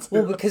want to.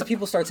 Well, because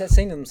people start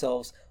saying to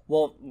themselves,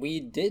 well, we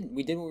did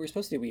what we were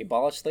supposed to do. We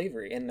abolished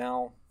slavery, and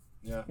now,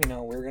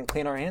 we're going to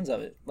clean our hands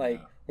of it.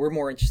 Like, we're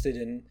more interested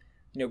in,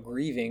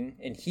 grieving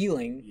and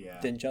healing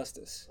than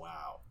justice.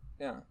 Wow.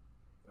 Yeah.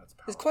 That's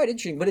powerful. It's quite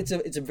interesting, but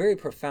it's a very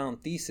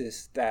profound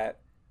thesis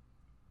that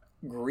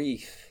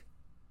grief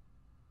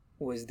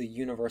was the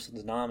universal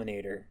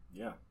denominator.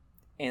 Yeah.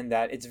 And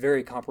that it's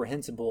very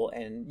comprehensible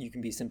and you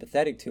can be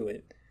sympathetic to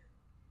it,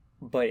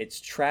 but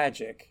it's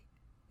tragic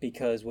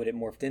because what it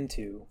morphed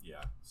into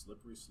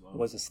slippery slope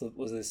was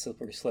the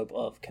slippery slope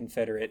of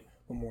Confederate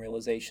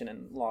memorialization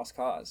and lost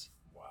cause.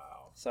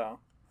 Wow. So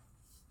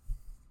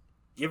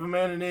give a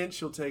man an inch,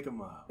 he'll take a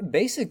mile.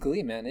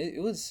 Basically, man,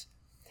 it was.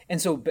 And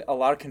so a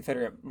lot of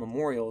Confederate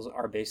memorials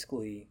are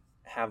basically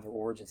have their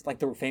origins. Like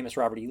the famous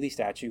Robert E. Lee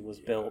statue was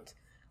built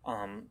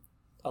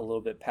a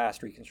little bit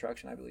past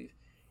Reconstruction, I believe.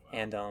 Wow.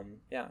 And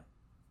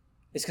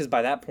it's because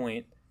by that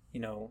point,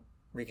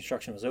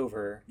 Reconstruction was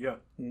over. Yeah.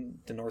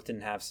 The North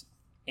didn't have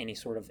any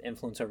sort of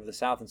influence over the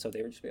South, and so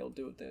they were just able to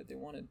do what they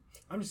wanted.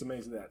 I'm just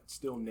amazed that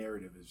still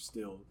narrative is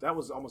still, that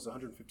was almost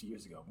 150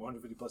 years ago,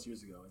 150 plus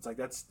years ago. It's like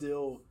that's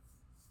still,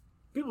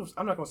 people,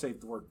 I'm not going to say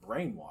the word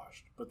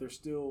brainwashed, but they're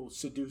still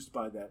seduced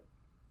by that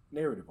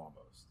narrative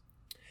almost.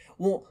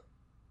 Well,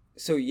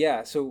 so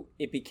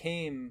it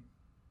became,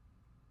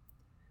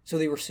 so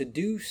they were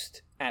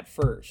seduced at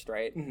first,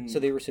 right? Mm-hmm. So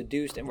they were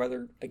seduced, and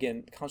whether,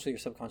 again, consciously or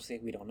subconsciously,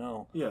 we don't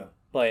know. Yeah.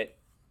 But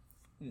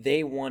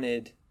they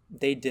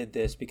did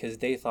this because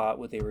they thought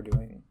what they were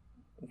doing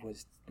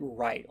was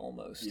right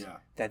almost. Yeah.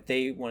 That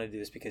they wanted to do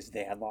this because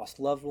they had lost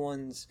loved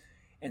ones,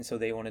 and so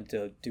they wanted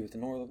to do what the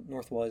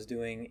North was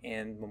doing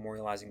and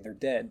memorializing their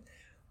dead.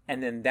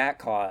 And then that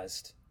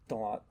caused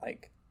the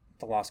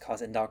lost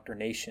cause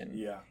indoctrination.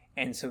 Yeah.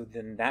 And so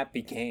then that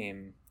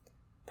became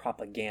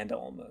propaganda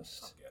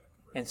almost.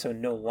 And so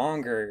no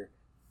longer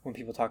when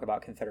people talk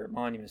about Confederate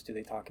monuments do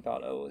they talk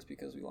about, it's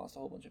because we lost a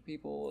whole bunch of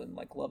people and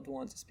like loved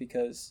ones. It's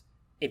because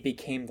it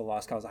became the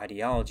lost cause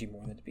ideology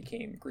more than it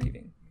became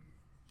grieving.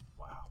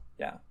 Wow.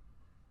 Yeah.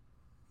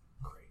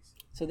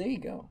 Crazy. So there you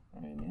go. I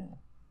mean, yeah.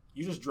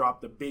 You just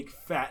dropped a big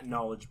fat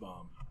knowledge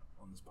bomb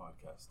on this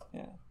podcast.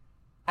 Yeah.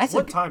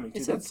 What timing,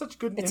 too? That's such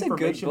good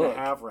information to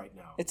have right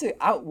now.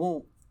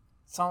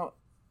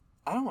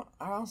 I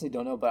honestly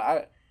don't know,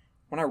 but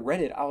when I read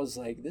it, I was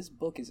like, this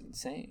book is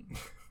insane.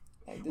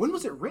 When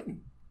was it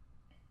written?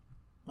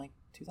 Like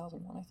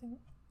 2001, I think.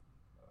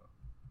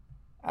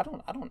 I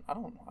don't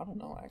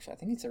know actually. I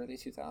think it's early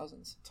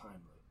 2000s.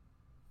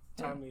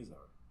 Timely as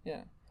ever.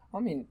 Yeah. I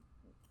mean,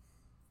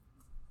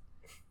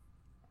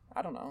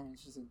 I don't know.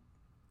 It's just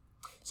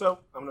So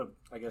I'm gonna,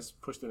 I guess,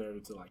 push the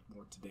narrative to like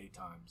more today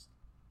times.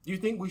 Do you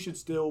think we should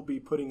still be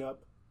putting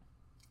up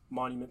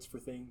monuments for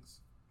things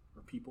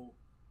or people,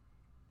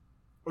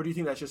 or do you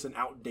think that's just an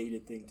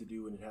outdated thing to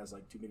do and it has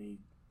like too many?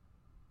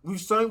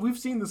 We've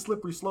seen the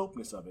slippery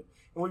slopeness of it,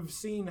 and we've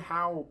seen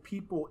how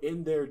people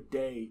in their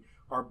day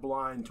are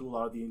blind to a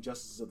lot of the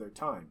injustices of their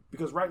time.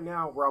 Because right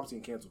now we're obviously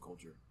in cancel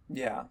culture.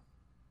 Yeah.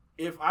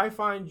 If I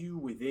find you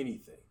with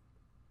anything,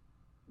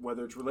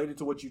 whether it's related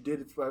to what you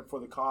did for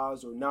the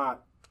cause or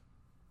not,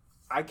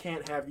 I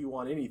can't have you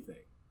on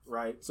anything,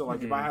 right? So,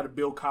 like, if I had a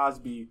Bill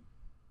Cosby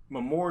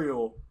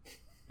memorial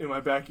in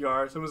my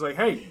backyard, someone's like,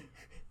 hey,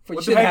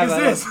 what the heck is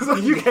this? It's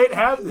like, you can't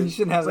have this. You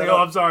shouldn't have it's that. Like,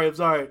 I'm sorry. It's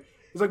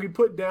like we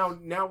put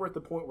down, now we're at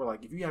the point where,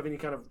 like, if you have any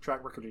kind of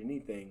track record or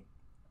anything,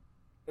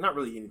 not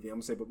really anything, I'm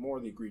going to say, but more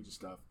of the egregious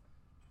stuff,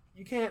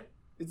 you can't,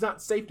 it's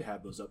not safe to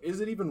have those up. Is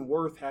it even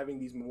worth having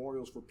these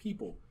memorials for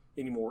people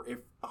anymore if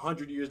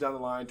 100 years down the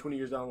line, 20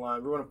 years down the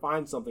line, we're going to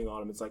find something on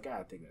them? It's like,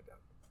 take that down.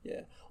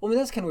 Yeah. Well, I mean,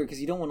 that's kind of weird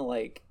because you don't want to,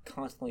 like,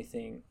 constantly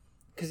think,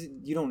 because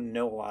you don't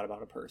know a lot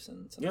about a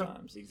person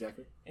sometimes. Yeah,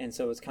 exactly. And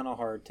so it's kind of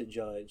hard to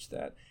judge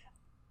that.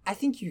 I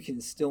think you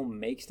can still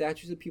make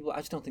statues of people. I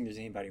just don't think there's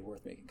anybody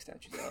worth making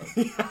statues of.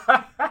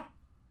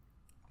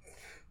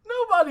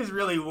 Nobody's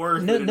really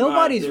worth it.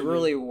 Nobody's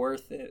really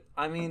worth it.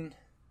 I mean,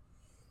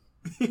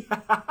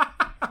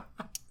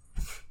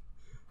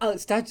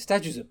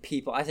 statues of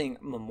people. I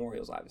think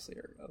memorials obviously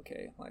are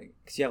okay. Like,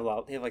 because you have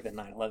like the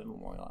 9/11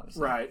 memorial,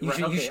 obviously. Right.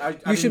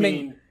 You should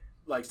make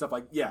like stuff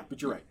like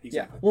but you're right.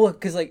 Exactly. Yeah. Well,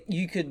 because like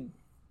you could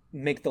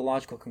make the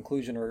logical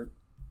conclusion or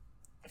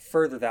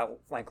further that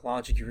like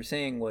logic you were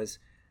saying was.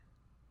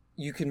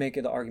 You could make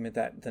the argument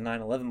that the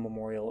 9/11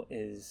 memorial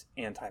is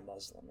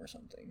anti-Muslim or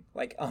something.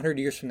 Like 100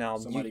 years from now,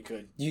 somebody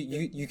could.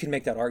 You can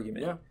make that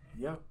argument.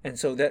 Yeah. And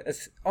so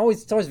it's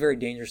always very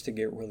dangerous to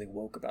get really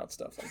woke about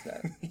stuff like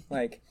that.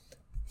 Like,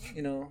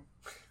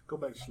 go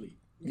back to sleep.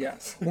 Yeah,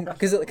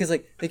 because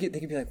like they could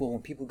be like, well,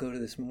 when people go to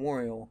this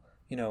memorial,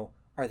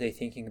 are they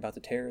thinking about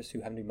the terrorists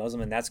who happen to be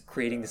Muslim, and that's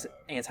creating this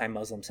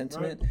anti-Muslim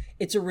sentiment? Right.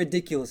 It's a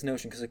ridiculous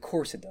notion because of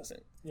course it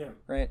doesn't. Yeah.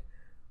 Right.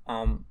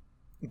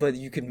 But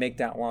you could make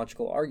that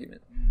logical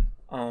argument.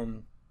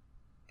 But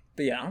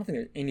yeah, I don't think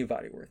there's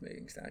anybody worth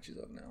making statues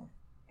of now.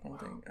 I don't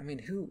think. I mean,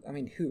 who?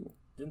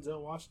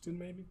 Denzel Washington,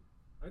 maybe?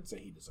 I'd say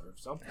he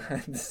deserves something.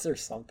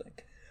 Deserves something.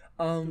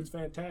 It's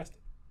fantastic.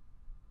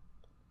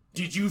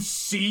 Did you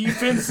see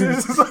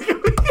Fences?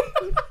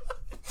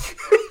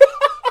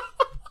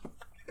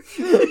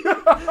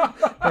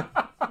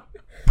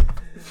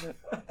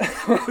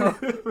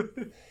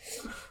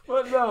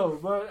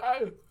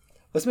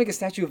 Let's make a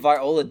statue of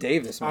Viola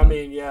Davis, man. I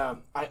mean, yeah,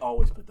 I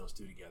always put those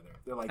two together.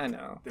 They're like, I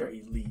know. They're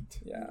elite.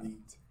 Yeah.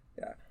 Elite.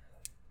 Yeah.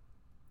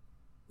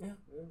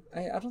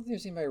 I don't think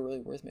there's anybody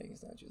really worth making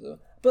statues of.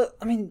 But,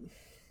 I mean,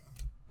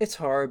 it's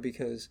hard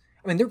because,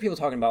 there are people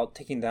talking about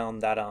taking down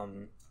that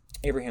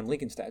Abraham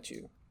Lincoln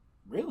statue.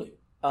 Really?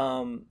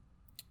 You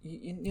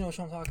know what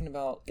I'm talking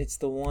about? It's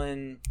the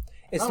one...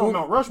 It's the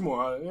Mount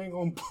Rushmore. I ain't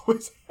going to blow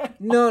his head.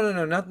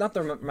 No, not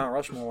the Mount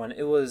Rushmore one.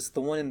 It was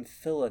the one in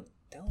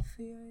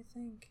Philadelphia, I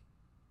think.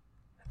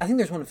 I think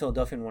there's one in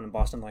Philadelphia and one in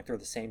Boston. Like, they're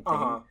the same thing.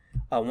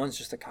 Uh-huh. One's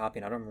just a copy,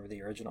 and I don't remember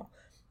the original.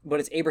 But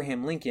it's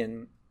Abraham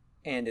Lincoln,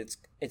 and it's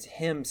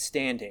him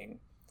standing,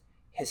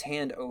 his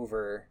hand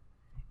over,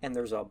 and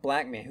there's a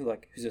black man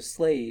who's a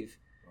slave,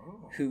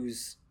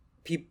 who's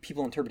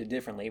people interpret it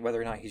differently, whether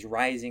or not he's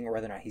rising or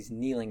whether or not he's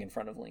kneeling in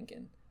front of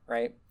Lincoln,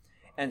 right?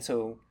 And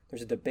so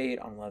there's a debate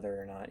on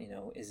whether or not,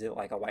 is it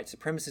like a white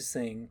supremacist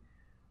thing?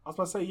 I was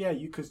about to say, yeah,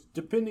 because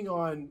depending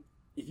on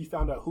if you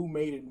found out who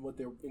made it and what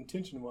their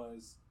intention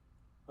was.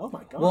 Oh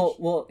my gosh.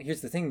 Well,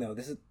 here's the thing though.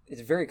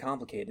 It's very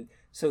complicated.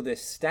 So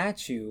this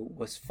statue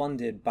was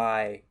funded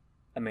by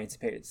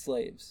emancipated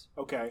slaves.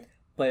 Okay.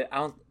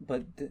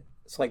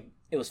 It's like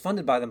it was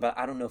funded by them, but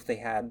I don't know if they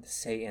had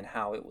say in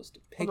how it was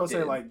depicted. I was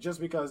gonna say, like, just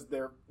because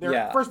they're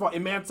first of all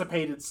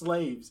emancipated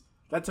slaves,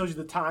 that tells you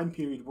the time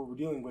period what we're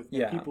dealing with.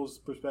 Yeah. People's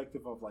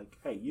perspective of like,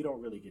 hey, you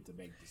don't really get to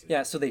make decisions.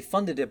 Yeah. So they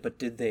funded it, but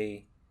did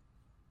they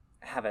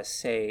have a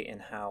say in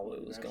how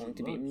it was going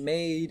to be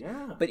made?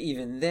 Yeah. But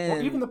even then,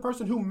 or even the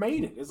person who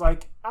made it is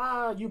like,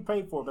 you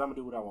paid for it, but I'm gonna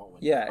do what I want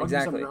with it. Yeah, I'll exactly.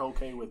 do something you're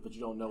okay with, but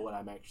you don't know what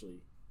I'm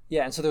actually.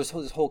 Yeah, and so there's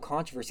this whole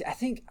controversy. I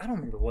think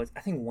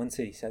one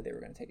city said they were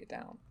going to take it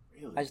down.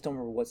 Really? I just don't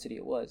remember what city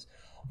it was.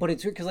 But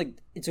it's weird because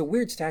it's a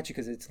weird statue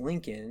because it's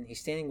Lincoln. He's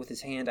standing with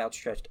his hand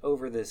outstretched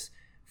over this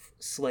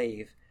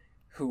slave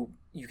who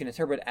you can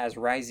interpret as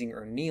rising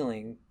or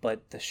kneeling,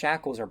 but the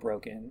shackles are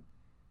broken.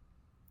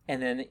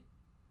 And then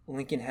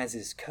Lincoln has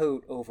his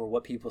coat over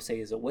what people say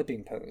is a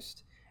whipping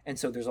post. And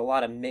so there's a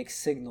lot of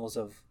mixed signals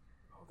of...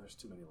 Oh, there's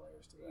too many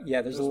layers to that.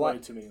 Yeah, there's a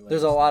lot.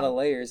 There's a lot of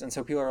layers. And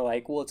so people are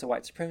like, well, it's a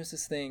white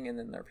supremacist thing. And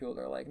then there are people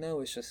that are like, no,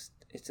 it's just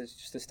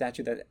a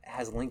statue that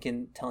has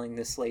Lincoln telling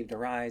this slave to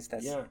rise.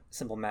 That's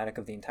symptomatic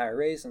of the entire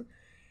race. And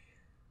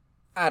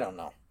I don't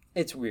know.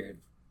 It's weird,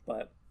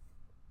 but...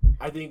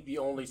 I think the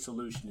only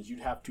solution is you'd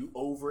have to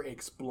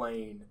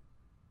over-explain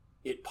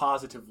it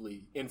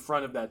positively in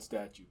front of that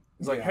statue.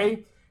 It's like,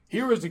 hey,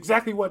 here is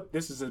exactly what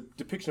this is, a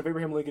depiction of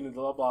Abraham Lincoln and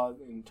blah blah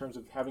in terms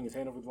of having his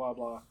hand over blah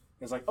blah. And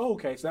it's like, oh,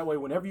 okay, so that way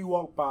whenever you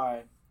walk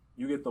by,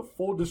 you get the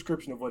full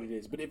description of what it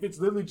is. But if it's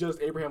literally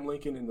just Abraham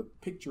Lincoln and the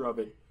picture of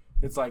it,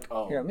 it's like,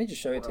 oh, here, let me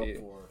just show it to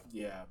you.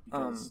 Yeah,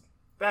 because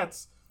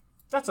that's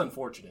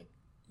unfortunate.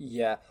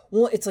 Yeah,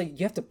 well, it's like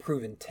you have to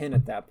prove intent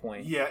at that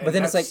point. Yeah, but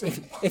then it's like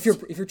if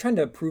you're trying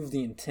to prove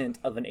the intent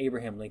of an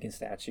Abraham Lincoln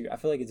statue, I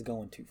feel like it's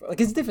going too far. Like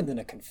it's different than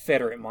a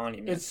Confederate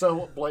monument. It's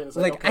so blatant. It's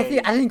like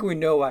okay. I think we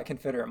know why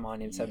Confederate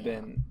monuments have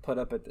been put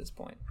up at this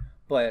point,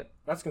 but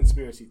that's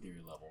conspiracy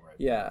theory level, right?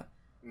 Yeah,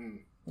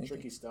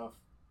 tricky stuff.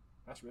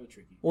 That's really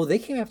tricky. Well, they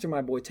came after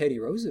my boy Teddy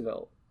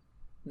Roosevelt.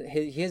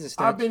 He has a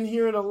statue. I've been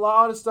hearing a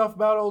lot of stuff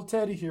about old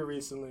Teddy here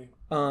recently.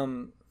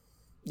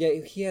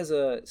 Yeah, he has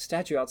a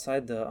statue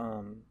outside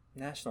the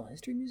National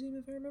History Museum,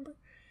 if I remember.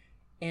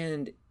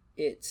 And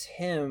it's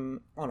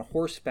him on a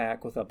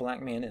horseback with a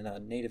black man and a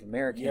Native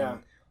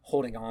American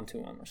holding on to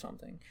him or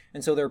something.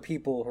 And so there are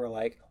people who are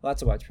like, well,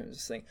 that's a white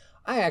supremacist thing.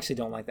 I actually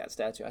don't like that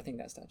statue. I think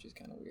that statue is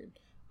kind of weird.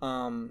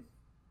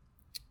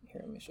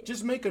 Here, let me show you.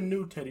 Just make a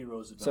new Teddy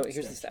Roosevelt. So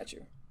here's the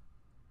statue.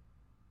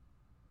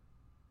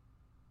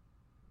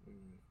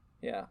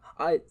 Yeah,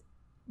 I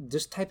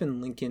just type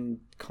in Lincoln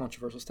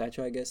controversial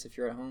statue, I guess, if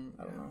you're at home.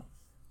 I don't know.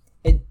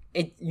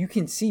 You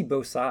can see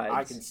both sides.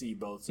 I can see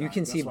both sides. You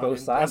can see both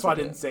sides. That's why I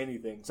didn't say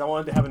anything. So I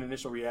wanted to have an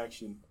initial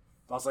reaction.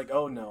 I was like,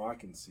 oh no, I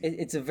can see.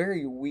 It's a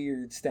very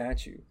weird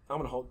statue. I'm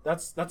gonna hold.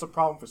 That's a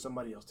problem for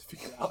somebody else to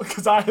figure out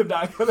because I am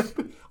not gonna.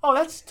 Oh,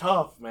 that's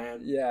tough,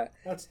 man. Yeah,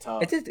 that's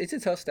tough. It's a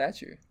tough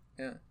statue.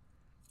 Yeah.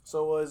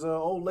 So is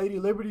old Lady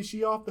Liberty,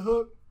 she off the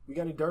hook? We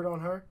got any dirt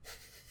on her?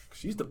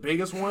 She's the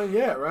biggest one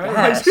yet, right?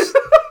 Yes.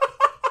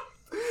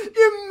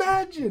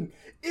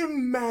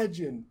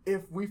 Imagine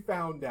if we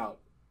found out.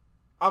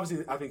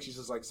 Obviously, I think she's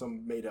just like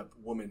some made-up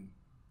woman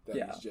that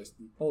is just.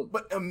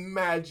 But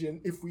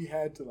imagine if we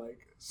had to, like,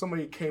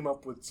 somebody came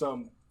up with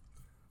some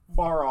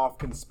far-off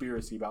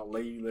conspiracy about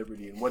Lady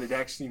Liberty and what it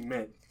actually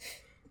meant.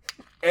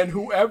 And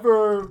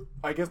whoever,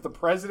 I guess the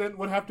president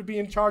would have to be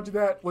in charge of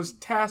that, was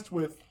tasked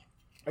with,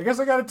 I guess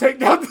I got to take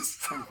down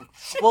this.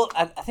 Well,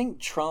 I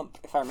think Trump,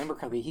 if I remember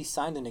correctly, he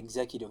signed an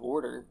executive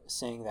order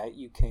saying that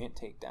you can't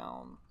take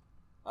down,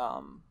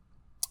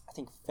 I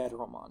think,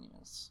 federal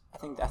monuments. I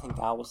think that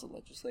was the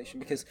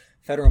legislation because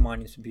federal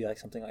monuments would be like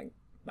something like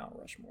Mount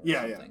Rushmore. Or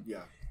something.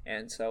 Yeah.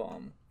 And so,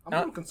 I'm a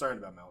little concerned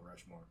about Mount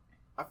Rushmore.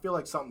 I feel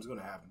like something's going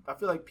to happen. I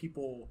feel like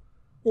people.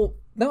 Well,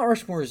 Mount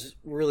Rushmore is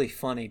really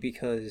funny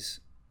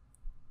because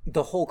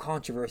the whole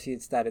controversy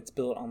is that it's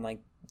built on like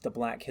the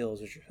Black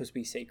Hills, which are supposed to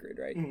be sacred,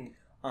 right?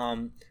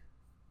 Mm.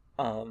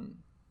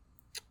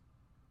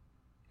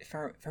 If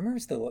I remember,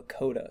 it's the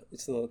Lakota.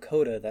 It's the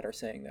Lakota that are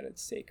saying that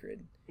it's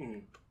sacred.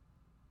 Mm.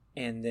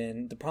 And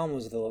then the problem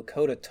was the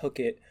Lakota took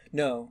it.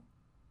 No,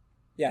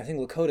 yeah, I think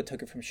Lakota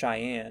took it from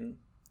Cheyenne,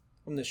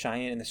 and the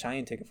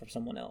Cheyenne took it from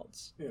someone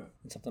else. Yeah,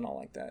 and something all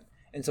like that.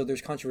 And so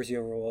there's controversy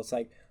over. Well, it's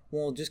like,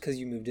 well, just because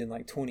you moved in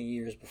like 20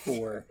 years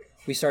before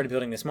we started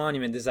building this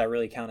monument, does that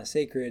really count as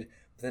sacred?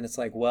 But then it's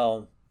like,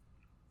 well,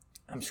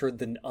 I'm sure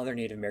the other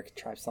Native American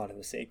tribes thought it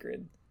was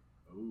sacred.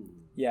 Ooh.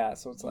 Yeah,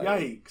 so it's like,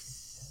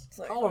 yikes! It's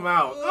like, call them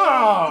out.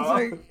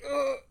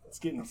 It's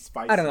getting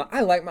spicy. I don't know.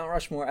 I like Mount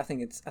Rushmore. I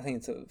think it's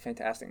a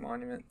fantastic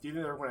monument. Do you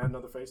think they're going to add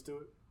another face to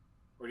it,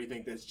 or do you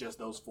think that's just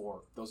those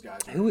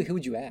guys? Who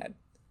would you add?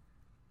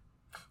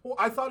 Well,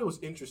 I thought it was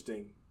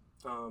interesting,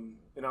 and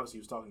obviously he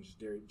was talking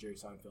to Jerry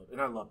Seinfeld, and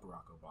I love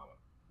Barack Obama.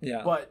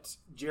 Yeah. But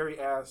Jerry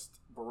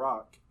asked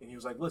Barack, and he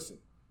was like, "Listen,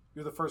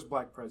 you're the first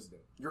black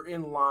president. You're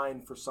in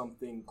line for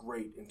something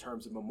great in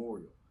terms of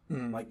memorial,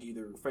 like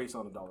either face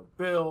on a dollar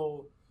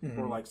bill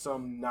or like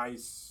some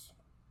nice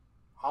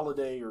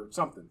holiday or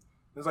something."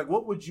 It's like,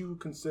 what would you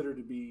consider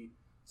to be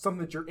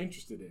something that you're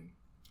interested in?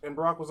 And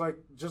Barack was like,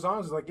 just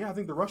honestly, like, yeah, I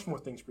think the Rushmore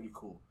thing's pretty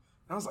cool.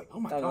 And I was like, oh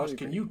my gosh,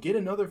 can you get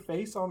another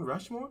face on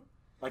Rushmore?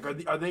 Like,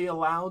 are they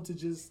allowed to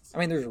just? I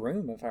mean, there's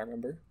room, if I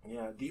remember.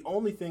 Yeah, the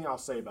only thing I'll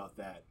say about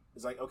that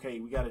is like,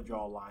 okay, we got to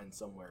draw a line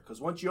somewhere. Because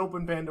once you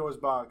open Pandora's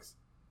box,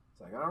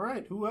 it's like, all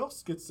right, who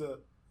else gets to?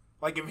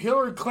 Like, if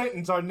Hillary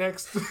Clinton's our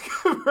next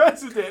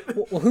president.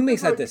 Well, who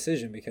makes that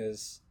decision?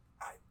 Because,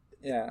 I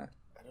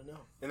don't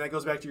know. And that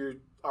goes back to your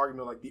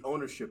argument, like the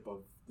ownership of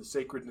the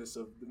sacredness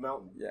of the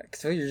mountain. Yeah,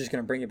 because you're just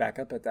going to bring it back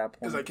up at that point.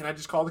 It's like, can I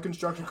just call the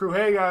construction crew?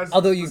 Hey guys,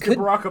 although you could get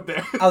Barack up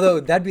there.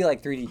 Although that'd be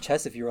like 3D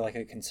chess if you were like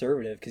a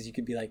conservative, because you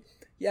could be like,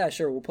 yeah,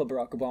 sure, we'll put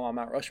Barack Obama on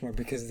Mount Rushmore,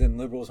 because then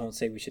liberals won't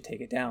say we should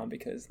take it down,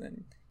 because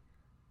then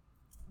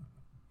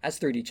that's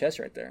 3D chess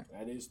right there.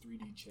 That is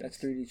 3D chess. That's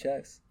 3D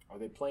chess. Are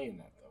they playing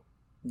that though?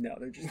 No,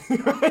 they're just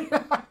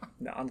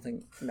no. I don't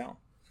think no.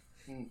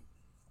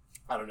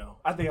 I don't know.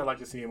 I think I'd like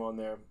to see him on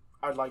there.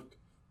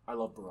 I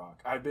love Barack.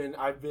 I've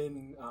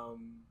been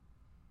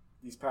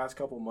these past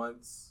couple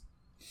months,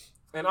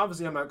 and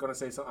obviously I'm not going to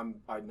say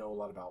something. I know a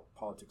lot about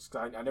politics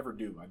because I never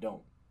do. I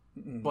don't.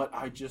 But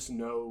I just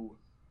know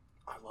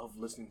I love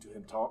listening to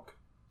him talk.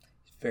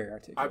 He's very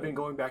articulate. I've been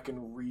going back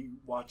and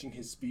re-watching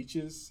his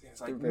speeches. And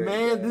it's like,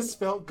 man, good. This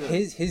felt good.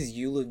 His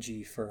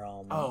eulogy for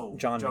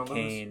John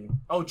McCain. Lewis?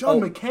 Oh, John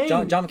McCain.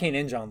 John McCain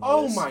and John Lewis.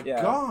 Oh my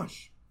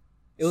gosh.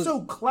 It was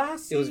so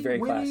classy. It was very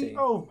classy.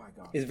 Oh my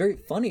gosh. It's very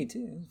funny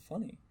too. It was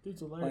funny.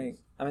 Dude's hilarious. Like,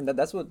 I mean, that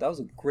was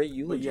a great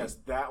eulogy. But yes,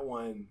 that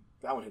one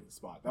hit the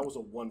spot. That was a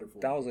wonderful.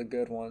 That was a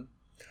good one.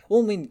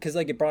 Well, I mean, because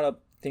like it brought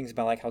up things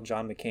about like how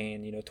John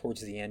McCain,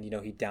 towards the end, he I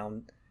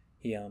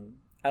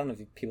don't know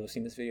if people have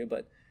seen this video,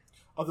 but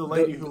of the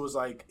lady who was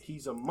like,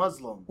 he's a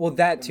Muslim. Well,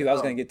 that too. I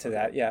was going to get to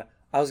that. Yeah,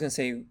 I was going to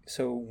say.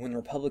 So when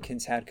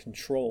Republicans had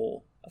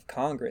control of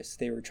Congress,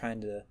 they were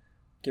trying to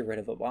get rid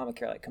of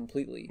Obamacare like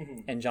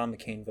completely, and John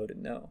McCain voted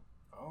no.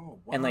 Oh,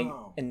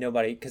 wow. And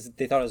nobody, because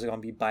they thought it was going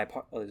to be it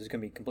was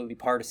going to be completely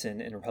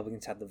partisan, and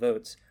Republicans had the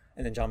votes,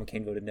 and then John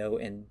McCain voted no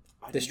and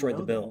destroyed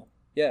the bill.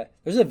 That. Yeah,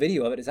 there's a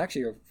video of it. It's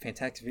actually a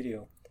fantastic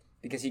video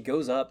because he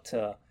goes up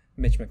to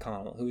Mitch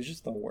McConnell, who is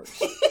just the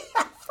worst.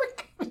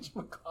 Mitch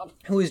McConnell.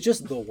 Who is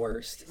just the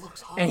worst. He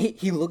looks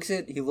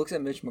And he looks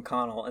at Mitch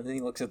McConnell, and then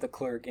he looks at the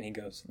clerk, and he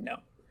goes, no.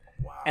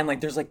 Wow. And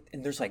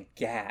there's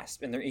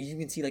gasp, and you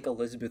can see like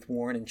Elizabeth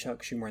Warren and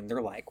Chuck Schumer, and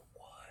they're like,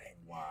 what?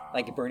 Wow.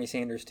 Like Bernie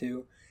Sanders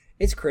too.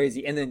 It's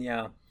crazy. And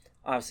then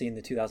obviously in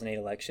the 2008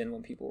 election,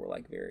 when people were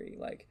like very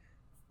like,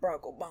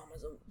 Barack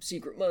Obama's a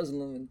secret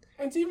Muslim,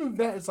 and even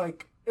that, it's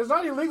like, it's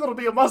not illegal to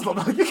be a Muslim.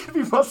 Like, you can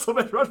be Muslim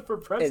and run for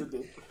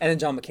president. And then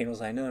John McCain was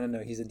like,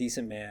 no, he's a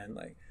decent man.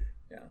 Like,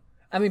 yeah.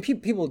 I mean,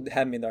 people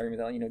have made the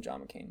argument that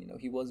John McCain,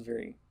 he was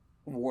very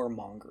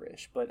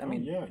warmongerish, but I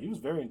mean, yeah, he was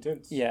very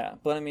intense. Yeah,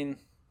 but I mean,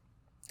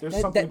 there's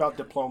something about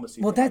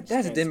diplomacy. Well,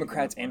 that's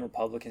Democrats and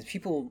Republicans.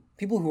 People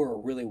who are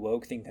really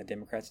woke think that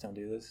Democrats don't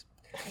do this.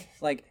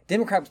 Like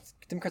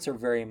Democrats are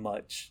very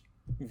much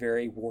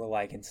very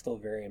warlike and still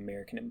very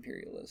American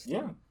imperialist.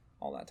 Yeah,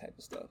 all that type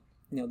of stuff.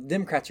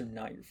 Democrats are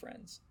not your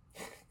friends.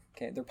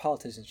 Okay, they're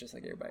politicians just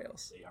like everybody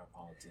else. They are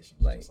politicians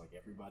just like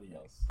everybody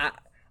else.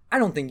 I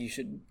don't think you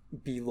should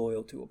be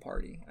loyal to a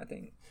party.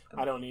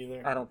 I don't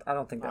either. I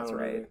don't think that's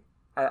right.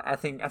 I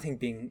think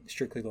being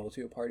strictly loyal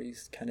to a party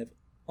is kind of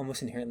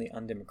almost inherently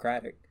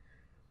undemocratic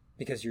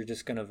because you're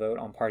just going to vote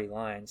on party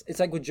lines. It's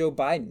like with Joe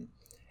Biden.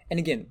 And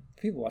again,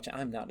 people watching,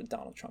 I'm not a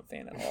Donald Trump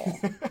fan at all.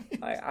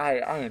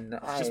 I am.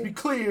 Let's just be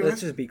clear.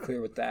 Let's just be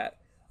clear with that.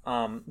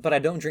 But I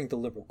don't drink the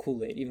liberal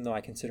Kool-Aid, even though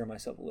I consider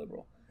myself a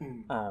liberal.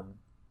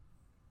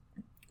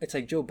 It's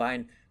like Joe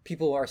Biden.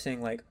 People are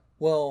saying like,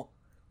 well,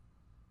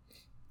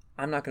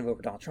 I'm not going to vote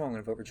for Donald Trump. I'm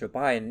going to vote for Joe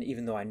Biden,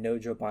 even though I know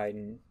Joe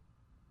Biden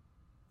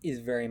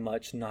is very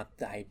much not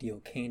the ideal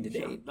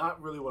candidate. Yeah,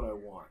 not really what I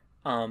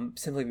want.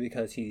 Simply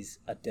because he's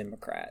a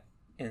Democrat.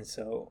 And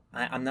so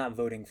I'm not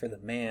voting for the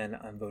man,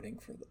 I'm voting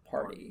for the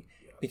party.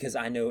 Yeah. Because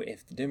I know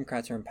if the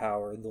Democrats are in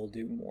power, they'll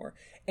do more.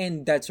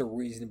 And that's a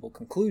reasonable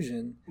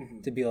conclusion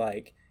to be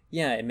like,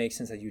 yeah, it makes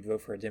sense that you'd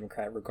vote for a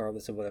Democrat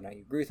regardless of whether or not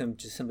you agree with him,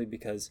 just simply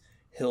because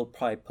he'll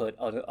probably put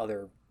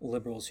other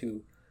liberals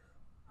who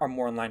are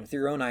more in line with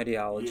your own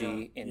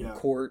ideology in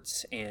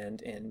courts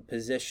and in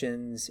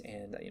positions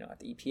and at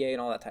the EPA and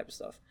all that type of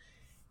stuff.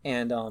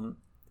 And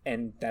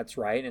that's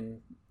right. And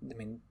I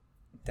mean,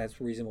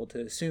 that's reasonable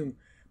to assume.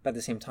 But at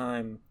the same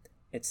time,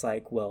 it's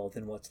like, well,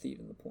 then what's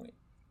even the point?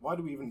 Why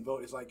do we even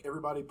vote? It's like,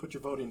 everybody put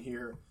your vote in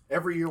here.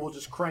 Every year we'll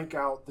just crank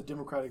out the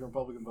Democratic and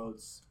Republican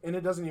votes. And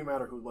it doesn't even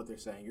matter what they're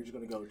saying. You're just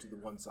going to go to the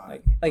one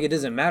side. Like it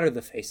doesn't matter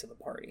the face of the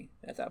party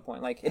at that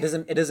point. Like it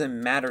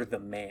doesn't matter the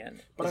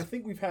man. But I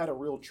think we've had a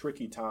real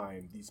tricky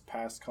time these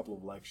past couple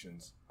of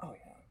elections. Oh,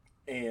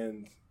 yeah.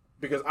 And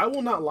because I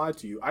will not lie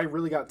to you, I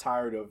really got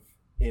tired of,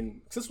 because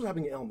this was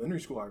happening in elementary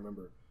school, I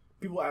remember.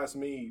 People asked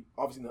me,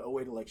 obviously in the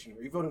 2008 election,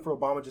 are you voting for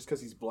Obama just because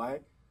he's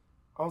black?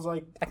 I was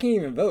like, I can't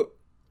even vote.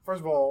 First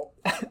of all,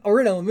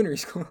 we're in elementary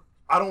school.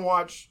 I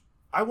watched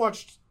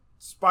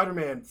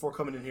Spider-Man before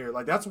coming in here.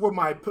 Like, that's where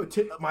my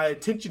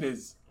attention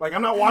is. Like,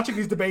 I'm not watching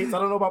these debates. I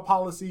don't know about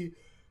policy.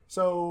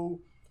 So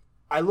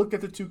I looked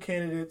at the two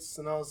candidates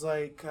and I was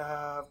like,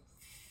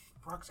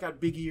 Brock's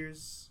got big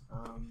ears.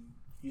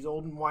 He's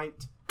old and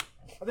white.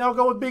 I think I'll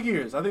go with big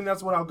ears. I think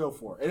that's what I'll go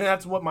for. And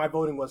that's what my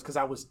voting was because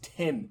I was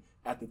 10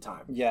 at the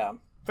time. Yeah.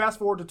 Fast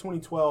forward to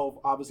 2012,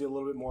 obviously a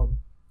little bit more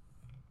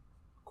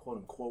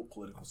quote-unquote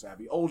political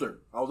savvy. Older.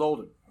 I was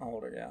older.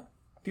 Older, yeah.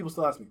 People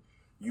still ask me,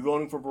 you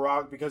voting for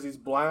Barack because he's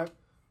black?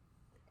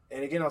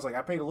 And again, I was like,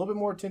 I paid a little bit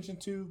more attention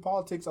to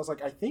politics. I was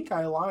like, I think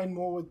I align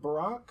more with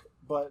Barack,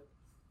 but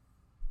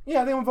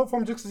yeah, I think I'm going to vote for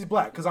him just because he's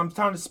black because I'm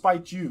trying to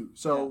spite you.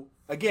 So,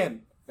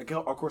 again,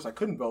 of course I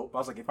couldn't vote, but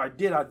I was like, if I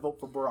did, I'd vote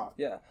for Barack.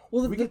 Yeah.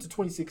 Well, we get to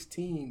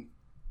 2016,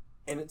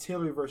 and it's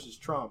Hillary versus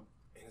Trump,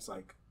 and it's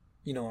like,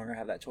 you no longer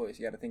have that choice.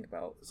 You got to think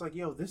about. It's like,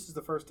 yo, this is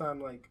the first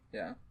time, like,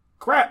 yeah,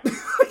 crap.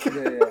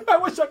 I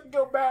wish I could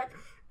go back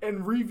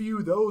and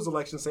review those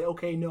elections. And say,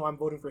 okay, no, I'm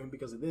voting for him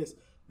because of this.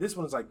 This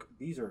one is like,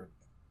 these are,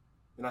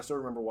 and I still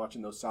remember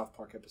watching those South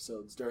Park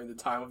episodes during the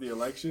time of the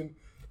election.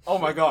 Oh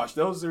my gosh,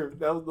 those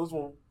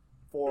will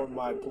form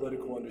my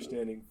political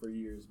understanding for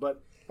years.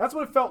 But that's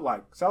what it felt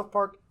like. South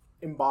Park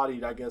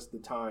embodied, I guess, the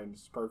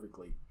times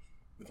perfectly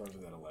in terms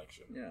of that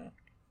election. Yeah,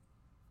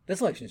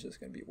 this election is just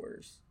going to be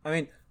worse. I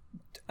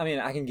mean,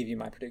 I can give you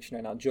my prediction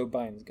right now. Joe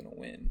Biden's going to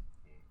win.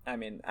 I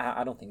mean,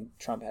 I don't think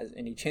Trump has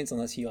any chance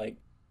unless he, like,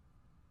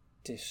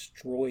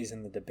 destroys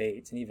in the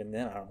debates. And even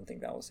then, I don't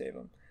think that will save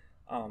him.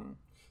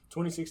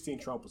 2016,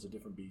 Trump was a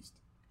different beast.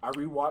 I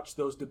rewatched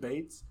those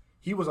debates.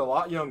 He was a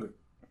lot younger.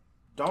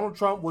 Donald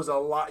Trump was a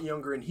lot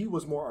younger, and he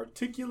was more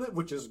articulate,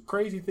 which is a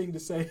crazy thing to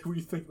say when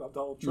you think about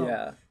Donald Trump.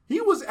 Yeah. He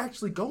was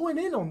actually going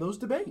in on those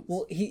debates.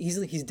 Well,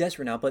 he's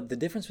desperate now, but the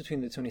difference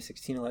between the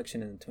 2016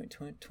 election and the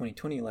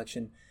 2020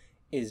 election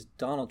is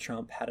Donald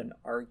Trump had an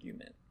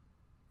argument.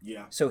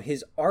 Yeah. So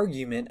his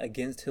argument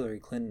against Hillary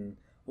Clinton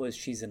was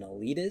she's an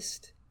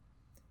elitist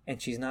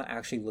and she's not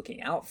actually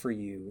looking out for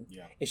you.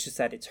 Yeah. It's just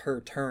that it's her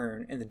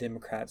turn and the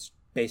Democrats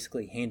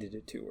basically handed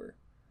it to her.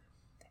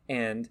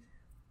 And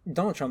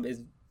Donald Trump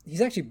he's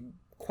actually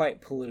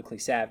quite politically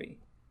savvy,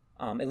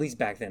 at least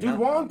back then. Dude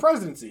won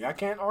presidency. I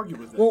can't argue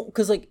with that. Well,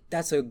 because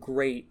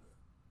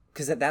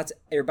that's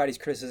everybody's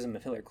criticism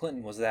of Hillary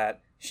Clinton was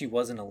that she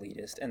was an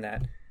elitist, and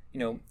that, you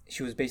know,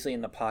 she was basically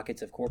in the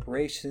pockets of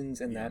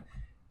corporations, and that,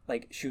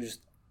 like, she was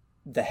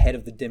the head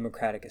of the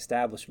Democratic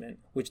establishment,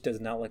 which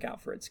does not look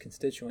out for its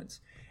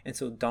constituents. And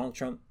so Donald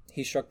Trump,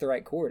 he struck the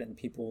right chord, and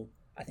people,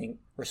 I think,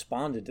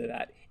 responded to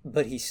that.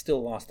 But he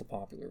still lost the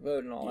popular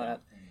vote and all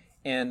that.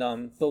 And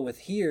but with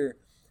here,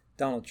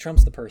 Donald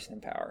Trump's the person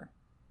in power.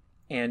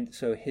 And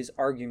so his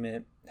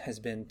argument has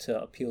been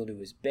to appeal to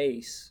his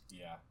base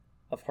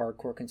of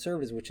hardcore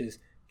conservatives, which is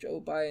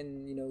Joe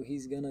Biden, you know,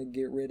 he's going to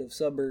get rid of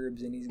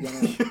suburbs, and he's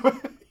going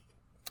to,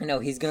 you know,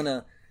 he's going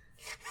to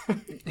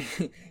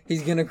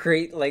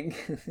create, like...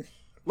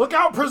 Look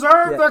out,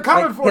 preserve, they're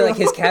coming for you. Like,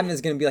 his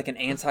cabinet's going to be like an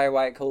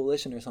anti-white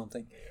coalition or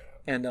something.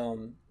 And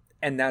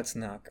that's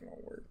not going to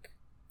work.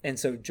 And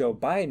so Joe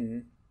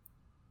Biden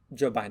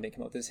didn't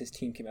come out with this. His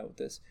team came out with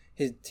this.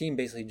 His team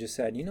basically just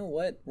said, you know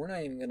what? We're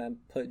not even going to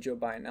put Joe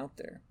Biden out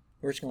there.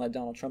 We're just going to let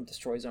Donald Trump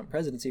destroy his own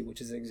presidency,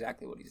 which is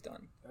exactly what he's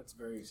done. That's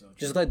very so true.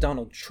 Just let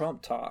Donald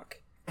Trump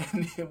talk.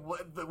 And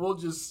we'll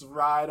just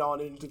ride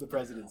on into the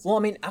presidency. Well, I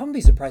mean, I wouldn't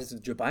be surprised if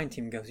the Joe Biden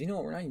team goes, you know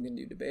what? We're not even going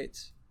to do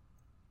debates.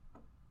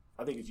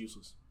 I think it's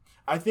useless.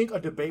 I think a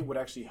debate would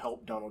actually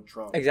help Donald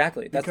Trump.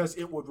 Exactly. Because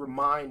it would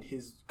remind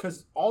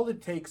because all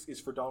it takes is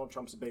for Donald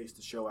Trump's base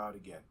to show out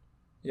again.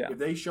 Yeah. If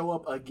they show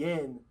up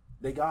again,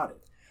 they got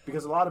it.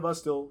 Because a lot of us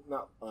still,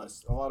 not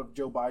us, a lot of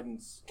Joe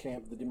Biden's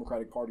camp, the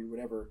Democratic Party,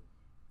 whatever,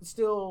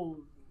 still,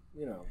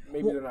 you know,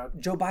 maybe they're not.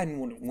 Joe Biden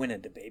wouldn't win a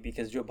debate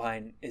because Joe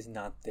Biden is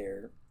not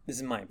there. This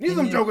is my opinion. These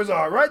them jokers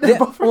are, right?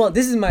 Well,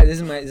 this is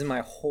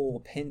my whole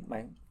opinion,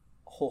 my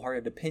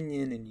wholehearted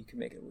opinion, and you can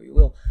make it what you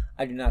will.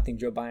 I do not think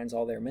Joe Biden's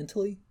all there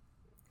mentally.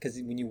 Because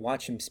when you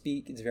watch him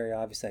speak, it's very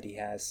obvious that he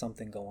has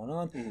something going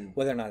on.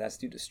 Whether or not that's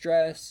due to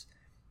stress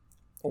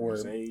or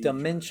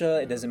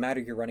dementia, it doesn't matter.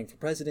 You're running for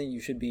president.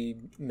 You should be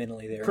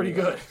mentally there. Pretty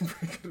good.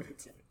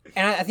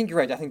 And I think you're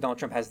right. I think Donald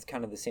Trump has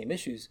kind of the same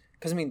issues.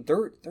 Because, I mean,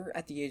 they're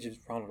at the age of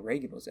Ronald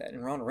Reagan was at.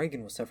 And Ronald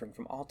Reagan was suffering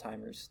from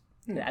Alzheimer's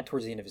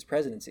towards the end of his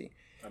presidency.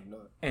 I know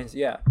that. And,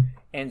 yeah.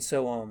 And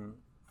so,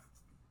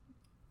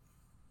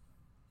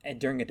 and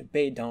during a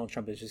debate, Donald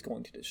Trump is just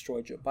going to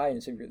destroy Joe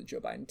Biden. So if you're the Joe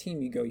Biden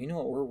team, you go, you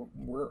know what,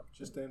 we're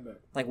just stand back.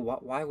 Like,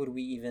 why would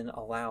we even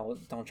allow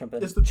Donald Trump a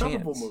chance? It's the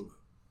Tuberville move.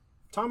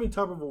 Tommy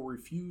Tuberville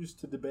refused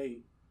to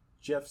debate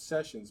Jeff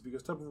Sessions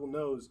because Tuberville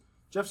knows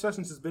Jeff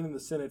Sessions has been in the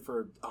Senate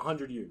for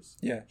 100 years.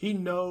 Yeah. He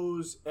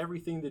knows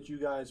everything that you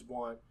guys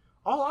want.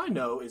 All I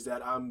know is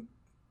that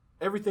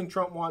everything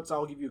Trump wants,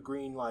 I'll give you a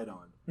green light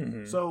on.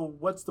 Mm-hmm. So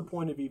what's the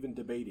point of even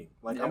debating?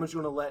 Like, I'm just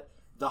going to let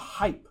the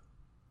hype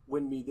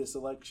win me this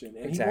election.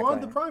 And he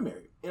won the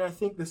primary. And I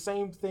think the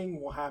same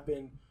thing will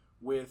happen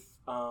with,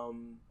 I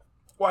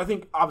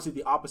think obviously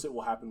the opposite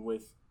will happen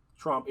with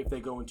Trump if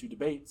they go into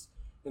debates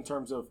in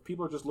terms of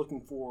people are just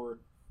looking for,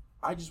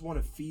 I just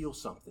want to feel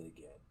something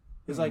again.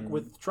 It's like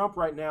with Trump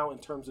right now in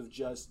terms of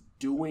just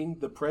doing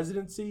the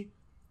presidency,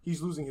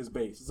 he's losing his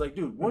base. It's like,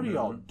 dude, what are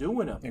y'all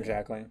doing up there?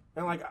 Exactly.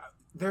 And like,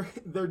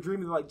 they're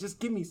dreaming, like, just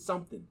give me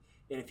something.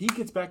 And if he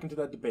gets back into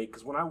that debate,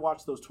 because when I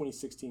watched those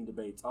 2016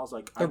 debates, I was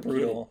like, they're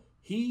brutal.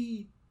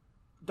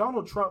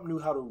 Donald Trump knew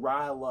how to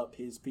rile up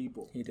his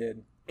people. He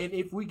did. And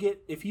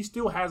if he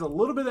still has a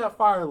little bit of that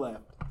fire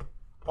left,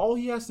 all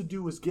he has to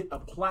do is get a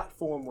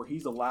platform where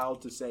he's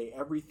allowed to say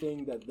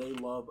everything that they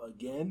love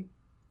again,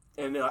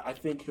 and I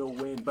think he'll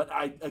win. But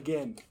I'm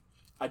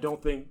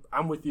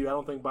with you. I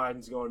don't think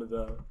Biden's going to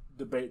the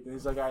debate. And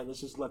he's like, all right,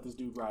 let's just let this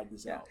dude ride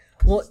this out.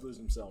 Well, lose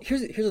himself.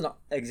 Here's an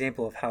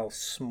example of how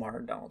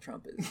smart Donald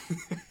Trump is.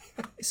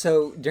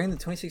 So during the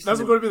 2016,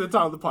 that's going to be the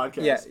title of the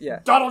podcast. Yeah.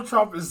 Donald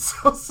Trump is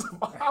so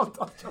smart.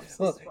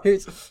 Well, you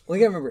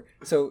gotta remember.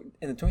 So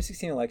in the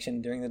 2016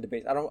 election, during the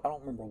debate, I don't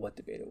remember what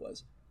debate it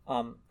was.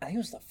 I think it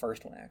was the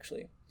first one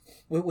actually.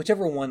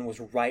 Whichever one was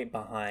right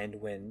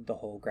behind when the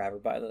whole grab her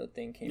by the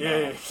thing came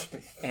out.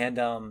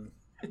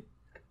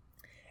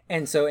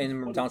 And so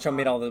Donald Trump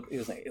made it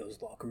was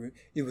locker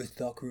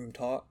room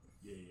talk.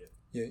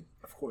 Yeah.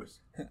 Of course.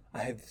 I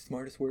have the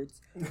smartest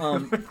words.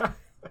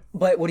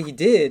 But what he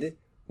did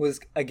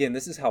was, again,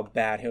 this is how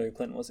bad Hillary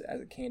Clinton was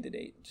as a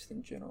candidate, just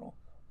in general,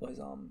 was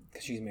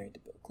because she's married to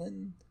Bill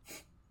Clinton.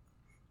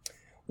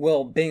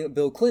 Well,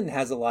 Bill Clinton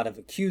has a lot of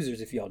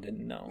accusers, if y'all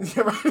didn't know.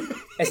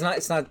 It's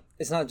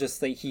not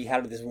just like he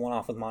had this one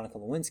off with Monica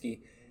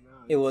Lewinsky.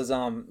 It was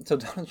so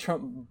Donald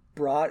Trump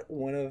brought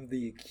one of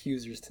the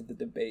accusers to the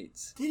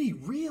debates. Did he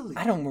really?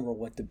 I don't remember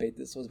what debate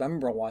this was, but I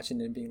remember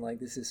watching it and being like,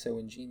 this is so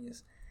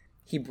ingenious.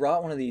 He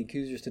brought one of the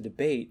accusers to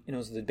debate, and it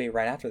was the debate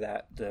right after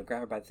that, the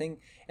grab her by the thing.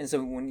 And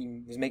so when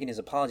he was making his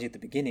apology at the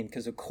beginning,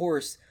 because of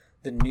course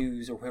the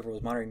news or whoever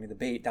was monitoring the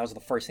debate, that was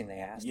the first thing they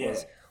asked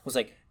was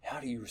like, how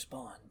do you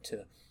respond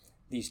to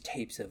these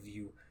tapes of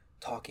you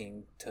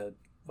talking to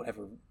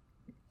whatever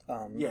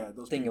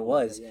thing it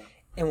was? Yeah.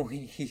 And when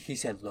he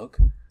said, look,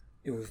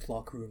 it was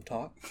locker room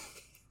talk.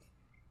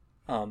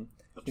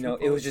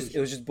 It was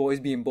just boys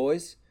being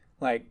boys.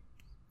 Like,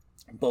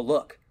 but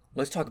look,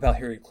 let's talk about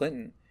Hillary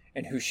Clinton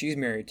and who she's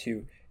married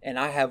to. And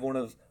I have one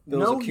of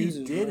those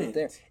accusers right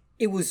there.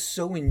 It was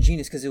so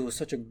ingenious because it was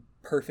such a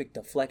perfect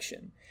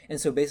deflection.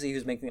 And so basically he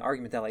was making the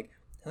argument that, like,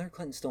 Hillary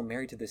Clinton's still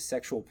married to this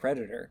sexual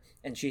predator,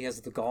 and she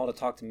has the gall to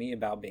talk to me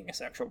about being a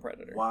sexual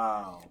predator.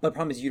 Wow. But the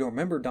problem is you don't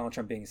remember Donald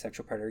Trump being a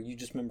sexual predator. You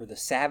just remember the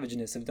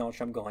savageness of Donald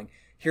Trump going,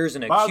 here's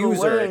an By the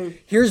accuser.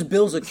 way- Here's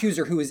Bill's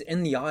accuser who is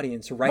in the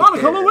audience right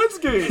Monica there.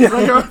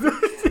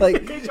 Lewinsky! Like,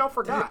 in case y'all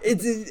forgot.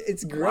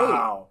 It's great.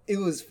 Wow. It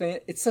was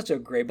it's such a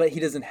great, but he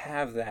doesn't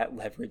have that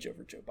leverage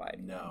over Joe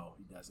Biden. No,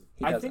 he doesn't.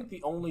 He I doesn't. think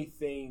the only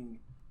thing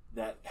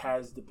that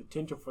has the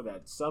potential for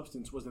that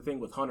substance was the thing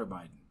with Hunter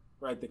Biden,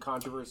 right? The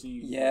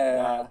controversy. Yeah.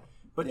 That.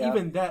 But Yeah.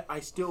 even that, I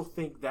still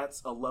think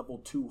that's a level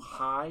too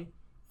high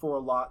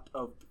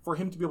for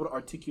him to be able to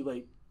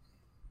articulate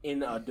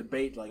in a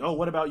debate like, oh,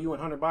 what about you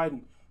and Hunter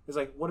Biden? It's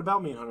like, what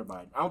about me and Hunter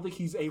Biden? I don't think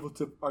he's able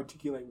to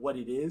articulate what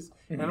it is,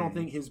 and I don't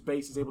think his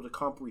base is able to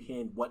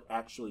comprehend what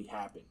actually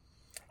happened.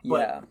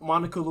 Yeah. But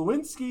Monica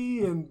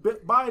Lewinsky and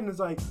Biden is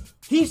like,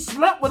 he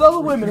slept with other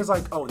women. It's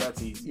like, oh,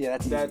 that's easy. Yeah,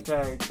 that's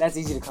easy. That's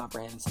easy to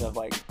comprehend and stuff.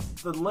 Like,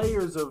 The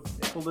layers of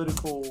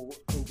political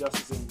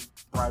injustice and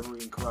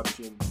bribery and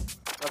corruption,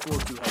 that's a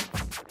little too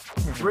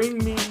heavy. Bring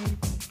me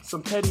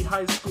some petty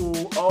high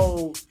school,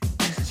 oh,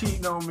 he's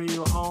cheating on me,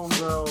 or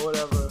homegirl,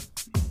 whatever.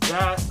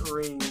 That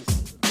rings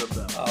the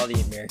bell. oh, the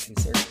American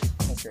circuit.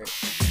 That's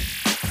great.